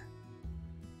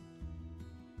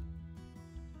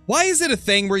it a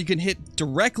thing where you can hit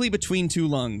directly between two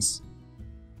lungs?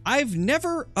 I've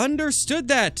never understood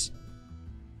that.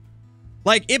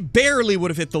 Like, it barely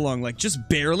would have hit the lung, like, just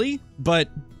barely, but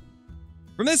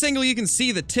from this angle you can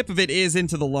see the tip of it is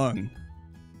into the lung.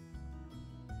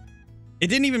 It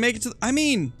didn't even make it to, I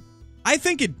mean, I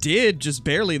think it did, just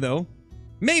barely though.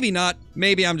 Maybe not,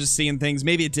 maybe I'm just seeing things,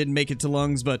 maybe it didn't make it to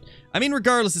lungs, but, I mean,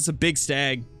 regardless, it's a big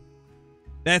stag.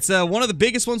 That's one of the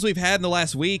biggest ones we've had in the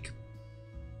last week.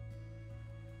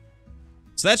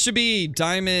 So that should be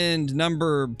diamond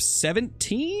number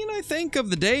 17, I think, of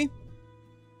the day.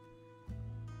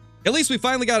 At least we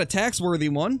finally got a tax-worthy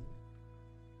one.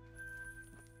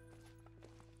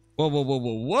 Whoa, whoa, whoa,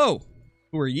 whoa, whoa.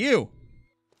 Who are you?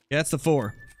 Yeah, that's the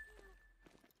 4.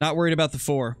 Not worried about the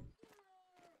 4.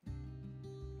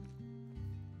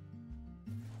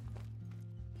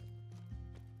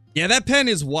 Yeah, that pen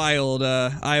is wild,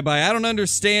 I don't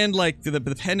understand, like, the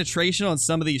penetration on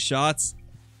some of these shots.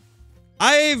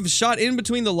 I've shot in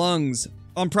between the lungs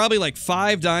on probably, like,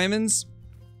 5 diamonds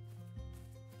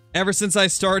ever since I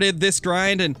started this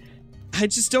grind, and I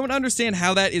just don't understand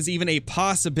how that is even a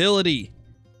possibility.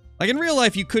 Like, in real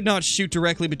life, you could not shoot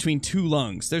directly between 2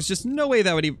 lungs. There's just no way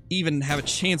that would even have a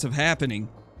chance of happening.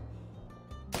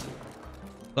 So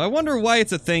I wonder why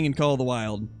it's a thing in Call of the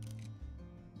Wild.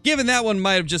 Given that one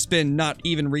might have just been not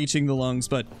even reaching the lungs,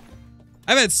 but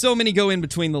I've had so many go in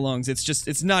between the lungs,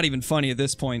 it's not even funny at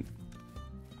this point.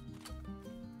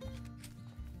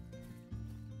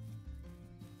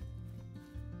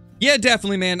 Yeah,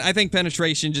 definitely, man. I think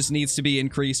penetration just needs to be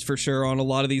increased for sure on a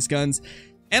lot of these guns.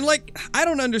 And, like, I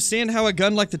don't understand how a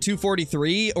gun like the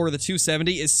 243 or the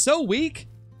 270 is so weak.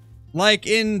 Like,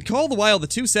 in Call of the Wild, the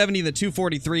 270 and the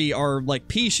 243 are, like,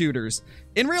 pea shooters.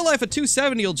 In real life, a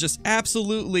 270 will just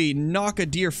absolutely knock a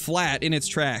deer flat in its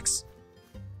tracks.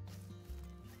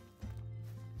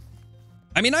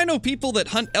 I mean, I know people that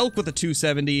hunt elk with a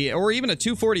 270 or even a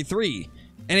 243,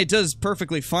 and it does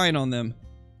perfectly fine on them.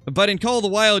 But in Call of the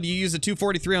Wild, you use a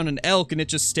 243 on an elk, and it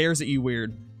just stares at you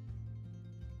weird.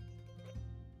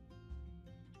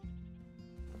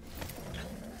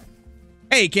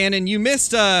 Hey, Cannon, you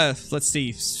missed, let's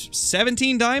see,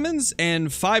 17 diamonds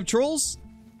and 5 trolls?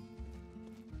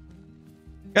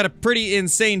 Got a pretty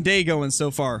insane day going so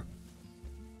far.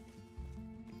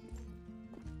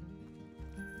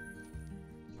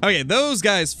 Okay, those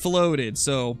guys floated,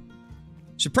 so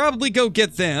should probably go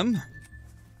get them.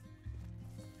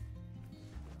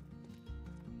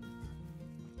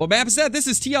 What map is that? This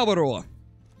is Tiawaroa.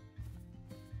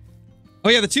 Oh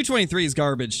yeah, the 223 is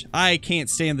garbage. I can't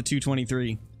stand the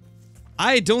 223.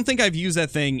 I don't think I've used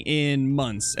that thing in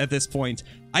months at this point.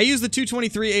 I used the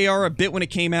 223 AR a bit when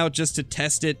it came out just to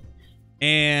test it,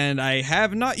 and I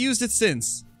have not used it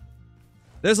since.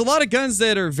 There's a lot of guns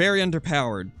that are very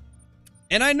underpowered.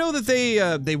 And I know that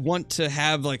they want to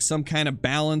have like some kind of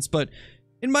balance, but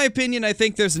in my opinion, I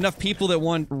think there's enough people that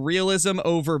want realism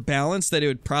over balance that it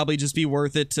would probably just be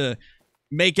worth it to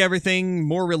make everything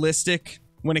more realistic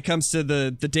when it comes to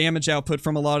the damage output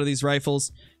from a lot of these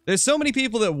rifles. There's so many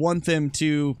people that want them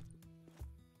to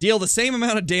deal the same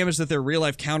amount of damage that their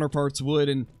real-life counterparts would,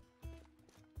 and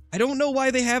I don't know why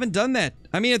they haven't done that.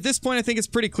 I mean, at this point, I think it's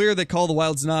pretty clear that Call of the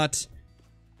Wild's not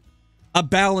a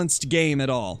balanced game at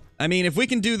all. I mean, if we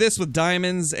can do this with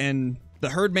diamonds and the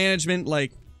herd management,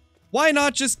 like, why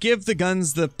not just give the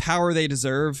guns the power they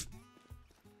deserve?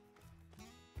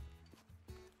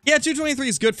 Yeah, 223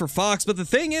 is good for fox, but the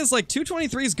thing is, like,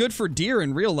 223 is good for deer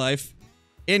in real life.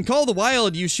 In Call of the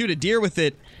Wild, you shoot a deer with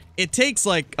it, it takes,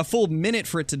 like, a full minute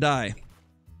for it to die.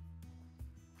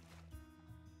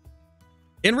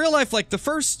 In real life, like,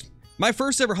 my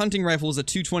first ever hunting rifle was a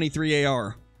 223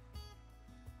 AR.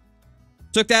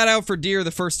 Took that out for deer the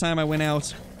first time I went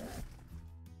out.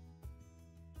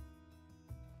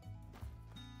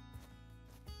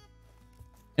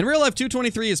 In real life,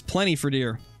 223 is plenty for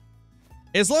deer.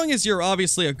 As long as you're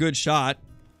obviously a good shot.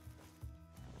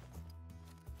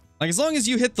 Like, as long as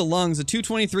you hit the lungs, a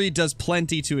 223 does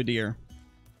plenty to a deer.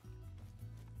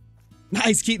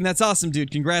 Nice, Keaton. That's awesome,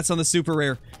 dude. Congrats on the super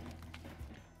rare.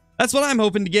 That's what I'm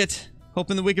hoping to get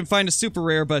hoping that we can find a super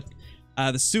rare, but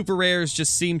the super rares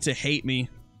just seem to hate me.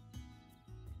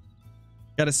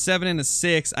 Got a 7 and a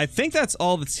 6. I think that's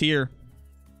all that's here.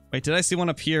 Wait, did I see one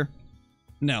up here?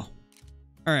 No.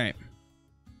 Alright.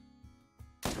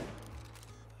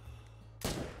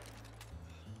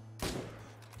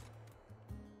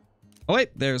 Oh wait,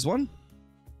 there's one.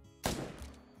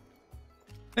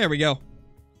 There we go.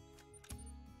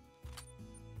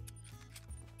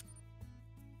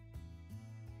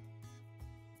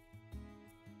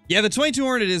 Yeah, the 22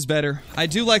 Hornet is better. I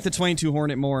do like the 22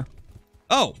 Hornet more.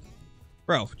 Oh!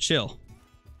 Bro, chill.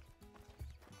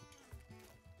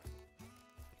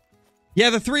 Yeah,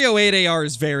 the 308 AR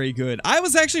is very good. I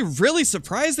was actually really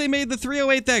surprised they made the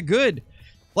 308 that good.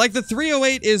 Like, the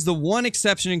 308 is the one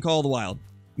exception in Call of the Wild.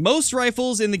 Most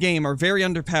rifles in the game are very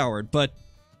underpowered, but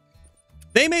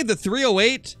they made the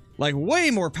 308, like,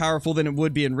 way more powerful than it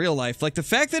would be in real life. Like, the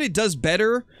fact that it does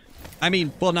better... I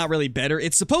mean, well, not really better.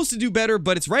 It's supposed to do better,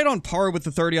 but it's right on par with the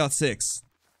 30-06.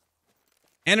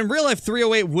 And in real life,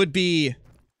 308 would be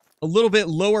a little bit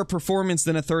lower performance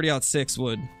than a 30-06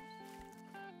 would.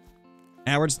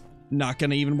 Now we're just not going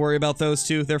to even worry about those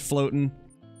two. They're floating.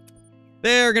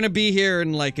 They're going to be here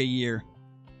in like a year.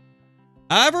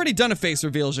 I've already done a face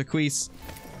reveal, Jacquees.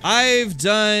 I've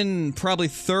done probably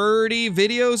 30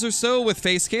 videos or so with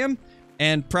face cam.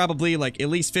 And probably like at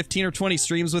least 15 or 20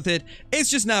 streams with it. It's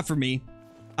just not for me.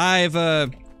 I've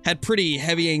had pretty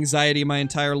heavy anxiety my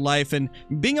entire life, and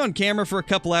being on camera for a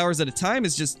couple hours at a time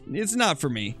is just, it's not for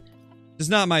me. It's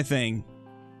not my thing.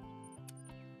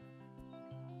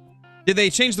 Did they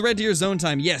change the Red Deer zone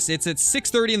time? Yes, it's at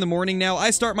 6:30 in the morning now.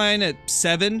 I start mine at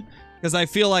 7 because I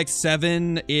feel like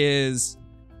 7 is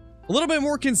a little bit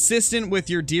more consistent with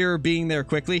your deer being there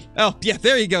quickly. Oh, yeah,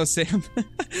 there you go, Sam.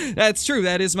 That's true.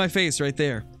 That is my face right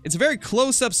there. It's a very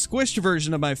close-up, squished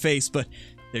version of my face, but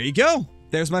there you go.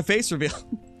 There's my face reveal.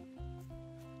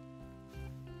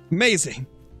 Amazing.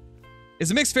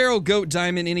 Is a mixed feral goat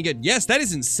diamond any good? Yes, that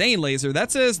is insane, Laser.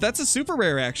 That's a super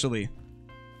rare, actually.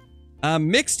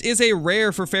 Mixed is a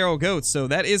rare for feral goats, so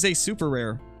that is a super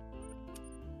rare.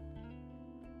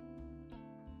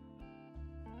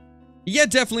 Yeah,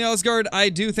 definitely, Osgard. I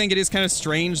do think it is kind of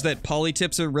strange that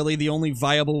polytips are really the only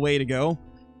viable way to go.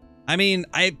 I mean,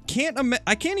 I can't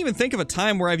even think of a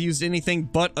time where I've used anything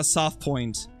but a soft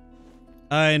point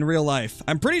in real life.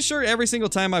 I'm pretty sure every single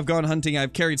time I've gone hunting,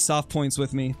 I've carried soft points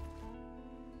with me.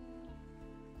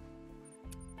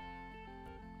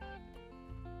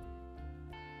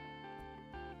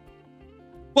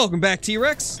 Welcome back,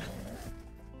 T-Rex.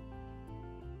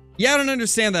 Yeah, I don't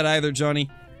understand that either,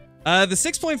 Johnny. The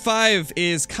 6.5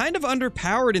 is kind of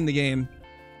underpowered in the game.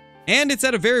 And it's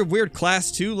at a very weird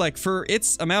class, too. Like, for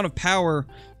its amount of power,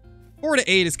 4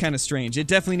 to 8 is kind of strange. It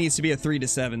definitely needs to be a 3 to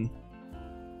 7.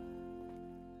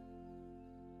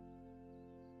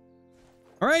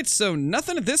 Alright, so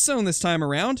nothing at this zone this time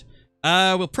around.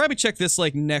 We'll probably check this,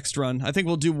 like, next run. I think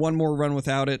we'll do one more run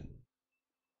without it.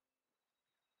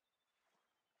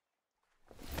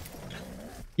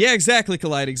 Yeah, exactly,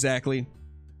 Collide, exactly.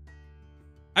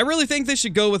 I really think they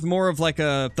should go with more of like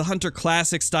the Hunter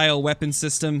Classic style weapon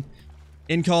system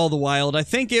in Call of the Wild. I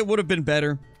think it would have been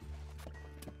better.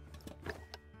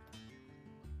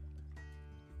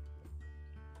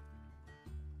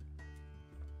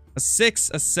 A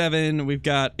 6, a 7, we've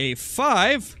got a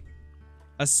 5,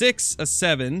 a 6, a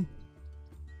 7,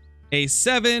 a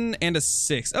 7, and a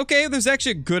 6. Okay, there's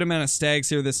actually a good amount of stags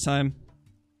here this time.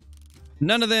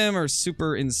 None of them are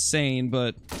super insane,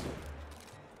 but...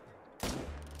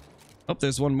 Oh,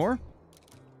 there's one more.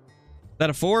 Is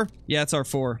that a 4? Yeah, it's our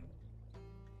 4.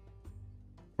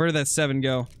 Where did that 7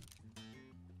 go?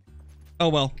 Oh,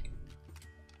 well.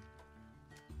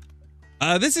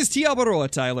 This is Te Awaroa,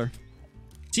 Tyler.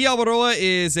 Te Awaroa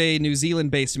is a New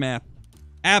Zealand-based map.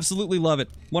 Absolutely love it.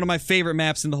 One of my favorite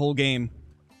maps in the whole game.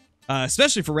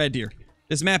 Especially for red deer.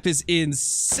 This map is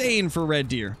insane for red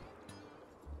deer.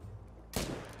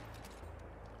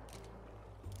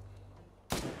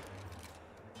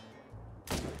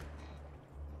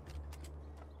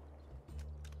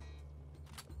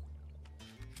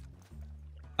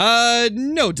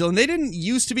 No, Dylan, they didn't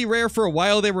used to be rare for a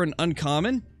while. They were an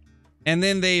uncommon. And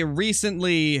then they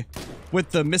recently,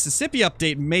 with the Mississippi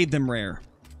update, made them rare.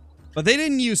 But they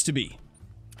didn't used to be.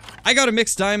 I got a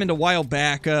mixed diamond a while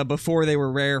back, before they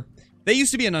were rare. They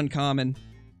used to be an uncommon.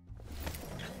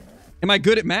 Am I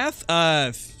good at math?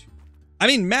 I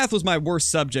mean, math was my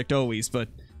worst subject always, but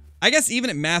I guess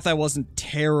even at math I wasn't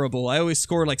terrible. I always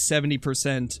scored like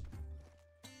 70%.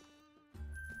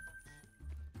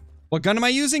 What gun am I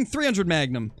using? 300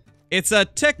 Magnum. It's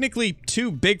technically too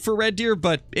big for red deer,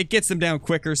 but it gets them down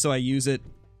quicker, so I use it.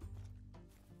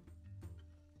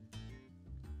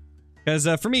 Because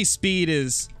for me, speed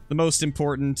is the most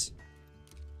important.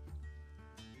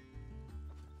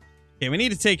 Okay, we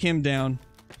need to take him down.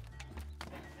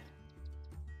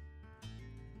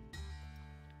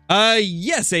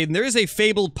 Yes, Aiden, there is a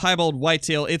fabled piebald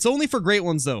whitetail. It's only for great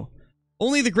ones, though.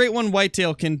 Only the great one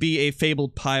whitetail can be a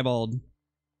fabled piebald.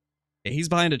 Okay, he's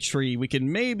behind a tree. We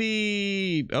can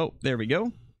maybe... Oh, there we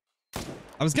go.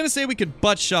 I was gonna say we could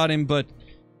butt shot him, but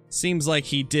seems like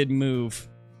he did move.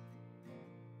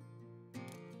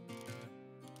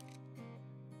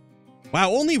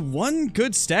 Wow, only one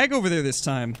good stag over there this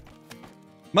time.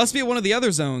 Must be at one of the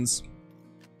other zones.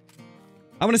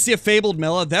 I want to see a fabled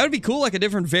Mela. That would be cool, like a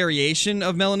different variation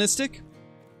of melanistic.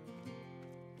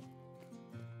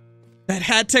 That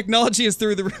hat technology is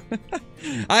through the roof.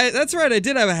 That's right, I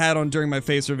did have a hat on during my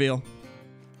face reveal.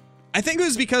 I think it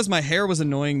was because my hair was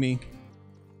annoying me.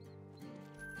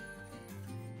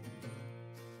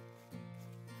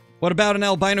 What about an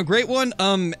albino great one?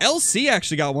 LC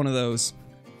actually got one of those.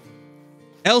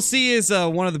 LC is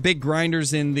one of the big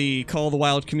grinders in the Call of the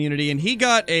Wild community, and he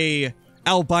got a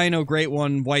albino great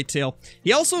one whitetail.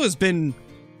 He also has been,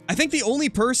 I think, the only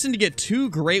person to get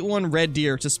 2 great one red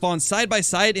deer to spawn side by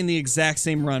side in the exact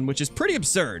same run, which is pretty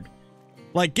absurd.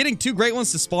 Like, getting 2 great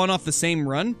ones to spawn off the same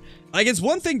run, like, it's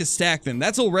one thing to stack them,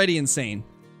 that's already insane.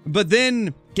 But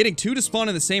then, getting 2 to spawn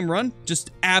in the same run, just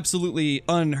absolutely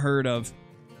unheard of.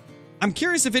 I'm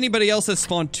curious if anybody else has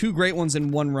spawned 2 great ones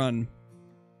in one run.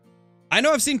 I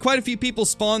know I've seen quite a few people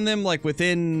spawn them, like,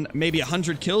 within maybe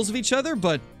 100 kills of each other,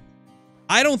 but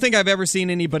I don't think I've ever seen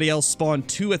anybody else spawn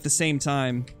 2 at the same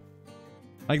time.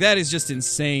 Like, that is just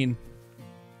insane.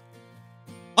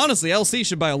 Honestly, LC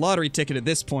should buy a lottery ticket at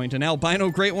this point. An albino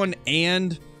great one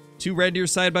and 2 red deer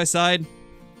side by side.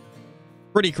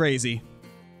 Pretty crazy.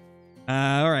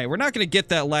 Alright, we're not going to get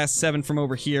that last 7 from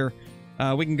over here.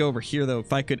 We can go over here, though.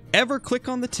 If I could ever click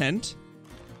on the tent.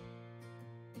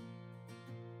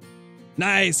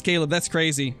 Nice, Caleb. That's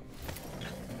crazy.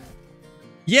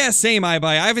 Yeah, same, iBuy.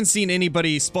 I haven't seen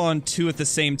anybody spawn 2 at the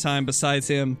same time besides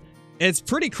him. It's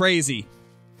pretty crazy.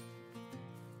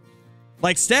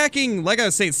 Like, stacking, like I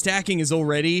was saying, stacking is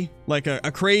already, like,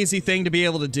 a crazy thing to be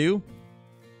able to do.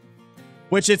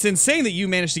 Which, it's insane that you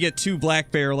managed to get 2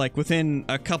 black bear, like, within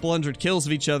a couple hundred kills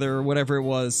of each other, or whatever it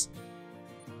was.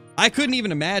 I couldn't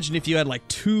even imagine if you had, like,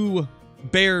 2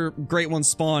 bear great ones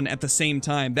spawn at the same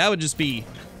time. That would just be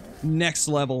next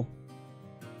level.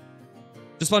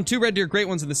 Just spawned 2 red deer great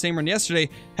ones in the same run yesterday.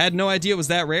 Had no idea it was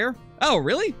that rare. Oh,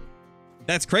 really?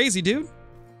 That's crazy, dude.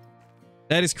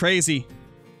 That is crazy.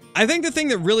 I think the thing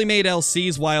that really made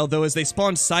LCs wild, though, is they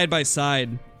spawned side by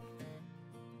side.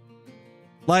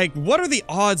 Like, what are the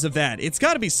odds of that? It's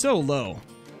got to be so low.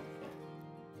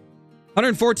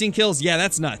 114 kills. Yeah,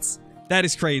 that's nuts. That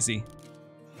is crazy.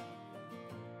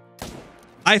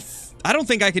 I don't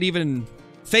think I could even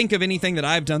think of anything that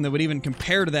I've done that would even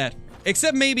compare to that.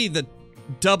 Except maybe the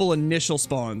double initial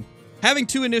spawn. Having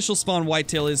 2 initial spawn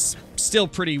whitetail is still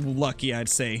pretty lucky, I'd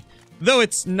say. Though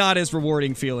it's not as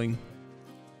rewarding feeling.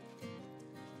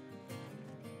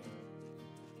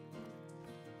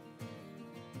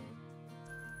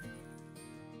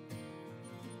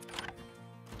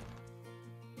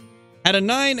 Had a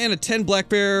 9 and a 10 black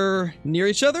bear near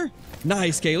each other.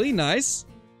 Nice, Kaylee, nice.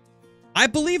 I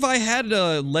believe I had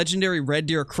a legendary red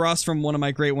deer across from one of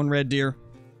my great one red deer.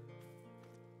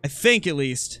 I think, at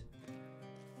least.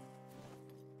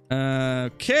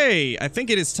 Okay, I think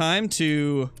it is time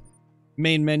to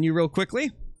main menu real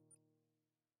quickly.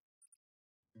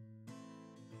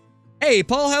 Hey,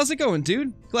 Paul, how's it going,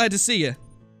 dude? Glad to see you.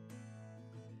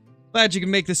 Glad you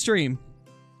can make the stream.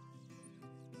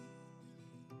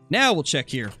 Now we'll check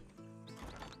here.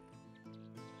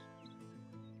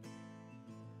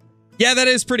 Yeah, that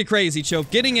is pretty crazy, Choke.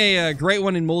 Getting a great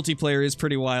one in multiplayer is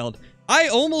pretty wild. I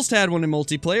almost had one in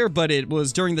multiplayer, but it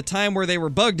was during the time where they were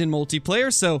bugged in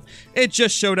multiplayer, so it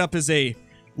just showed up as a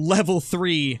level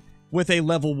 3 with a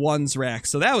level 1's rack,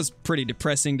 so that was pretty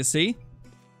depressing to see.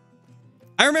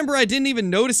 I remember I didn't even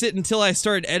notice it until I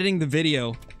started editing the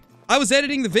video. I was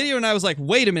editing the video and I was like,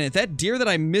 wait a minute, that deer that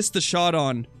I missed the shot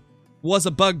on was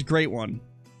a bugged great one.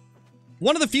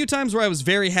 One of the few times where I was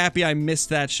very happy I missed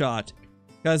that shot.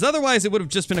 Because otherwise it would have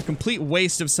just been a complete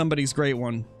waste of somebody's great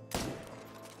one.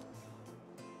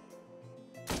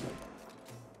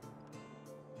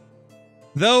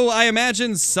 Though I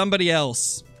imagine somebody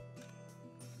else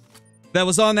that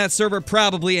was on that server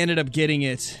probably ended up getting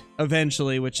it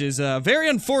eventually, which is very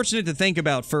unfortunate to think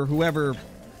about for whoever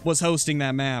was hosting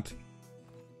that map.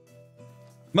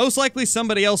 Most likely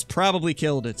somebody else probably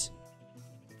killed it.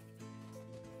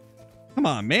 Come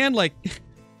on, man, like...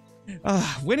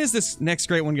 when is this next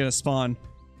great one gonna spawn?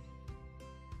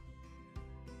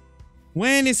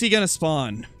 When is he gonna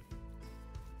spawn?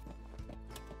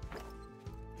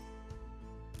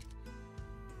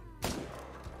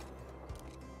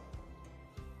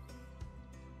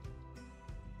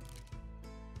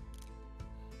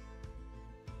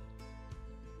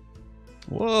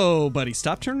 Whoa, buddy,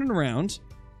 stop turning around.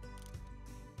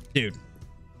 Dude.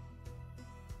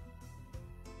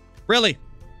 Really?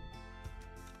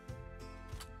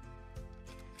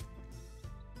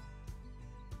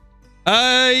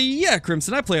 Yeah,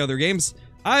 Crimson, I play other games.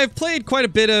 I've played quite a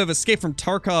bit of Escape from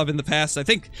Tarkov in the past.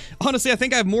 Honestly, I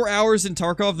think I have more hours in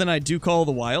Tarkov than I do Call of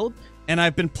the Wild, and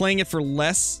I've been playing it for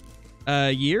less,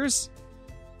 years.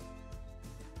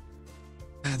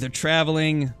 They're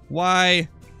traveling. Why?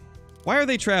 Why are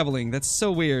they traveling? That's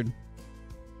so weird.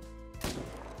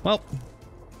 Well.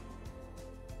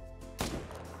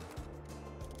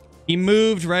 He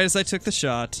moved right as I took the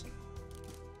shot.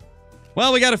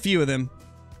 Well, we got a few of them.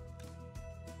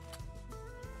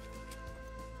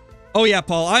 Oh yeah,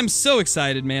 Paul, I'm so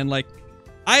excited, man. Like,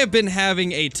 I have been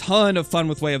having a ton of fun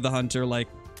with Way of the Hunter. Like,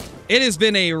 it has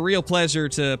been a real pleasure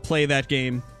to play that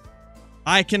game.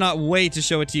 I cannot wait to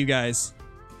show it to you guys.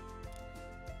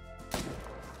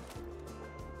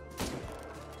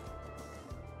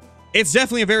 It's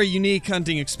definitely a very unique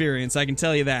hunting experience, I can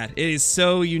tell you that. It is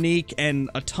so unique and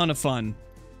a ton of fun.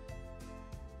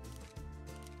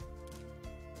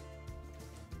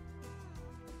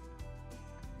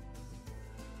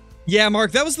 Yeah,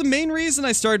 Mark, that was the main reason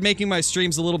I started making my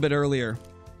streams a little bit earlier.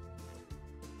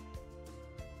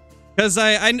 Because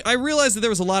I realized that there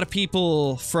was a lot of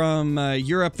people from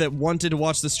Europe that wanted to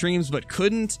watch the streams but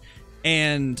couldn't.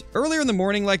 And earlier in the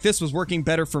morning like this was working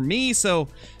better for me, so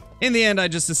in the end I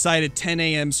just decided 10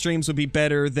 a.m. streams would be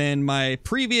better than my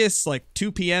previous, like,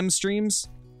 2 p.m. streams.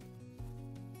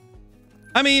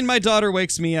 I mean, my daughter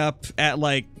wakes me up at,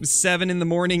 like, 7 in the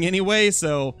morning anyway,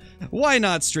 so why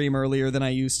not stream earlier than I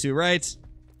used to, right?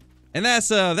 And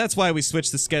that's why we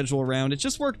switched the schedule around. It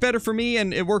just worked better for me,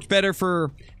 and it worked better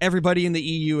for everybody in the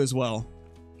EU as well.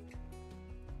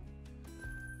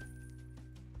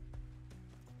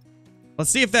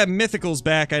 Let's see if that Mythical's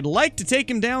back. I'd like to take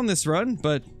him down this run,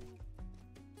 but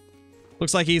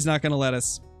looks like he's not gonna let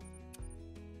us.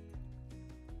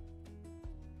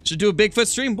 Should do a Bigfoot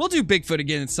stream? We'll do Bigfoot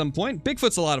again at some point.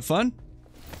 Bigfoot's a lot of fun.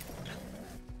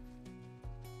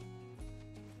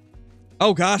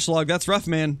 Oh gosh, Log, that's rough,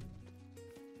 man.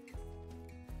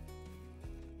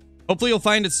 Hopefully you'll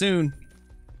find it soon.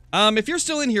 If you're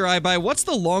still in here, iBuy, what's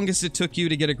the longest it took you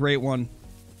to get a great one?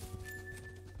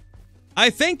 I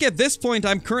think at this point,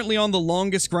 I'm currently on the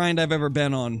longest grind I've ever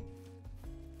been on.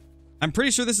 I'm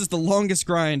pretty sure this is the longest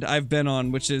grind I've been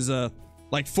on, which is,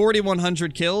 like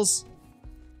 4,100 kills.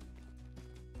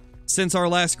 Since our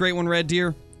last great one, Red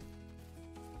Deer.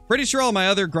 Pretty sure all my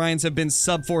other grinds have been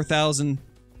sub 4,000.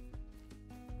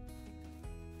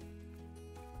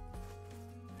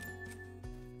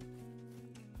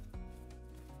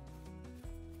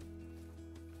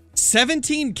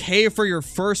 $17K for your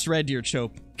first Red Deer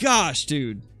chope. Gosh,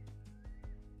 dude.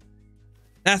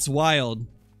 That's wild.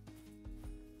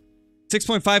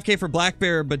 6.5K for Black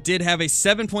Bear, but did have a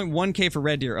 7.1K for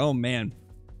Red Deer. Oh, man.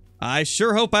 I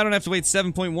sure hope I don't have to wait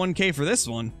 7.1K for this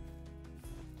one.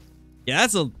 Yeah,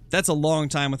 that's a long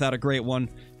time without a great one.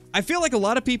 I feel like a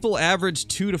lot of people average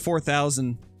 2,000 to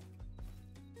 4,000.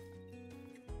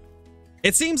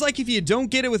 It seems like if you don't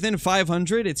get it within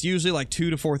 500, it's usually like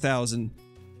 2,000 to 4,000.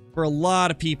 For a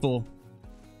lot of people.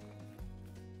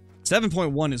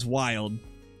 7.1 is wild.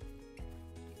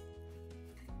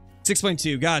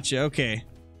 6.2, gotcha, okay.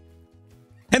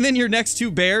 And then your next two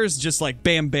bears, just like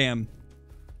bam bam.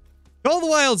 Call of the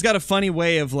Wild's got a funny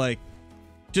way of like,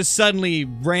 just suddenly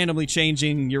randomly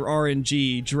changing your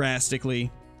RNG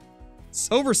drastically. It's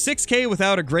over 6K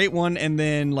without a great one, and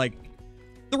then like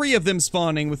 3 of them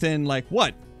spawning within like,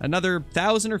 what? Another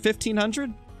 1,000 or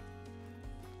 1,500?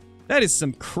 That is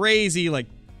some crazy, like,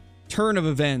 turn of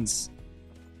events.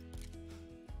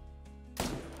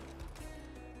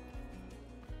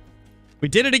 We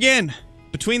did it again.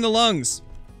 Between the lungs.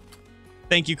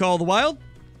 Thank you, Call of the Wild.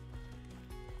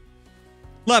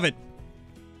 Love it.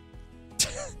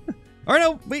 Or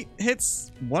no, wait,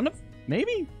 hits one of,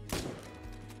 maybe?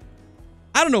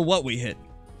 I don't know what we hit.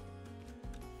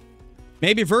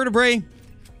 Maybe vertebrae.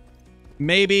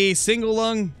 Maybe single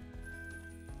lung.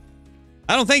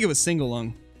 I don't think it was single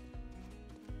lung.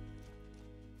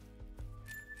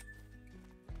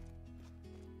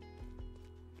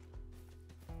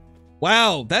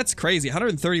 Wow, that's crazy.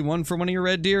 131 for one of your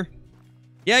Red Deer.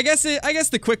 Yeah, I guess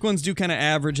the quick ones do kind of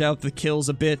average out the kills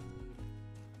a bit.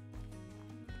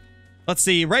 Let's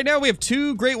see. Right now we have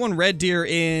 2 Great One Red Deer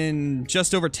in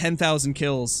just over 10,000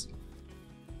 kills.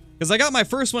 Because I got my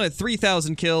first one at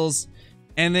 3,000 kills,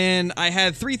 and then I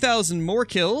had 3,000 more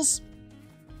kills.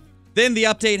 Then the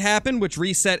update happened, which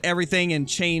reset everything and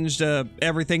changed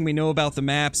everything we know about the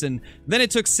maps, and then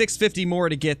it took 650 more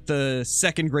to get the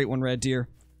second Great One Red Deer.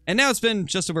 And now it's been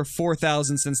just over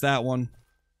 4,000 since that one.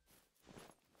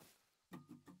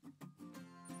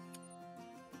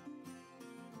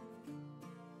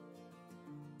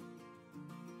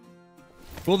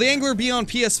 Will the Angler be on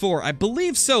PS4? I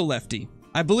believe so, Lefty.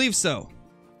 I believe so.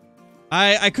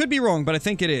 I could be wrong, but I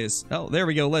think it is. Oh, there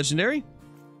we go, Legendary.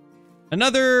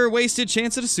 Another wasted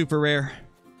chance at a super rare.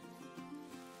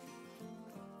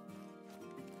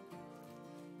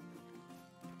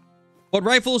 What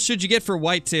rifle should you get for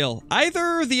whitetail?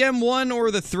 Either the M1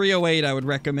 or the 308 I would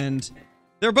recommend.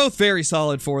 They're both very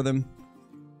solid for them.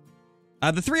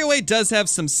 The 308 does have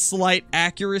some slight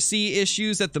accuracy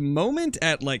issues at the moment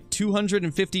at like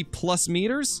 250 plus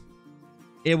meters.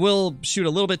 It will shoot a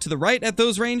little bit to the right at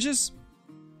those ranges.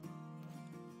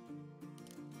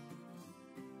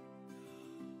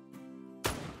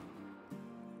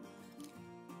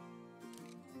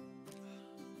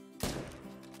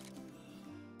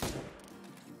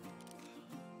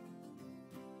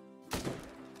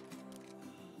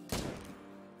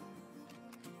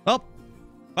 Well,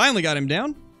 finally got him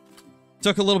down.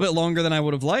 Took a little bit longer than I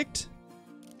would have liked.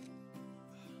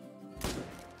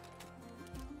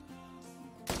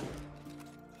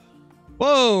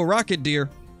 Whoa, rocket deer.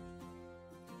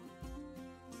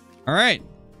 Alright.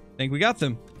 Think we got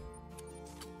them.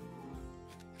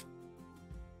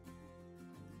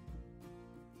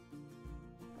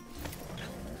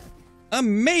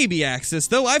 Maybe Axis,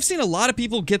 though. I've seen a lot of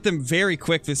people get them very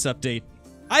quick this update.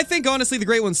 I think, honestly, the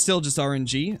Great One's still just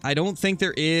RNG. I don't think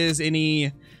there is any...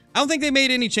 I don't think they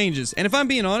made any changes. And if I'm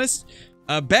being honest,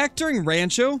 back during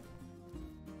Rancho,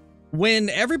 when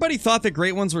everybody thought that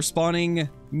Great Ones were spawning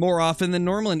more often than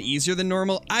normal and easier than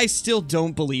normal, I still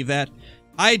don't believe that.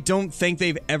 I don't think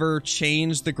they've ever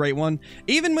changed the Great One.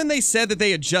 Even when they said that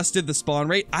they adjusted the spawn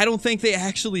rate, I don't think they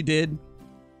actually did.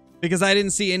 Because I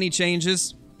didn't see any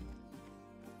changes.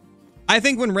 I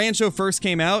think when Rancho first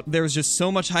came out, there was just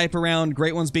so much hype around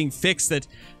Great Ones being fixed that,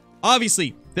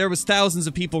 obviously, there was thousands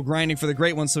of people grinding for the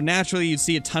Great Ones, so naturally you'd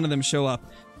see a ton of them show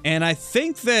up. And I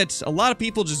think that a lot of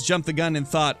people just jumped the gun and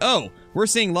thought, oh, we're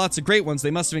seeing lots of Great Ones,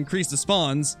 they must have increased the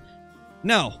spawns.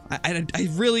 No, I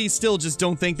really still just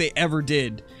don't think they ever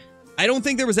did. I don't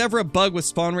think there was ever a bug with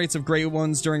spawn rates of Great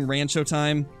Ones during Rancho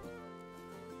time.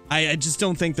 I just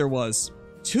don't think there was.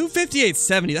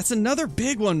 258.70, that's another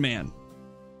big one, man.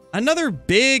 Another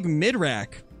big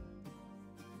mid-rack.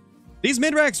 These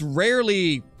mid-racks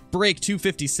rarely break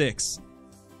 256.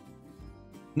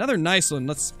 Another nice one.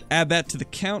 Let's add that to the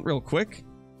count real quick.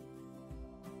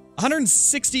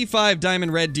 165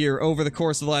 diamond red deer over the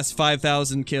course of the last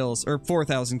 5,000 kills, or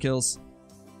 4,000 kills.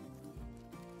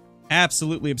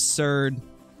 Absolutely absurd.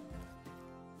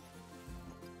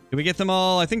 Did we get them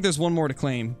all? I think there's one more to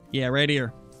claim. Yeah, right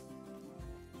here.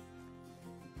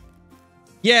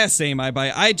 Yeah, same,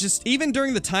 I just, even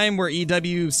during the time where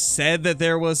EW said that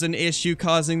there was an issue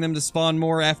causing them to spawn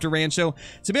more after Rancho,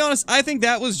 to be honest, I think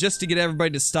that was just to get everybody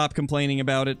to stop complaining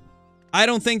about it. I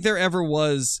don't think there ever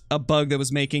was a bug that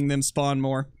was making them spawn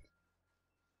more.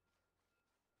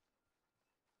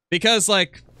 Because,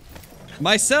 like,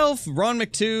 myself, Ron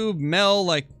McTube, Mel,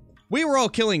 like, we were all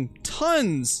killing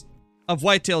tons of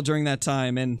whitetail during that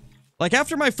time, and, like,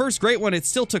 after my first Great One, it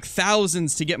still took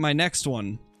thousands to get my next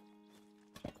one.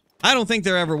 I don't think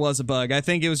there ever was a bug. I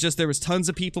think it was just there was tons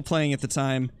of people playing at the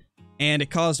time, and it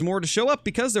caused more to show up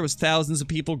because there was thousands of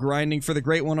people grinding for the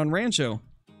Great One on Rancho.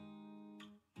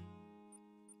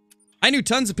 I knew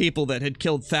tons of people that had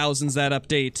killed thousands that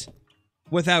update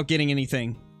without getting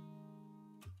anything.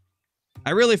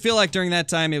 I really feel like during that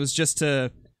time it was just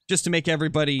to make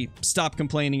everybody stop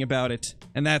complaining about it,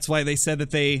 and that's why they said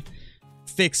that they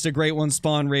fixed a Great One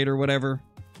spawn rate or whatever.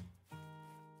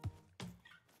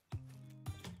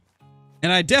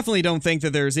 And I definitely don't think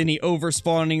that there's any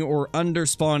overspawning or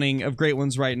underspawning of Great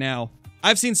Ones right now.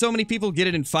 I've seen so many people get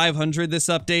it in 500 this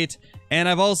update, and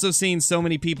I've also seen so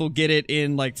many people get it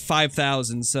in like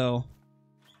 5,000, so...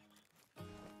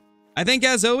 I think,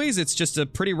 as always, it's just a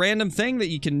pretty random thing that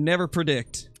you can never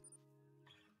predict.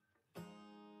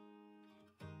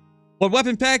 What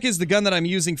weapon pack is the gun that I'm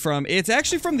using from? It's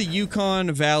actually from the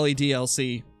Yukon Valley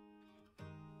DLC.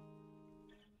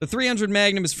 The 300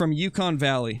 Magnum is from Yukon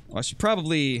Valley. Well, I should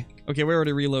probably... Okay, we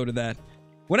already reloaded that.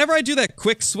 Whenever I do that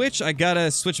quick switch, I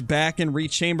gotta switch back and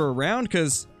rechamber around,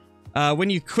 because When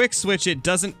you quick switch, it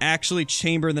doesn't actually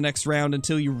chamber the next round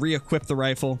until you re-equip the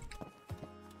rifle.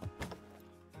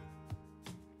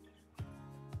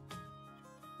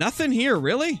 Nothing here,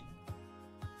 really?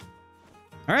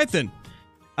 Alright then.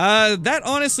 That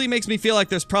honestly makes me feel like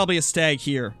there's probably a stag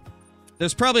here.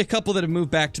 There's probably a couple that have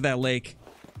moved back to that lake.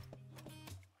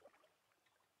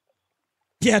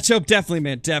 Yeah, Chope, definitely,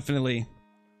 man, definitely.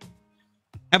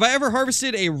 Have I ever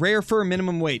harvested a rare fur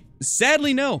minimum weight?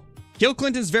 Sadly, no. Gil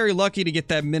Clinton's very lucky to get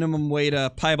that minimum weight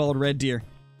piebald red deer.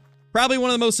 Probably one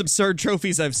of the most absurd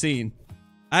trophies I've seen.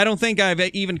 I don't think I've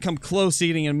even come close to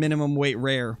eating a minimum weight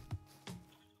rare.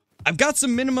 I've got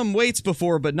some minimum weights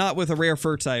before, but not with a rare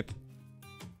fur type.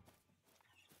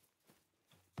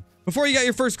 Before you got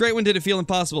your first great one, did it feel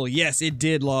impossible? Yes, it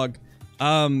did, Log.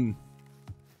 When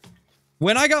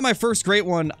I got my first great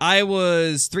one, I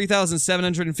was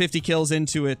 3,750 kills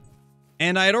into it.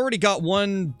 And I had already got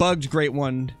one bugged great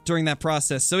one during that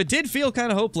process, so it did feel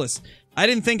kind of hopeless. I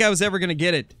didn't think I was ever going to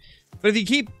get it. But if you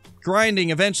keep grinding,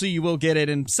 eventually you will get it,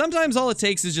 and sometimes all it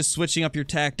takes is just switching up your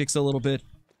tactics a little bit.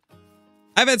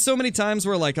 I've had so many times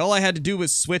where, like, all I had to do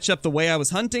was switch up the way I was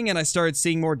hunting, and I started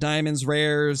seeing more diamonds,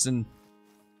 rares, and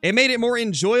it made it more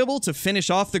enjoyable to finish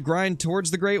off the grind towards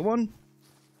the great one.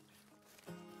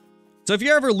 So if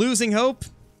you're ever losing hope,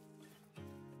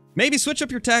 maybe switch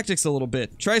up your tactics a little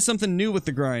bit. Try something new with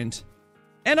the grind.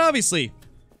 And obviously,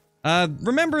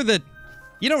 remember that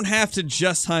you don't have to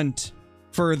just hunt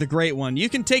for the great one. You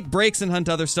can take breaks and hunt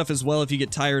other stuff as well if you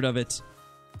get tired of it.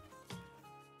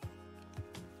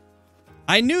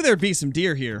 I knew there'd be some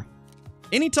deer here.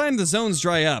 Anytime the zones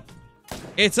dry up,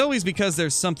 it's always because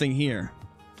there's something here.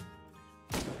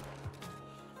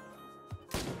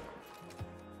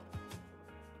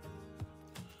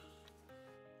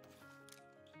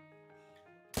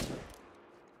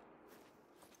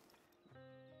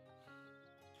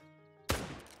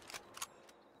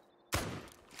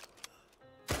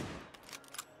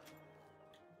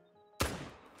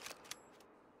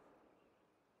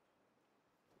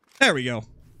 There we go.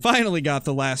 Finally got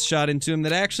the last shot into him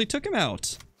that actually took him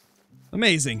out.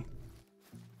 Amazing.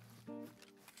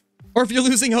 Or if you're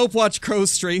losing hope, watch Crow's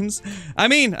streams. I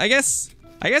mean, I guess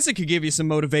it could give you some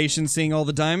motivation seeing all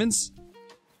the diamonds.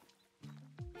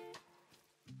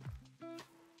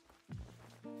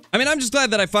 I mean, I'm just glad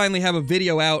that I finally have a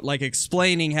video out, like,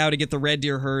 explaining how to get the red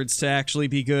deer herds to actually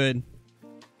be good.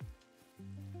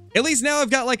 At least now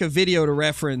I've got, like, a video to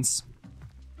reference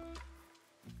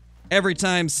every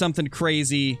time something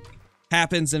crazy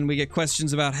happens and we get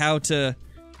questions about how to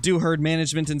do herd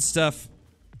management and stuff.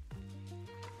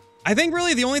 I think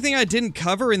really the only thing I didn't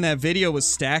cover in that video was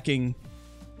stacking.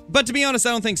 But to be honest,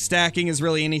 I don't think stacking is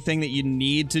really anything that you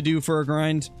need to do for a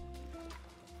grind.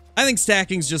 I think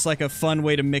stacking's just like a fun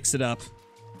way to mix it up.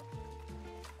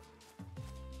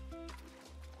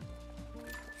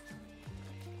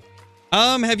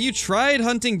 Have you tried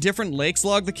hunting different lakes,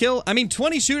 Log the Kill? I mean,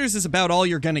 20 shooters is about all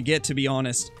you're gonna get, to be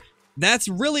honest. That's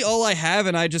really all I have,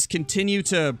 and I just continue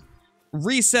to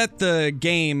reset the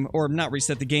game, or not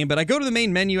reset the game, but I go to the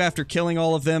main menu after killing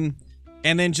all of them,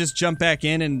 and then just jump back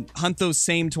in and hunt those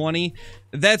same 20.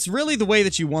 That's really the way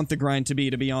that you want the grind to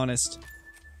be honest.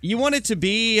 You want it to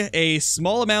be a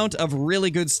small amount of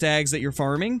really good stags that you're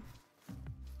farming.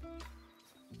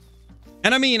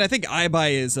 And I mean, I think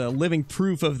iBuy is living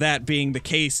proof of that being the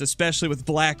case, especially with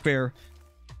Black Bear.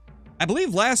 I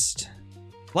believe last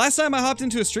time I hopped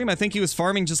into a stream, I think he was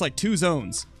farming just like 2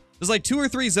 zones. There's like 2 or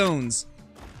 3 zones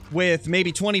with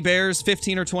maybe 20 bears,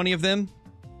 15 or 20 of them,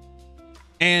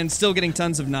 and still getting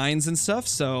tons of 9s and stuff,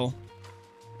 so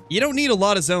you don't need a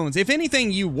lot of zones. If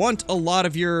anything, you want a lot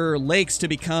of your lakes to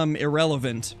become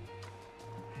irrelevant.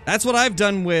 That's what I've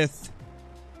done with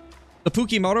the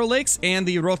Pukimaro Lakes and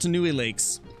the Rotanui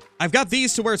Lakes. I've got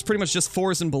these to where it's pretty much just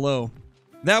 4s and below.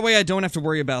 That way I don't have to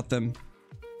worry about them.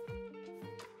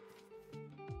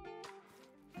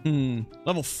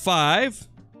 Level 5.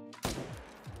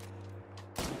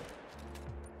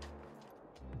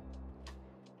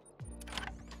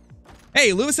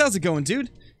 Hey, Lewis, how's it going,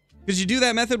 dude? Could you do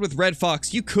that method with Red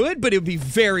Fox? You could, but it would be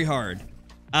very hard.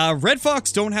 Red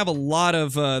Fox don't have a lot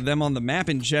of them on the map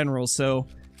in general, so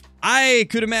I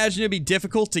could imagine it'd be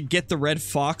difficult to get the Red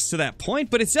Fox to that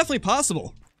point, but it's definitely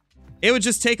possible. It would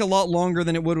just take a lot longer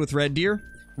than it would with Red Deer.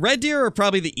 Red Deer are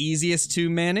probably the easiest to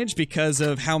manage because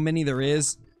of how many there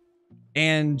is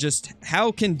and just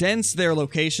how condensed their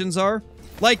locations are.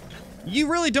 Like, you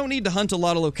really don't need to hunt a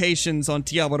lot of locations on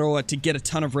Tiawaroa to get a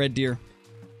ton of Red Deer.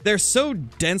 They're so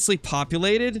densely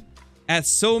populated at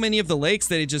so many of the lakes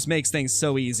that it just makes things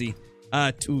so easy.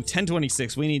 Ooh,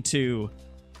 1026. We need to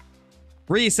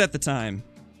reset the time.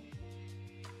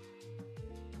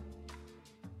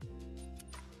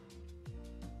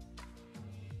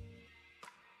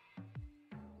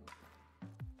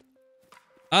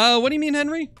 What do you mean,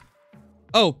 Henry?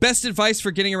 Oh, best advice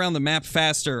for getting around the map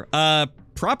faster.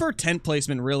 Proper tent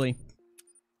placement, really.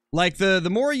 Like, the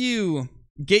more you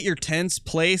get your tents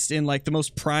placed in, like, the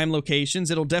most prime locations,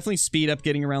 it'll definitely speed up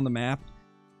getting around the map.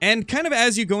 And kind of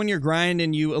as you go in your grind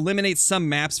and you eliminate some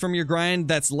maps from your grind,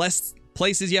 that's less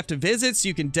places you have to visit, so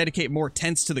you can dedicate more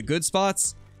tents to the good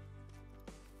spots.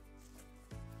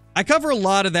 I cover a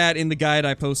lot of that in the guide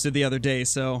I posted the other day,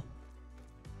 so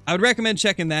I would recommend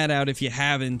checking that out if you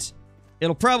haven't.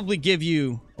 It'll probably give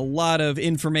you a lot of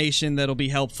information that'll be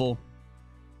helpful.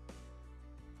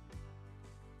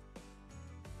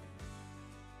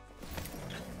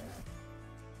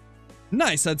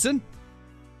 Nice, Hudson.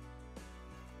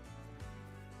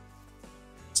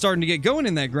 Starting to get going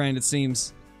in that grind, it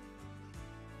seems.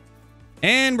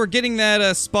 And we're getting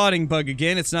that spotting bug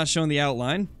again. It's not showing the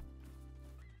outline.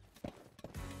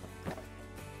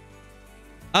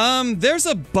 There's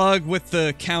a bug with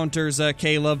the counters,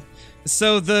 Caleb.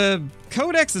 So the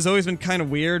codex has always been kind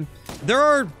of weird. There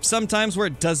are some times where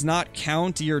it does not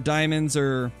count your diamonds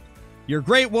or your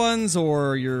great ones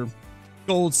or your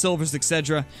gold, silvers,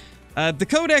 etc. The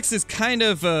codex is kind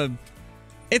of,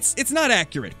 it's not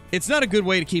accurate. It's not a good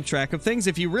way to keep track of things.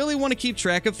 If you really want to keep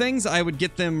track of things, I would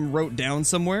get them wrote down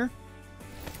somewhere.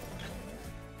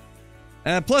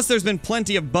 Plus, there's been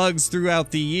plenty of bugs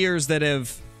throughout the years that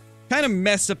have kind of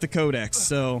messed up the codex,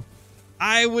 so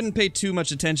I wouldn't pay too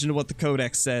much attention to what the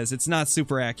codex says. It's not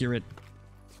super accurate.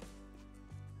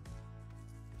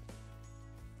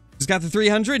 Just got the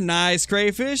 300. Nice,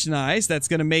 crayfish. Nice. That's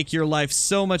going to make your life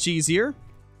so much easier.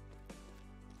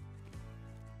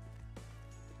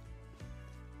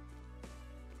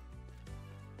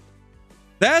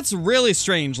 That's really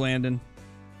strange, Landon.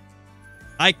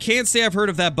 I can't say I've heard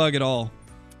of that bug at all.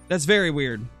 That's very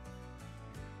weird.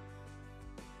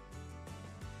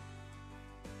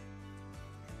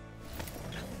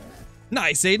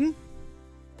 Nice, Aiden.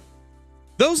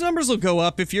 Those numbers will go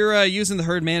up if you're using the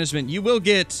herd management. You will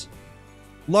get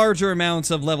larger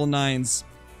amounts of level 9s.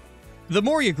 The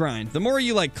more you grind, the more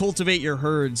you like cultivate your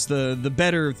herds, the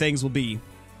better things will be.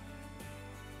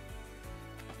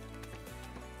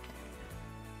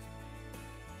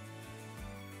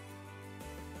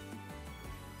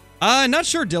 Not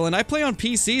sure, Dylan. I play on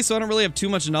PC, so I don't really have too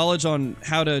much knowledge on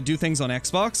how to do things on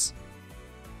Xbox.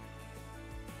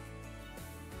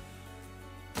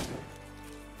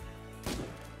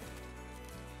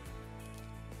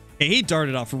 Hey, he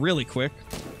darted off really quick.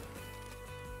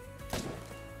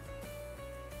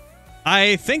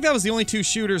 I think that was the only 2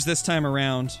 shooters this time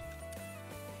around.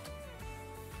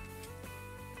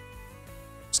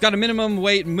 Just got a minimum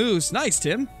weight moose. Nice,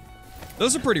 Tim.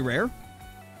 Those are pretty rare.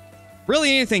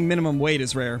 Really, anything minimum weight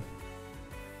is rare.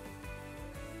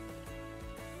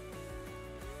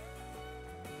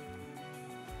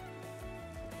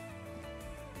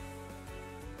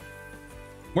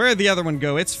 Where'd the other one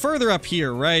go? It's further up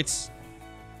here, right?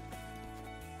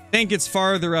 I think it's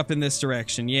farther up in this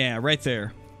direction. Yeah, right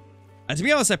there. To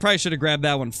be honest, I probably should have grabbed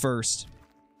that one first.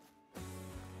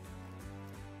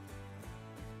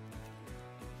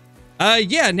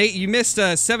 Yeah, Nate, you missed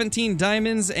 17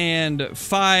 diamonds and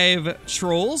 5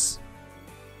 trolls.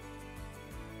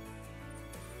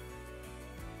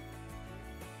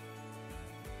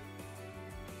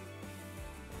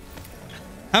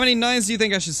 How many 9s do you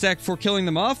think I should stack before killing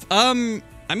them off? I mean,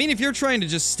 if you're trying to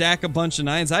just stack a bunch of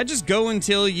 9s, I'd just go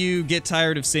until you get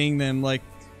tired of seeing them. Like,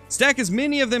 stack as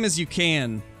many of them as you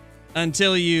can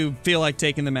until you feel like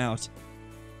taking them out.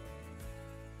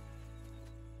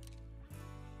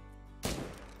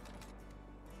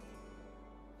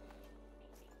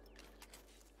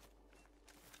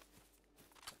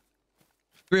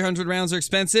 $300 rounds are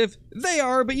expensive. They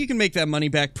are, but you can make that money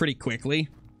back pretty quickly.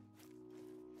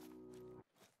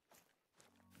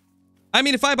 I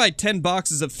mean, if I buy 10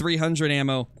 boxes of 300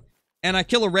 ammo, and I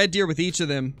kill a red deer with each of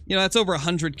them, you know, that's over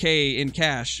 100k in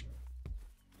cash.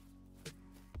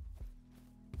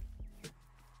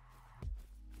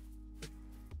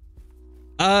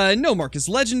 No, Marcus.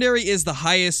 Legendary is the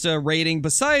highest rating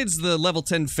besides the level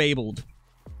 10 Fabled.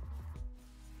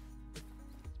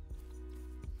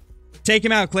 Take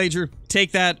him out, Clager.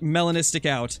 Take that melanistic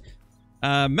out.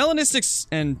 Melanistics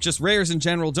and just rares in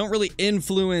general don't really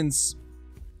influence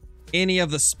any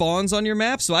of the spawns on your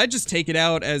map, so I just take it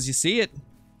out as you see it.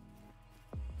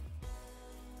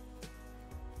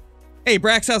 Hey,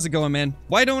 Brax, how's it going, man?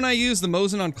 Why don't I use the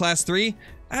Mosin on class 3?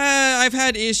 I've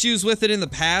had issues with it in the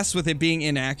past with it being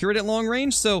inaccurate at long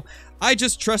range, so I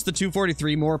just trust the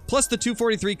 243 more. Plus, the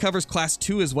 243 covers class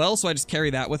 2 as well, so I just carry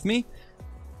that with me.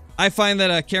 I find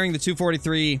that carrying the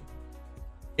 243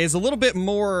 is a little bit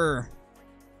more...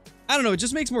 I don't know, it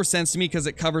just makes more sense to me because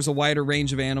it covers a wider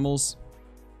range of animals.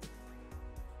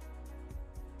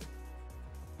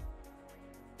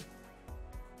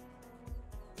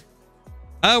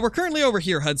 We're currently over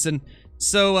here, Hudson.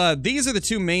 So, these are the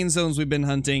two main zones we've been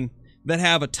hunting that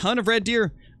have a ton of red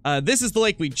deer. This is the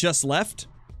lake we just left.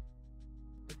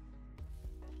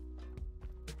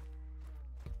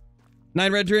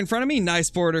 9 red deer in front of me. Nice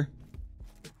border.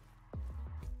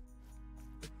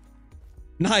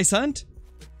 Nice hunt.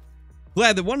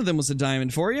 Glad that one of them was a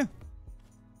diamond for you.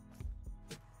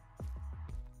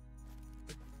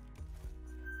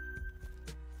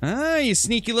 Ah, you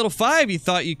sneaky little 5. You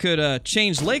thought you could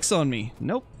change lakes on me.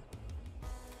 Nope.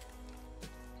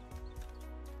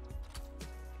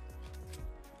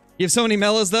 You have so many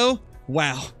mellows, though?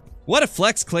 Wow. What a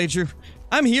flex, Claydrew.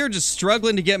 I'm here just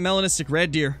struggling to get melanistic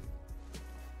red deer.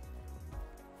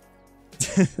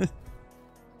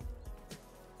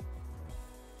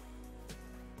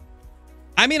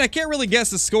 I mean, I can't really guess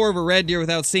the score of a red deer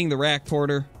without seeing the rack,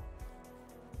 Porter.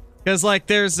 Because, like,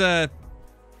 there's like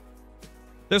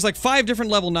 5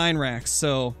 different level 9 racks,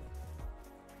 so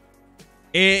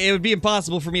it would be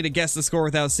impossible for me to guess the score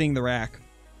without seeing the rack.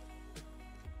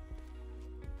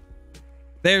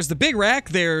 There's the big rack,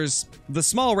 there's the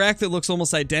small rack that looks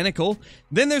almost identical,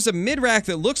 then there's a mid rack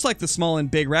that looks like the small and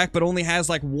big rack but only has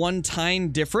like 1 tine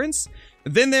difference.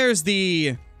 Then there's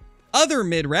the other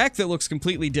mid rack that looks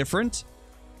completely different.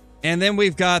 And then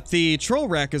we've got the troll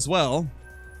rack as well.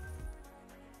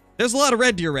 There's a lot of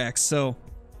red deer racks, so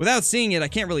without seeing it, I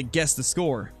can't really guess the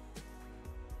score.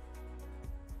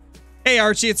 Hey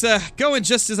Archie, it's going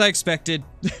just as I expected.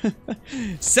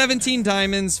 17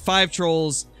 diamonds, 5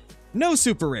 trolls, no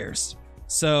super rares.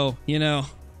 So, you know,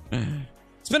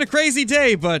 it's been a crazy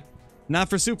day, but not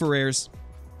for super rares.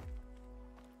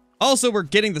 Also, we're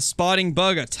getting the spotting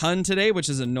bug a ton today, which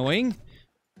is annoying.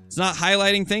 It's not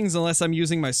highlighting things unless I'm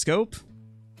using my scope.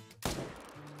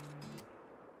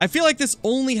 I feel like this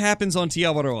only happens on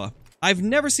Tiawaroa. I've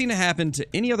never seen it happen to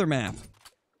any other map.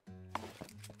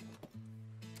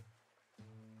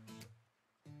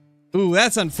 Ooh,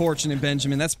 that's unfortunate,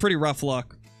 Benjamin. That's pretty rough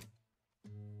luck.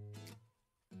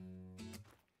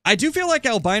 I do feel like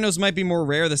albinos might be more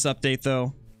rare this update,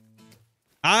 though.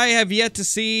 I have yet to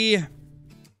see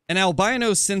an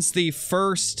albino since the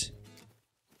first...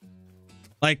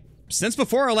 like, since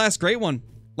before our last great one.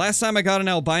 Last time I got an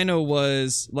albino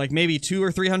was, like, maybe 200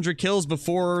 or 300 kills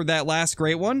before that last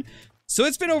great one. So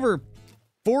it's been over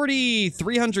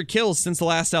 4,300 kills since the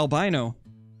last albino.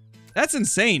 That's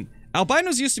insane.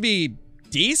 Albinos used to be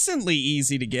decently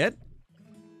easy to get.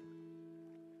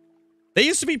 They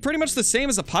used to be pretty much the same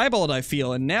as a piebald, I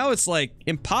feel, and now it's, like,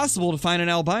 impossible to find an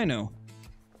albino.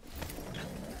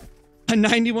 A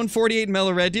 9148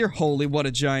 mellow red deer? Holy, what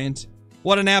a giant.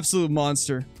 What an absolute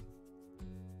monster.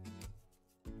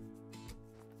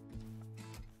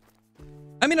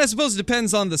 I mean, I suppose it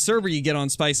depends on the server you get on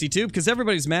SpicyTube, because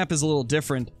everybody's map is a little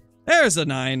different. There's a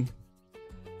 9.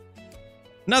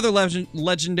 Another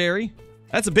legendary.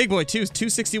 That's a big boy, too.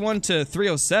 261 to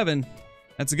 307.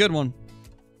 That's a good one.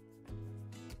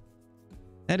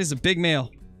 That is a big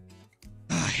male.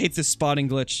 I hate this spotting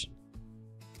glitch.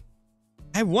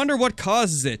 I wonder what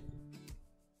causes it.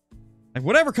 Like,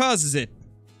 whatever causes it,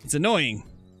 it's annoying.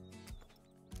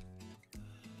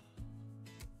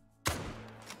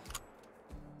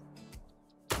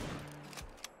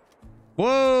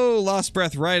 Whoa, lost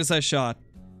breath right as I shot.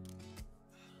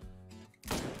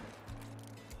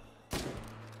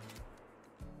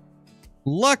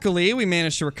 Luckily, we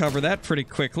managed to recover that pretty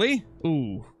quickly.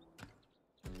 Ooh.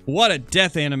 What a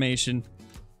death animation.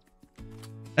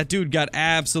 That dude got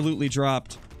absolutely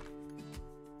dropped.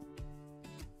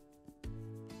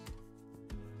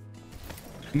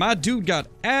 My dude got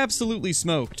absolutely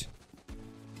smoked.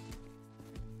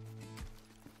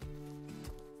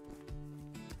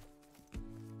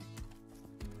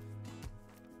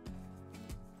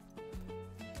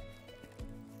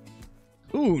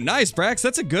 Ooh, nice, Brax.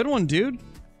 That's a good one, dude.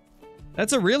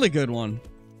 That's a really good one.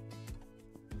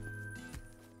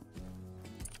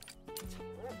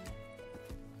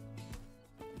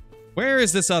 Where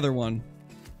is this other one?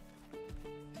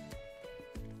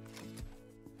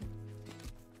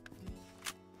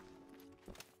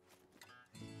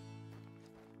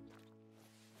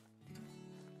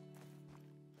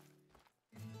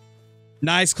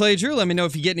 Nice, Clay Drew. Let me know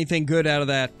if you get anything good out of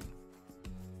that.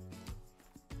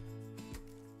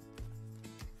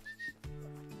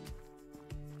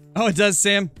 Oh, it does,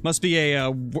 Sam. Must be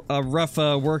a rough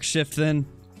work shift then.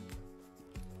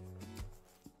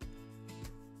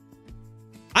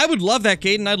 I would love that,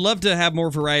 Caden. I'd love to have more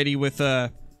variety with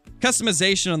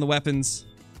customization on the weapons.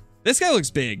 This guy looks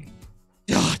big.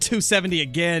 Oh, 270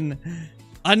 again.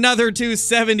 Another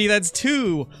 270. That's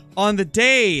 2 on the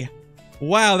day.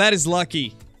 Wow, that is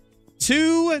lucky.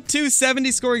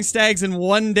 270 scoring stags in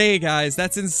one day, guys.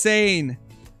 That's insane.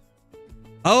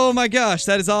 Oh my gosh,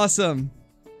 that is awesome.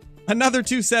 Another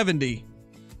 270.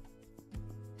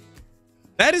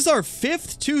 That is our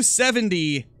 5th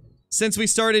 270 since we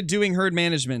started doing herd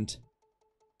management.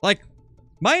 Like,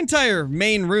 my entire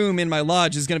main room in my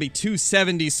lodge is going to be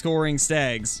 270 scoring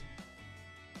stags.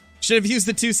 Should have used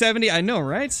the 270, I know,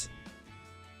 right?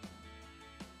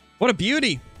 What a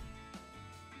beauty.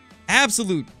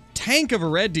 Absolute tank of a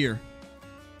red deer.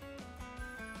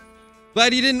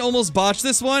 Glad you didn't almost botch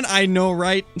this one. I know,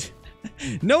 right?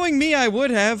 Knowing me, I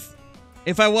would have.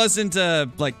 If I wasn't,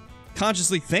 like,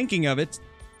 consciously thinking of it.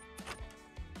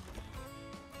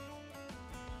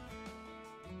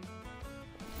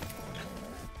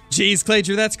 Jeez,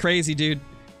 Claytru, that's crazy, dude.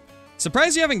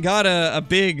 Surprised you haven't got a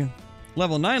big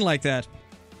level 9 like that.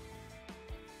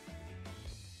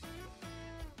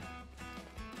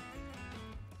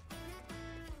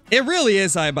 It really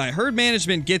is, iBuy. Herd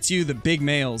management gets you the big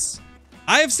males.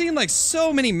 I have seen like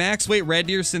so many max weight red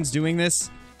deer since doing this.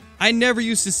 I never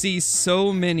used to see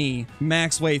so many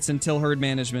max weights until herd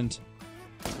management.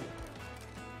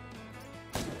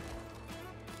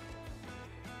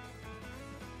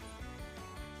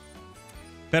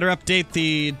 Better update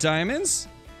the diamonds.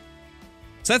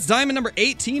 So that's diamond number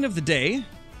 18 of the day.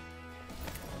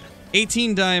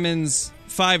 18 diamonds,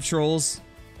 5 trolls.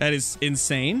 That is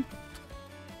insane.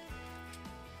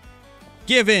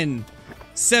 Given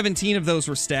 17 of those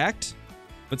were stacked,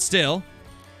 but still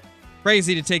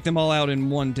crazy to take them all out in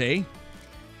one day.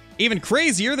 Even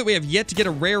crazier that we have yet to get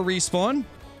a rare respawn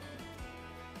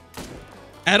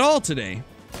at all today.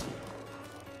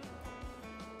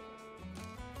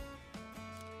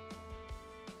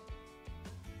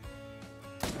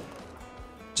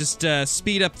 Just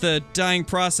speed up the dying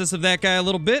process of that guy a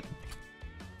little bit.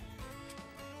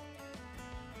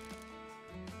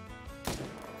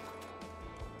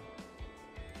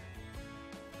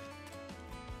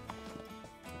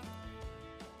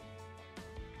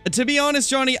 To be honest,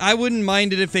 Johnny, I wouldn't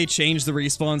mind it if they changed the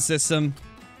respawn system.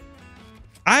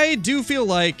 I do feel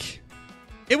like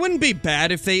it wouldn't be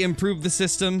bad if they improved the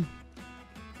system.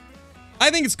 I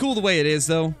think it's cool the way it is,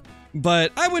 though.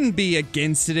 But I wouldn't be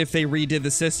against it if they redid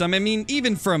the system. I mean,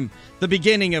 even from the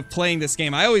beginning of playing this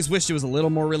game, I always wished it was a little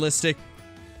more realistic.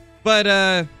 But,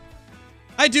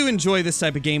 I do enjoy this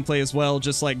type of gameplay as well,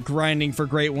 just like grinding for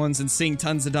great ones and seeing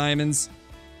tons of diamonds.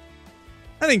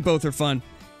 I think both are fun.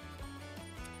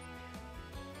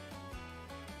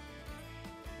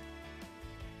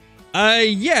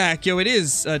 Yeah, Akio, it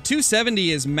is.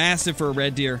 270 is massive for a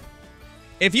red deer.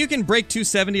 If you can break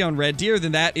 270 on red deer,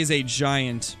 then that is a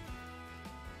giant.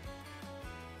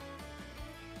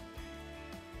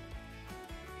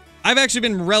 I've actually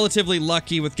been relatively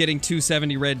lucky with getting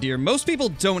 270 red deer. Most people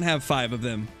don't have 5 of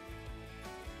them.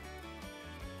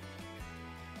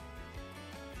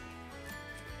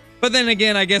 But then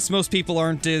again, I guess most people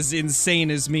aren't as insane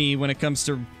as me when it comes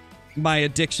to my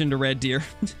addiction to red deer.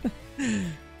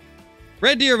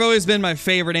 Red deer have always been my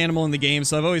favorite animal in the game,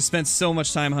 so I've always spent so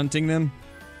much time hunting them.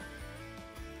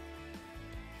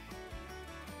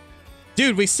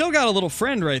 Dude, we still got a little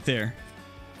friend right there.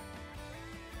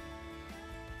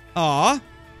 Aw,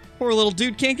 poor little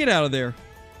dude can't get out of there.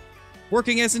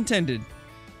 Working as intended.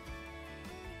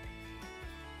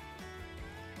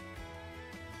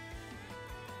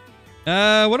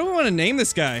 What do we want to name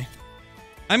this guy?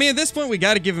 I mean, at this point, we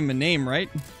got to give him a name, right?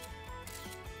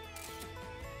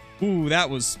 Ooh, that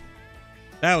was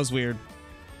weird.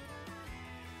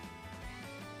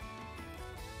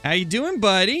 How you doing,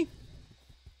 buddy?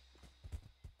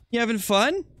 You having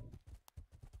fun?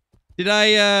 Did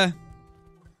I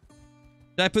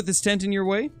put this tent in your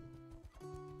way?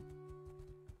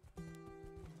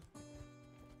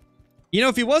 You know,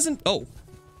 if he wasn't... Oh.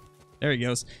 There he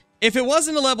goes. If it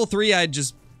wasn't a level 3, I'd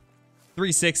just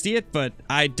 360 it, but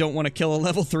I don't want to kill a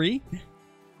level 3.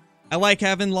 I like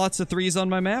having lots of 3s on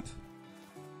my map.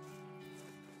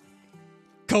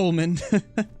 Coleman.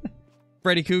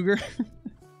 Freddy Cougar.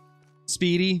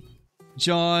 Speedy.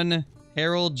 John.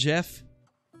 Harold. Jeff.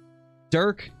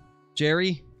 Dirk.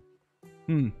 Jerry.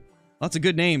 Lots of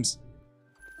good names.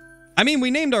 I mean,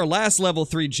 we named our last level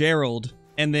 3 Gerald,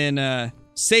 and then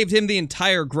saved him the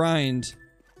entire grind.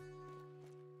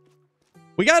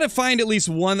 We gotta find at least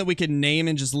one that we can name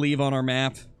and just leave on our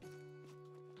map.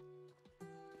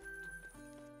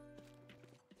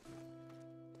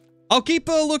 I'll keep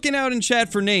looking out in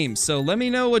chat for names, so let me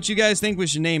know what you guys think we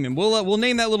should name him. We'll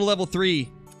name that little level 3.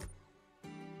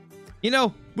 You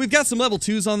know, we've got some level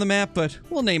 2s on the map, but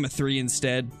we'll name a 3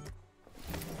 instead.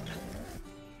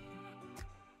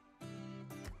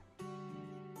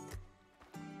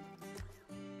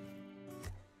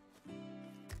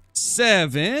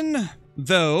 Seven,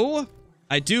 though,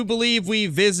 I do believe we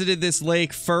visited this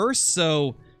lake first,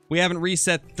 so we haven't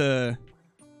reset the...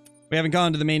 We haven't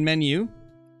gone to the main menu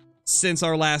since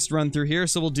our last run through here,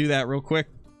 so we'll do that real quick.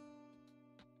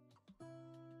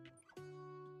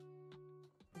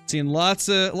 Seeing lots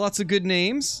of good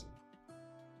names.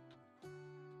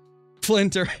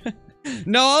 Flinter.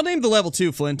 No, I'll name the level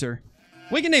 2 Flinter.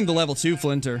 We can name the level 2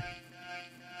 Flinter.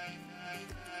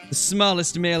 The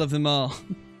smallest male of them all.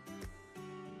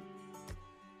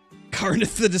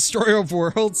 Carneth, the Destroyer of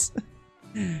Worlds.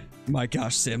 My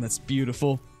gosh, Sam, that's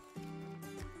beautiful.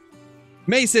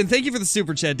 Mason, thank you for the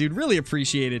super chat, dude. Really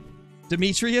appreciate it.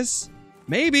 Demetrius?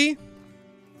 Maybe.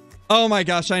 Oh my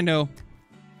gosh, I know.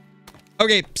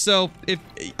 Okay, so if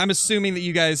I'm assuming that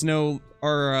you guys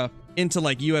are into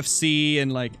like UFC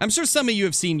and like I'm sure some of you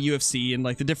have seen UFC and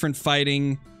like the different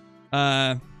fighting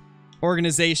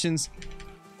organizations.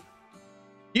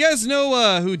 You guys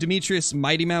know who Demetrius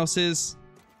Mighty Mouse is?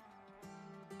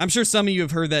 I'm sure some of you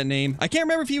have heard that name. I can't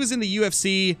remember if he was in the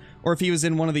UFC or if he was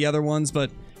in one of the other ones,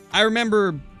 but I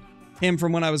remember him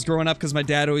from when I was growing up because my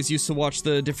dad always used to watch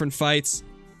the different fights.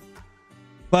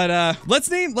 But let's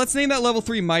name that level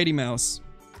 3 Mighty Mouse.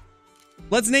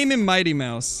 Let's name him Mighty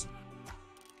Mouse.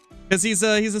 Because he's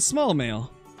a small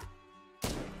male.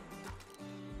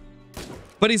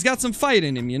 But he's got some fight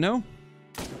in him, you know?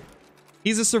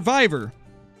 He's a survivor.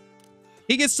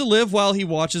 He gets to live while he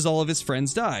watches all of his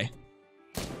friends die.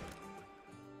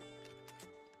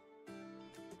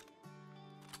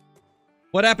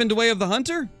 What happened to Way of the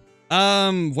Hunter?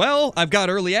 Well, I've got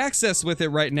early access with it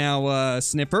right now,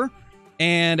 Snipper.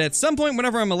 And at some point,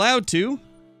 whenever I'm allowed to,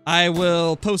 I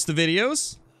will post the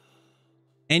videos.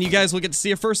 And you guys will get to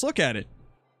see a first look at it.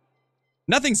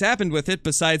 Nothing's happened with it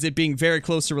besides it being very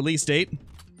close to release date.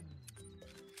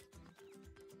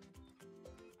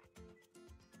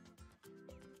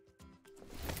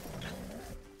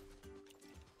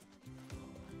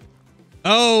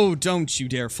 Oh, don't you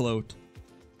dare float.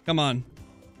 Come on.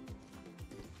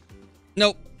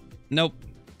 Nope. Nope.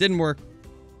 Didn't work.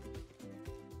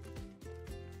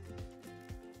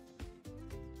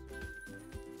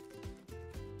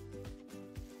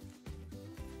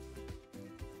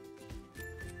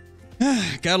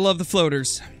 Gotta love the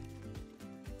floaters.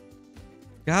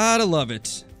 Gotta love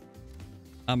it.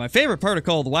 My favorite part of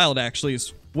Call of the Wild, actually,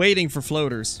 is waiting for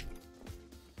floaters.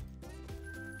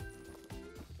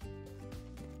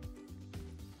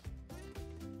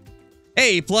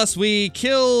 Hey, plus we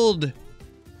killed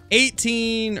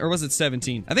 18, or was it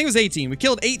 17? I think it was 18. We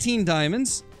killed 18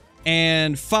 diamonds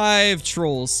and 5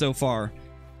 trolls so far.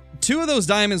 2 of those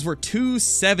diamonds were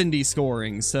 270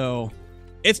 scoring, so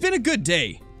it's been a good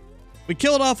day. We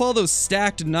killed off all those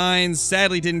stacked 9s.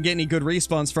 Sadly, didn't get any good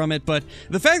respawns from it, but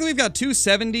the fact that we've got 2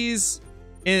 270s,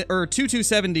 or 2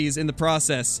 270s in the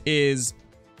process is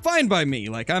fine by me.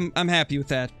 Like, I'm happy with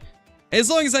that. As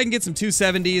long as I can get some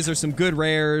 270s or some good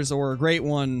rares or a great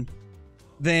one,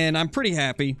 then I'm pretty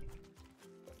happy.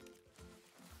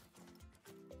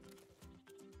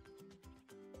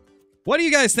 What do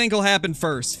you guys think will happen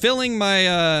first? Filling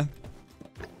my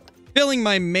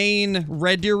main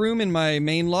Red Deer room in my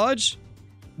main lodge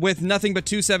with nothing but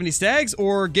 270 stags,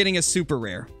 or getting a super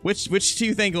rare? Which do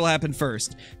you think will happen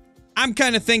first? I'm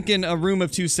kind of thinking a room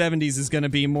of 270s is going to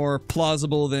be more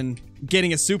plausible than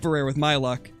getting a super rare with my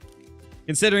luck.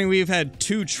 Considering we've had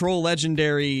 2 troll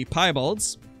legendary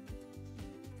piebalds.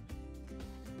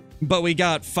 But we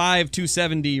got 5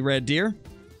 270 red deer.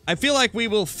 I feel like we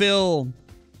will fill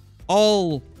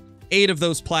all 8 of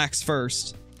those plaques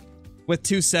first with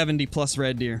 270 plus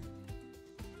red deer.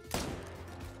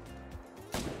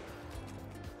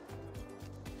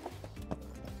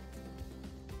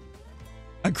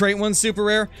 A great one super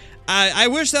rare. I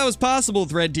wish that was possible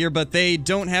with red deer, but they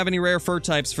don't have any rare fur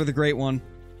types for the great one.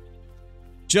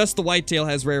 Just the whitetail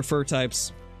has rare fur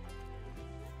types.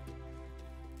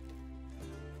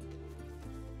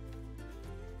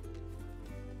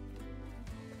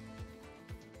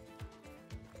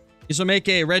 You shall make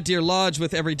a red deer lodge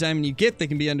with every diamond you get. They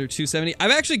can be under 270.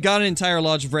 I've actually got an entire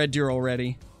lodge of red deer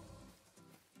already.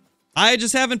 I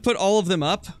just haven't put all of them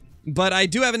up, but I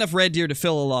do have enough red deer to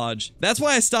fill a lodge. That's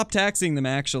why I stopped taxing them,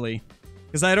 actually.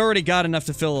 Because I'd already got enough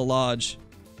to fill a lodge.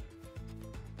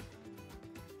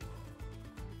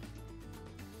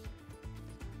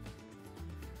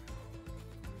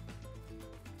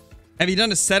 Have you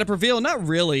done a setup reveal? Not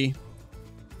really.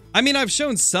 I mean, I've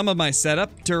shown some of my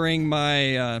setup during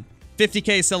my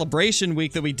 50K celebration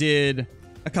week that we did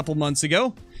a couple months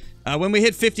ago. When we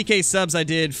hit 50K subs, I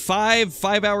did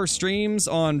 5-hour streams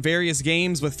on various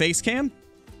games with Facecam.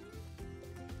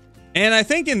 And I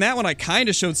think in that one, I kind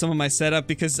of showed some of my setup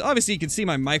because obviously you can see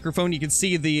my microphone. You can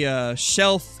see the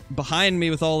shelf behind me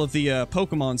with all of the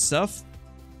Pokemon stuff.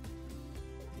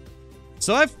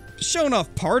 So I've shown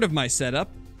off part of my setup.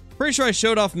 Pretty sure I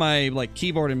showed off my like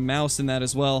keyboard and mouse in that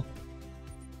as well.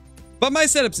 But my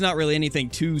setup's not really anything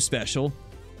too special.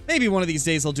 Maybe one of these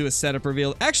days I'll do a setup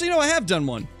reveal. Actually, no, I have done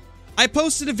one. I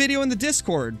posted a video in the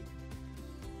Discord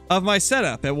of my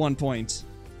setup at one point.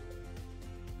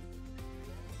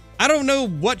 I don't know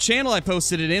what channel I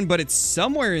posted it in, but it's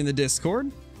somewhere in the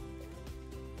Discord.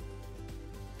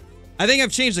 I think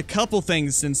I've changed a couple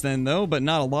things since then, though, but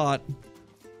not a lot.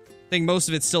 I think most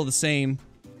of it's still the same.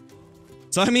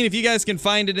 So, I mean, if you guys can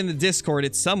find it in the Discord,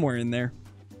 it's somewhere in there.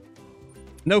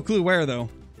 No clue where, though.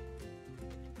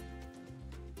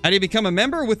 How do you become a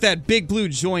member? With that big blue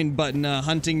join button,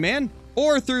 Hunting Man.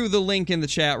 Or through the link in the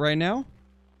chat right now.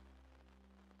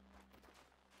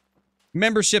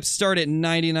 Memberships start at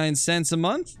 99 cents a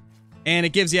month, and it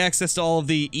gives you access to all of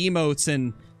the emotes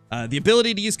and the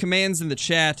ability to use commands in the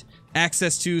chat,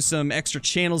 access to some extra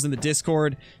channels in the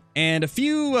Discord, and a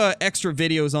few extra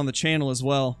videos on the channel as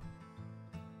well.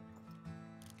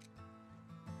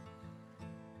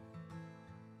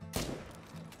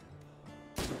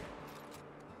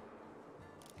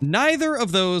 Neither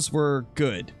of those were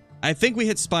good. I think we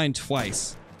hit spine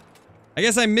twice. I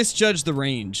guess I misjudged the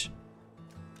range.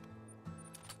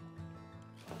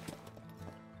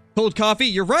 Cold coffee?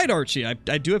 You're right, Archie. I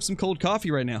do have some cold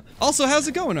coffee right now. Also, how's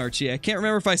it going, Archie? I can't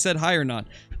remember if I said hi or not.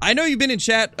 I know you've been in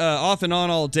chat off and on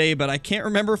all day, but I can't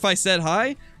remember if I said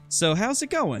hi. So, how's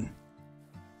it going?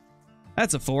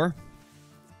 That's a 4.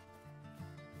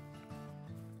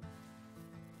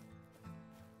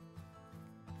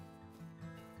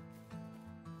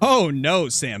 Oh, no,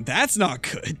 Sam. That's not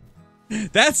good.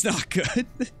 That's not good.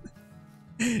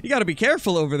 You gotta be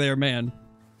careful over there, man.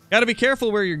 Gotta be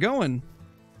careful where you're going.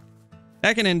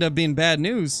 That can end up being bad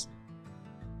news.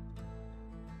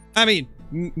 I mean,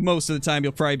 most of the time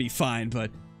you'll probably be fine, but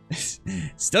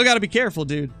still gotta be careful,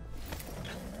 dude.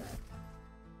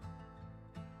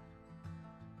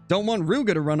 Don't want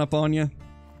Ruga to run up on you.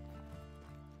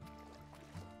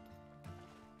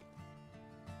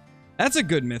 That's a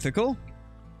good mythical.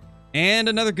 And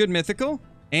another good mythical.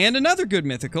 And another good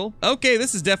mythical. Okay,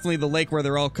 this is definitely the lake where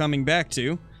they're all coming back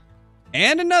to.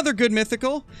 And another good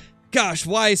mythical. Gosh,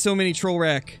 why so many Troll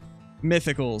Rack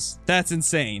mythicals? That's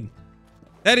insane.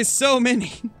 That is so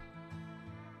many.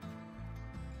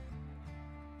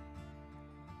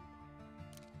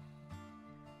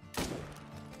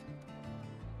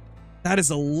 That is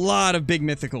a lot of big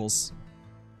mythicals.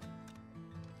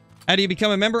 How do you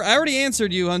become a member? I already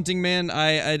answered you, Hunting Man.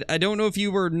 I don't know if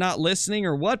you were not listening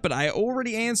or what, but I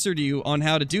already answered you on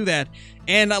how to do that.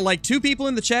 And like 2 people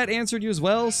in the chat answered you as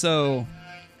well, so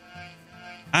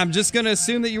I'm just gonna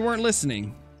assume that you weren't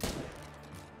listening.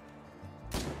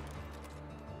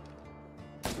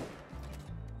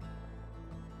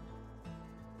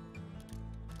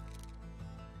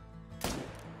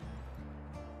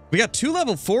 We got 2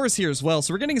 level 4s here as well,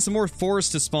 so we're getting some more 4s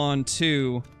to spawn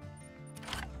too.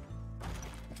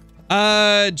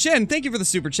 Jen, thank you for the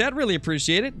super chat. Really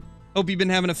appreciate it. Hope you've been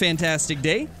having a fantastic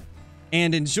day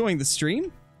and enjoying the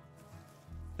stream.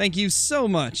 Thank you so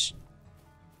much.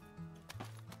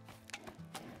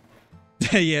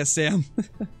 Yeah, Sam.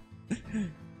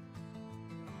 Spent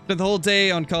the whole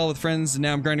day on call with friends, and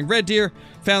now I'm grinding red deer.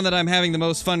 Found that I'm having the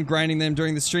most fun grinding them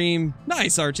during the stream.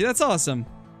 Nice, Archie. That's awesome.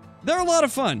 They're a lot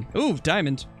of fun. Ooh,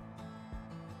 diamond.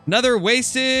 Another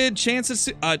wasted chance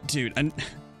of... dude.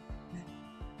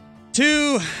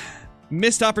 2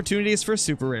 missed opportunities for a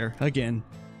super rare. Again.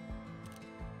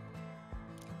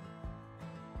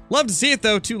 Love to see it,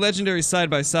 though. 2 legendaries side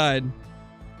by side.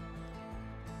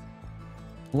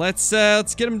 Let's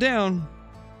get them down.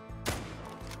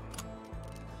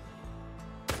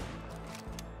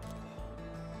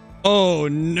 Oh,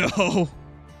 no.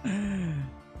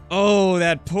 Oh,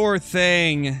 that poor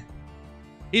thing.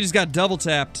 He just got double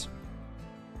tapped.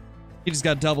 He just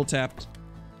got double tapped.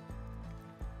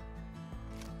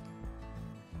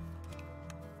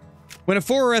 When a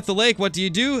 4 are at the lake, what do?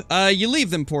 You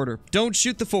leave them, Porter. Don't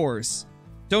shoot the 4s.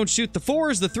 Don't shoot the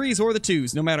 4s, the 3s, or the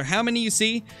 2s, no matter how many you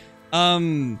see.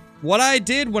 What I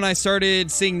did when I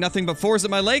started seeing nothing but 4s at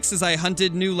my lakes is I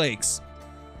hunted new lakes.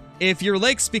 If your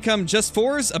lakes become just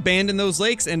 4s, abandon those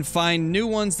lakes and find new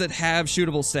ones that have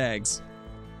shootable stags.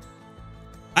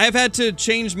 I have had to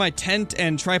change my tent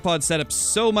and tripod setup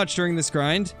so much during this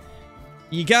grind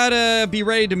You gotta be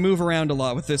ready to move around a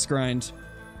lot with this grind.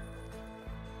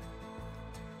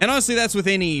 And honestly, that's with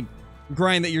any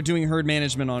grind that you're doing herd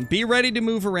management on. Be ready to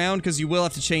move around because you will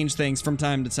have to change things from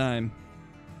time to time.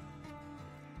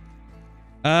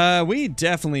 We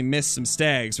definitely missed some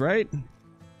stags, right?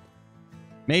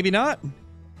 Maybe not.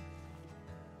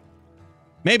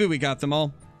 Maybe we got them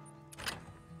all.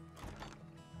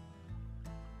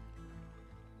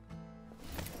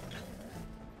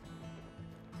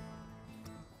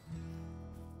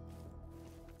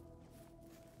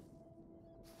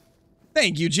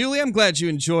 Thank you, Julie. I'm glad you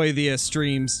enjoy the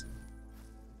streams.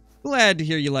 Glad to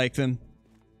hear you like them.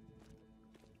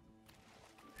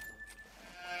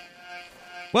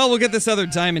 Well, we'll get this other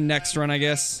diamond next run, I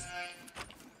guess.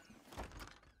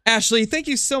 Ashley, thank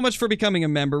you so much for becoming a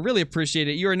member. Really appreciate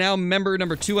it. You are now member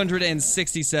number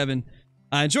 267.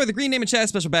 Enjoy the green name and chat,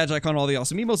 special badge icon, all the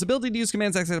awesome emotes, ability to use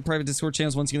commands, access to private Discord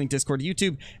channels, once you link Discord to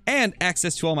YouTube, and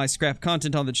access to all my scrap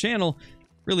content on the channel.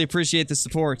 Really appreciate the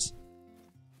support.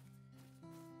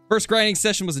 First grinding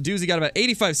session was a doozy. Got about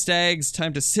 85 stags.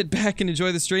 Time to sit back and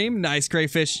enjoy the stream. Nice,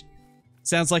 Crayfish.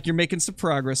 Sounds like you're making some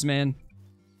progress, man.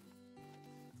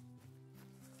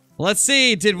 Let's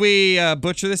see. Did we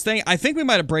butcher this thing? I think we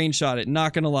might have brain shot it.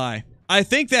 Not gonna lie. I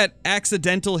think that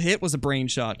accidental hit was a brain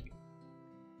shot.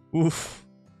 Oof.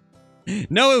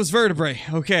 No, it was vertebrae.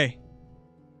 Okay.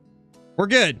 We're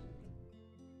good.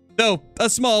 Though, a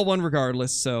small one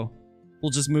regardless, so we'll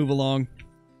just move along.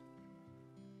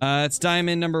 It's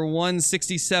diamond number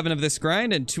 167 of this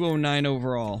grind and 209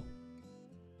 overall.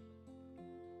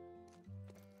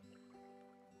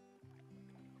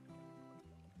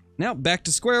 Now, back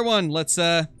to square one. Let's,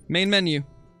 main menu.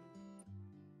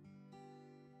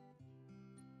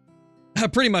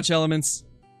 Pretty much elements.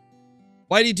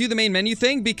 Why do you do the main menu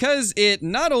thing? Because it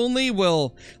not only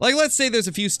will... Like, let's say there's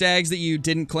a few stags that you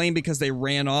didn't claim because they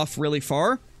ran off really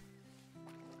far.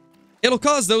 It'll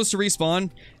cause those to respawn.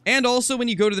 And also, when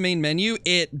you go to the main menu,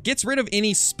 it gets rid of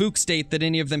any spook state that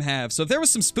any of them have. So if there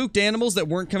was some spooked animals that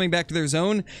weren't coming back to their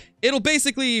zone, it'll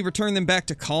basically return them back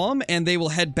to calm, and they will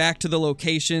head back to the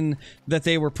location that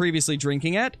they were previously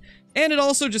drinking at. And it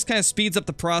also just kind of speeds up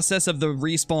the process of the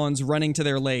respawns running to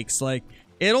their lakes. Like,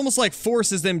 it almost like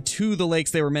forces them to the lakes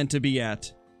they were meant to be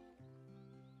at.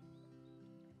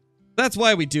 That's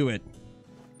why we do it.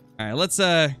 Alright, let's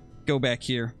go back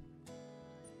here.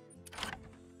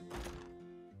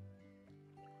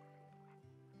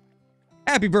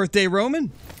 Happy birthday,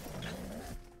 Roman.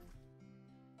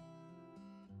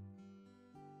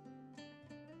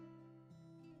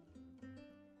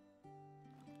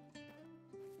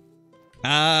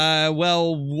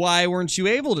 Well, why weren't you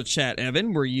able to chat,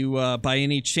 Evan? Were you, by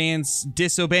any chance,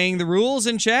 disobeying the rules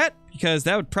in chat? Because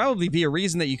that would probably be a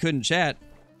reason that you couldn't chat.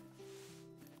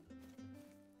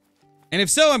 And if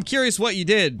so, I'm curious what you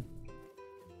did.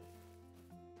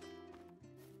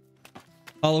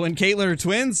 Hollow and Caitlyn are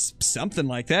twins? Something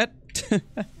like that.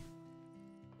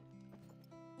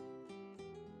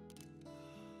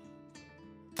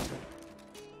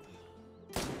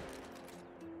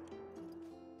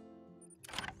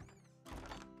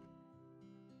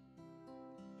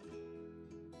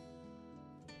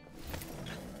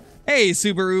 Hey,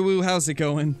 Subaru, how's it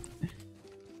going?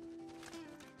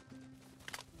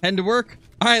 Heading to work?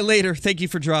 Alright, later. Thank you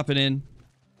for dropping in.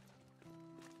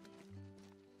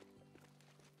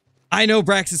 I know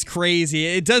Brax is crazy.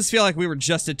 It does feel like we were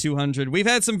just at 200. We've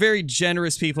had some very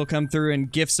generous people come through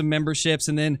and gift some memberships,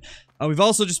 and then we've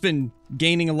also just been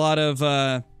gaining a lot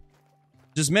of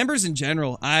just members in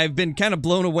general. I've been kind of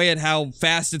blown away at how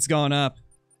fast it's gone up.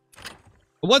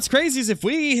 What's crazy is if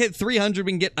we hit 300,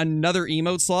 we can get another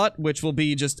emote slot, which will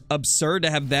be just absurd to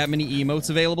have that many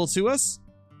emotes available to us.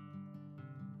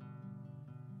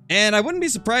 And I wouldn't be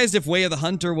surprised if Way of the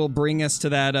Hunter will bring us to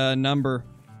that number.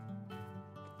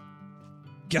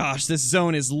 Gosh, this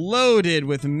zone is loaded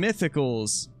with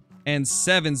mythicals and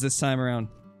 7s this time around.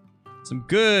 Some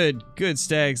good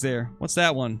stags there. What's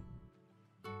that one?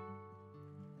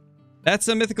 That's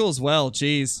a mythical as well,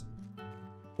 jeez.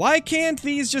 Why can't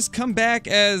these just come back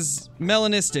as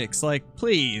melanistics? Like,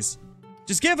 please.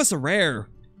 Just give us a rare.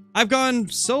 I've gone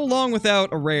so long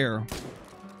without a rare.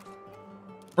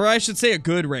 Or I should say a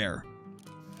good rare.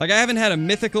 Like, I haven't had a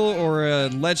mythical or a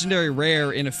legendary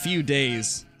rare in a few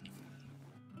days.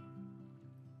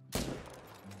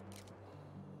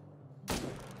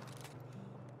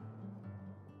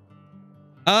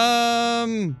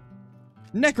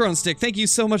 Necron Stick, thank you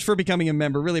so much for becoming a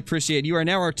member. Really appreciate it. You are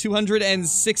now our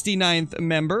 269th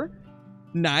member.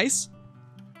 Nice.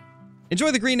 Enjoy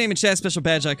the green name and chat, special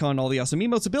badge icon, all the awesome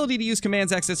emotes, ability to use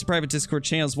commands, access to private Discord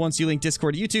channels once you link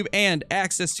Discord to YouTube, and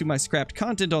access to my scrapped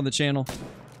content on the channel.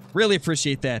 Really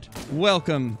appreciate that.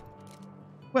 Welcome.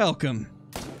 Welcome.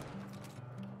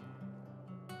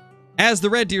 As the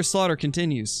Red Deer slaughter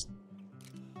continues.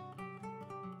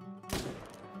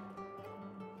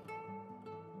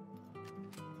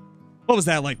 What was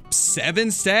that, like 7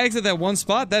 stags at that one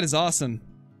spot? That is awesome.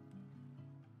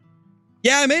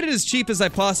 Yeah, I made it as cheap as I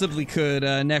possibly could,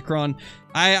 Necron.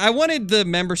 I wanted the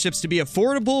memberships to be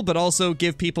affordable, but also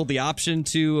give people the option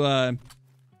to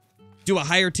do a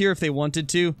higher tier if they wanted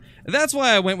to. That's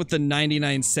why I went with the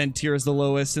 99-cent tier as the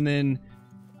lowest, and then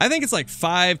I think it's like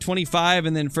 $5.25,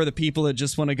 and then for the people that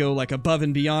just want to go like above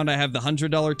and beyond, I have the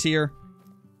 $100 tier.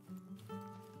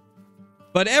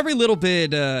 But every little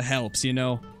bit helps, you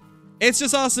know. It's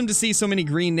just awesome to see so many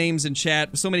green names in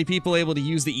chat, so many people able to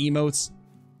use the emotes.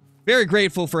 Very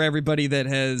grateful for everybody that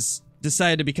has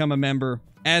decided to become a member,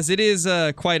 as it is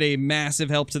quite a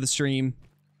massive help to the stream.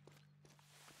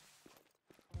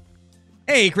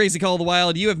 Hey, Crazy Call of the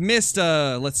Wild, you have missed,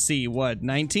 let's see, what,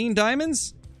 19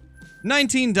 diamonds?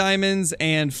 19 diamonds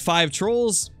and 5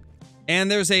 trolls.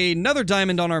 And there's another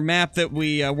diamond on our map that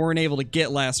we weren't able to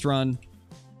get last run.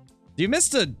 You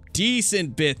missed a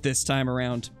decent bit this time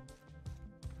around.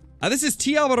 This is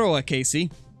Tia Baroa,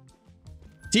 Casey.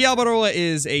 Tia Baroa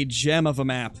is a gem of a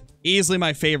map. Easily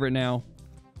my favorite now.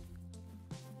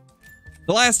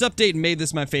 The last update made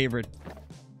this my favorite.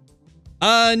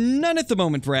 None at the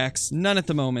moment, Brax. None at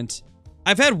the moment.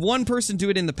 I've had one person do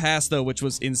it in the past, though, which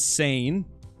was insane.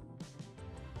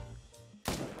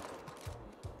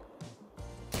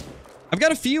 I've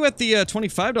got a few at the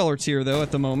 $25 tier, though,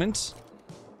 at the moment.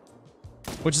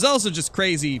 Which is also just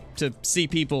crazy to see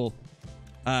people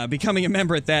becoming a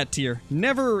member at that tier.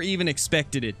 Never even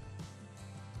expected it.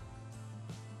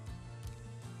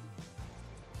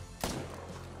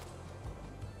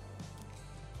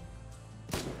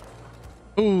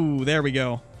 Ooh, there we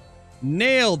go.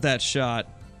 Nailed that shot.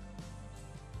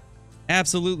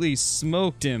 Absolutely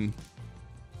smoked him.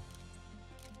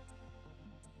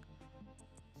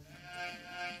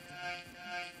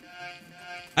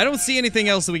 I don't see anything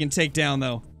else that we can take down,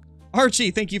 though.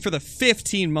 Archie, thank you for the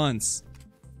 15 months.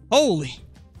 Holy.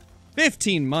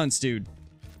 15 months, dude.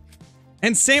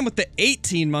 And Sam with the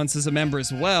 18 months as a member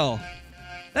as well.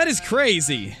 That is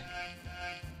crazy.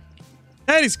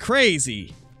 That is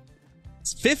crazy.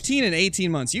 It's 15 and 18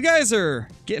 months. You guys are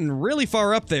getting really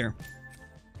far up there.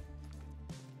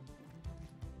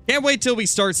 Can't wait till we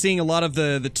start seeing a lot of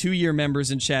the 2-year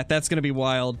members in chat. That's going to be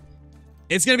wild.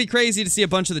 It's going to be crazy to see a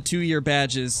bunch of the 2-year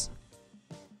badges.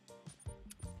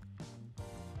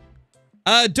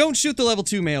 Don't shoot the level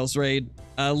 2 males, Raid.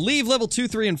 Leave level 2,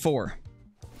 3, and 4.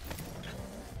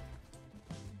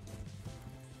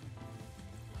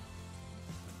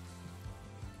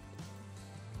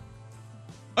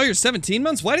 Oh, you're 17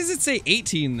 months? Why does it say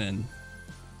 18 then?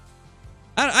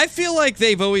 I feel like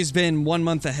they've always been 1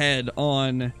 month ahead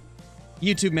on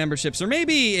YouTube memberships, or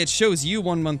maybe it shows you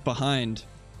 1 month behind.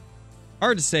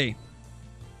 Hard to say.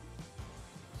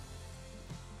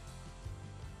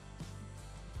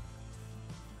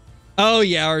 Oh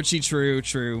yeah, Archie, true,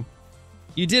 true.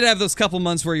 You did have those couple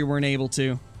months where you weren't able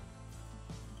to.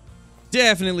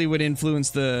 Definitely would influence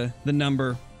the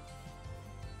number.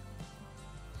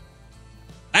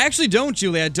 I actually don't,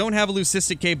 Julie. I don't have a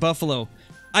Leucistic Cave Buffalo.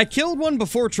 I killed one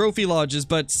before Trophy Lodges,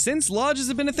 but since Lodges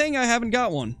have been a thing, I haven't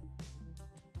got one.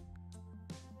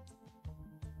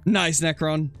 Nice,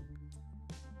 Necron.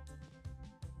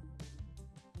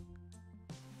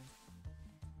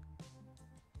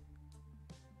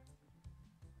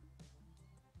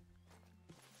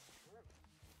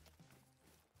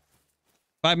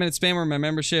 Five-minute spammer, my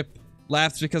membership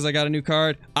laughs because I got a new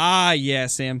card. Ah, yeah,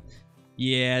 Sam.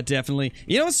 Yeah, definitely.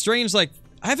 You know what's strange? Like,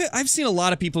 I've seen a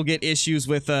lot of people get issues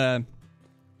with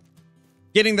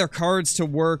getting their cards to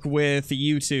work with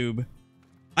YouTube.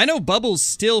 I know Bubbles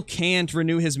still can't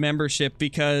renew his membership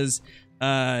because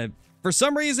for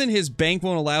some reason his bank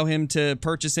won't allow him to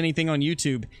purchase anything on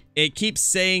YouTube. It keeps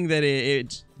saying that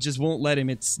it just won't let him.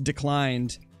 It's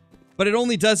declined. But it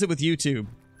only does it with YouTube.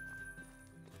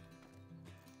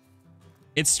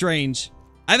 It's strange.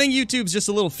 I think YouTube's just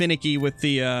a little finicky with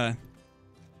the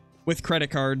with credit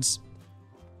cards.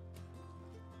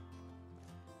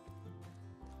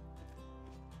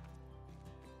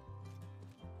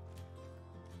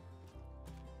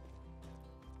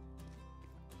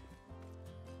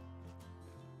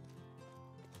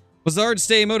 Was it hard to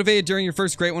stay motivated during your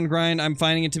first Great One grind? I'm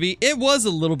finding it to be. It was a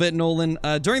little bit, Nolan.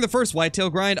 During the first Whitetail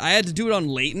grind, I had to do it on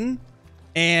Layton.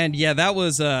 And yeah, that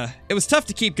was, it was tough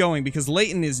to keep going because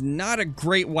Layton is not a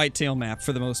great whitetail map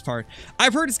for the most part.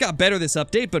 I've heard it's got better this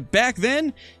update, but back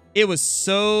then, it was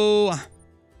so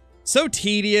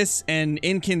tedious and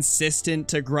inconsistent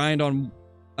to grind on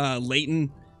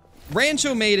Layton.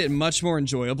 Rancho made it much more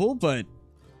enjoyable, but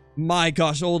my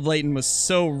gosh, old Layton was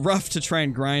so rough to try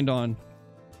and grind on.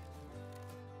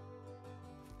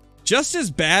 Just as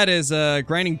bad as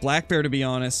grinding Black Bear, to be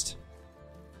honest.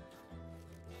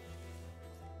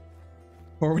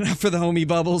 Or not for the homie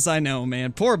Bubbles. I know,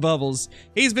 man. Poor Bubbles.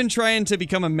 He's been trying to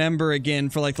become a member again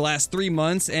for like the last 3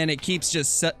 months, and it keeps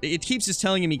just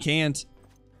telling him he can't.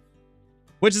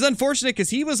 Which is unfortunate because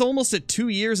he was almost at 2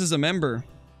 years as a member.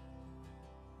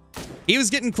 He was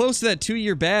getting close to that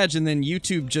 2-year badge, and then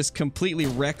YouTube just completely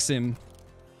wrecks him.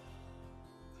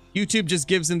 YouTube just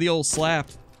gives him the old slap.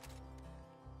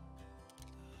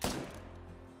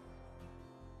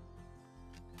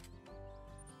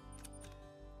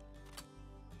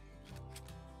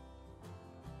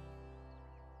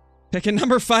 Pick a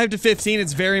number 5 to 15.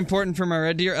 It's very important for my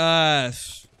red deer.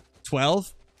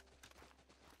 12?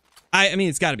 I mean,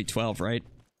 it's got to be 12, right?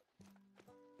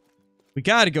 We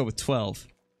got to go with 12.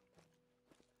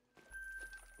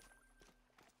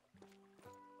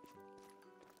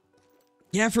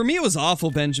 Yeah, for me it was awful,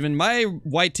 Benjamin. My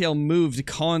whitetail moved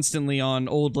constantly on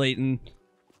Old Layton.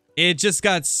 It just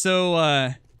got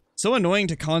so annoying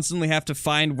to constantly have to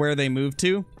find where they moved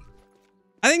to.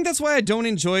 I think that's why I don't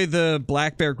enjoy the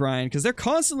Black Bear grind, because they're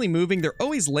constantly moving. They're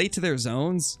always late to their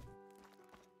zones.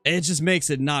 It just makes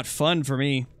it not fun for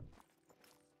me.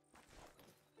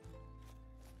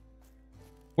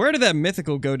 Where did that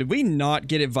mythical go? Did we not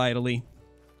get it vitally?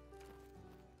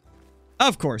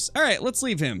 Of course. Alright, let's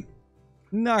leave him.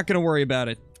 Not gonna worry about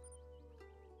it.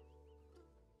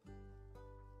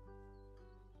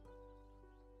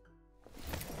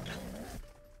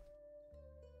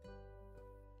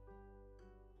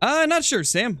 Not sure,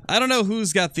 Sam. I don't know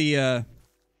who's got the,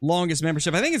 longest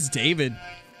membership. I think it's David.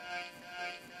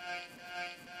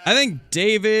 I think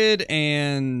David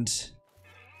and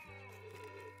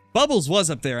Bubbles was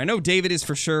up there. I know David is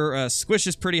for sure. Squish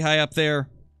is pretty high up there.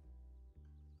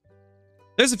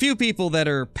 There's a few people that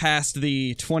are past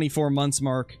the 24 months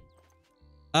mark.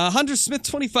 Hunter Smith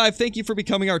 25, thank you for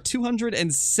becoming our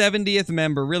 270th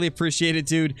member. Really appreciate it,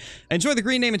 dude. Enjoy the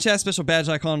green name and chat, special badge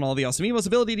icon, and all the awesome emails.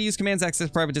 Ability to use commands, access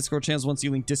private Discord channels once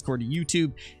you link Discord to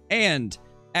YouTube, and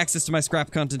access to my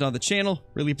scrap content on the channel.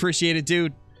 Really appreciate it,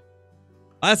 dude.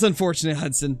 That's unfortunate,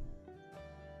 Hudson.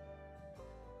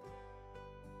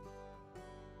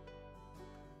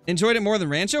 Enjoyed it more than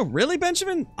Rancho? Really,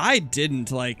 Benjamin? I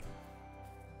didn't, like...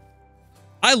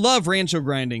 I love Rancho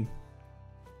grinding.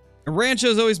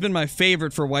 Rancho's always been my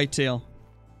favorite for whitetail.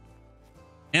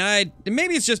 And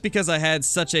maybe it's just because I had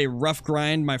such a rough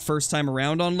grind my first time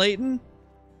around on Layton.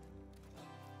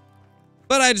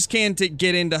 But I just can't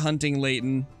get into hunting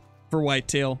Layton for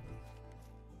whitetail.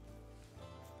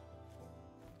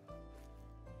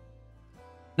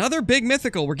 Another big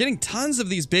mythical. We're getting tons of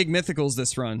these big mythicals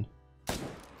this run.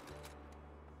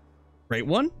 Great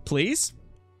one, please.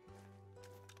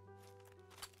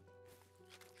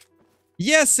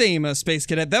 Yeah, same, Space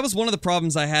Cadet. That was one of the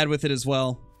problems I had with it as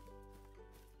well.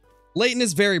 Layton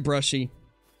is very brushy.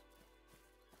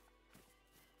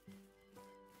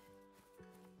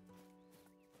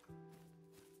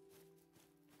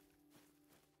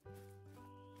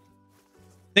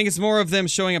 I think it's more of them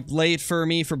showing up late for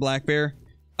me for Black Bear.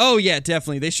 Oh yeah,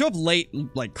 definitely. They show up late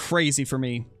like crazy for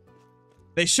me.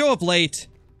 They show up late.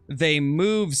 They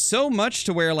move so much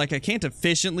to where like I can't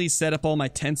efficiently set up all my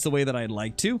tents the way that I'd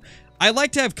like to. I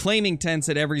like to have claiming tents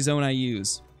at every zone I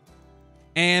use.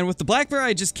 And with the Black Bear,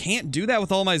 I just can't do that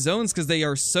with all my zones because they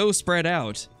are so spread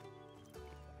out.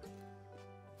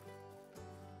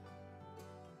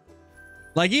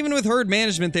 Like, even with herd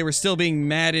management, they were still being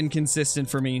mad inconsistent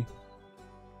for me.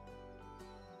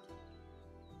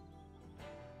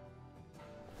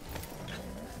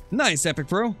 Nice, Epic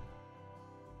Pro.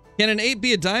 Can an 8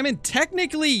 be a diamond?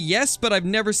 Technically, yes, but I've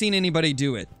never seen anybody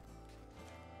do it.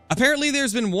 Apparently,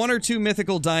 there's been 1 or 2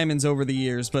 mythical diamonds over the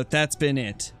years, but that's been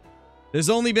it. There's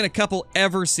only been a couple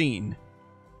ever seen.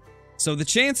 So the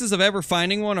chances of ever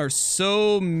finding one are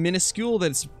so minuscule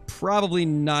that it's probably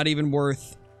not even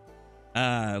worth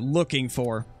looking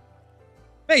for.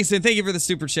 Mason, thank you for the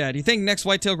super chat. You think next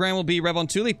whitetail grind will be Rev on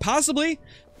Thule? Possibly.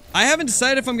 I haven't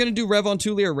decided if I'm going to do Rev on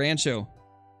Thule or Rancho.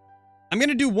 I'm going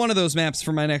to do one of those maps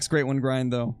for my next Great One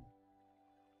grind, though.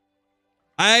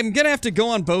 I'm going to have to go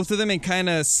on both of them and kind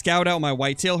of scout out my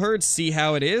whitetail herd, see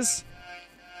how it is.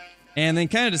 And then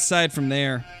kind of decide from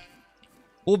there.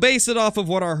 We'll base it off of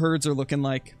what our herds are looking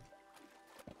like.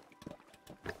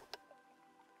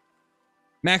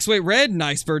 Max weight red.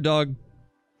 Nice, bird dog.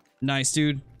 Nice,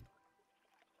 dude.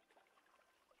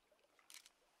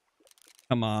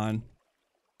 Come on.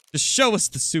 Just show us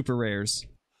the super rares.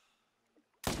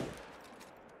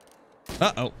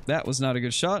 Uh-oh. That was not a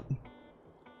good shot.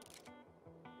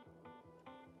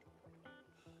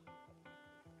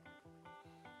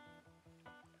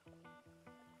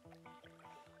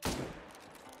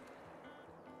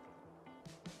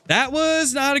 That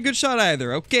was not a good shot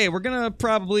either. Okay, we're gonna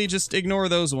probably just ignore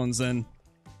those ones then.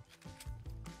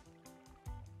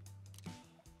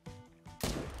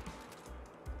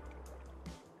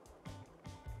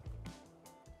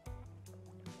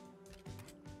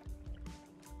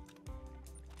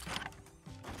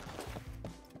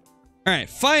 Alright,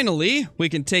 finally, we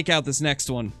can take out this next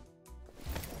one.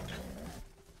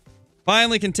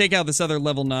 Finally can take out this other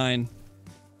level 9.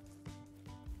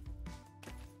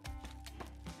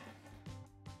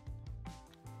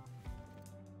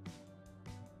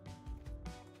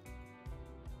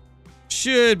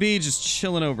 Should be just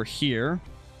chilling over here.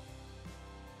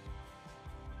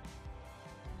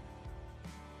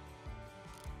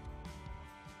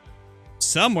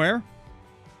 Somewhere.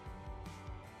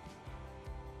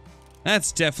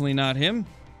 That's definitely not him.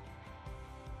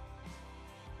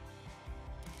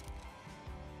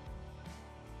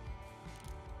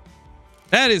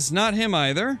 That is not him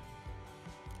either.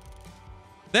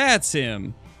 That's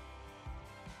him.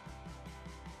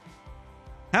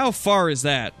 How far is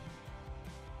that?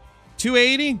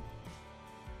 280?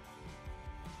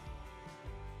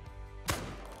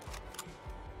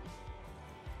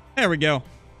 There we go.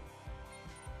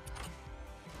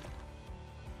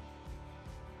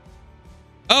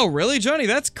 Oh, really, Johnny?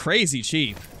 That's crazy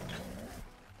cheap.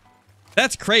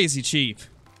 That's crazy cheap.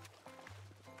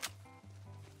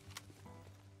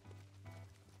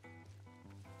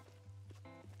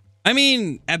 I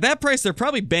mean, at that price, they're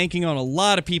probably banking on a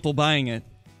lot of people buying it.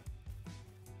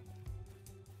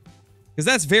 Because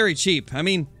that's very cheap. I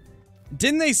mean,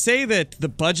 didn't they say that the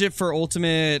budget for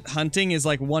Ultimate Hunting is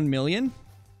like 1 million?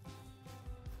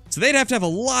 So they'd have to have a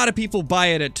lot of people buy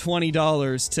it at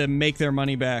 $20 to make their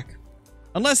money back.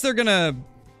 Unless they're gonna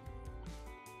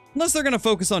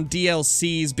focus on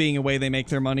DLCs being a way they make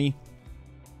their money.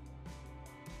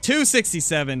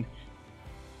 267.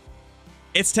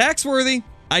 It's tax worthy.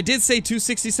 I did say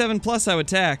 267 plus I would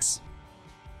tax.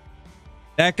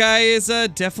 That guy is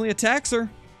definitely a taxer.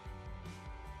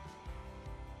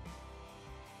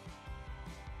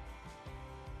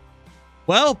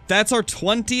 Well, that's our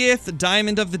 20th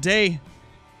diamond of the day.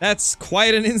 That's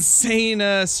quite an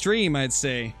insane stream, I'd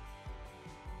say.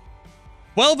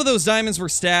 12 of those diamonds were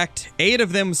stacked, 8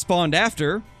 of them spawned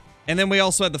after, and then we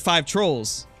also had the 5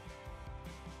 trolls.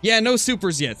 Yeah, no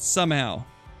supers yet, somehow.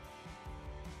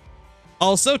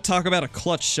 Also, talk about a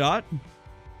clutch shot.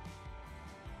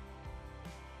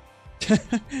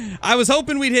 I was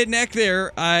hoping we'd hit neck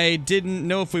there. I didn't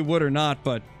know if we would or not,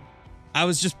 but I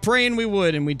was just praying we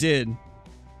would, and we did.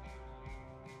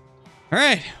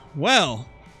 Alright, well,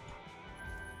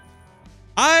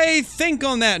 I think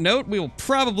on that note, we will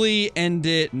probably end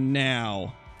it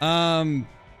now. First,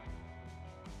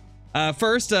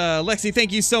 Lexi,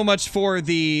 thank you so much for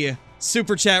the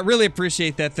super chat. Really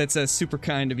appreciate that. That's super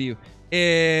kind of you.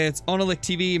 It's Onalik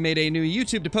TV made a new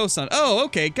YouTube to post on. Oh,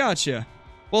 okay, gotcha.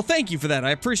 Well, thank you for that.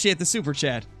 I appreciate the super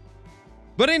chat.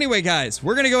 But anyway, guys,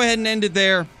 we're going to go ahead and end it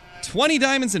there. 20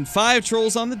 diamonds and 5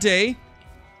 trolls on the day.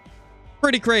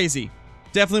 Pretty crazy.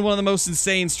 Definitely one of the most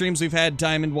insane streams we've had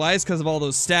diamond-wise because of all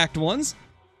those stacked ones.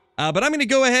 But I'm going to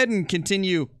go ahead and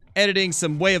continue editing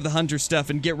some Way of the Hunter stuff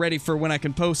and get ready for when I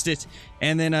can post it.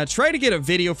 And then try to get a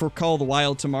video for Call of the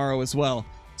Wild tomorrow as well.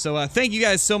 So thank you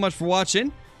guys so much for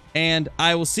watching. And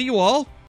I will see you all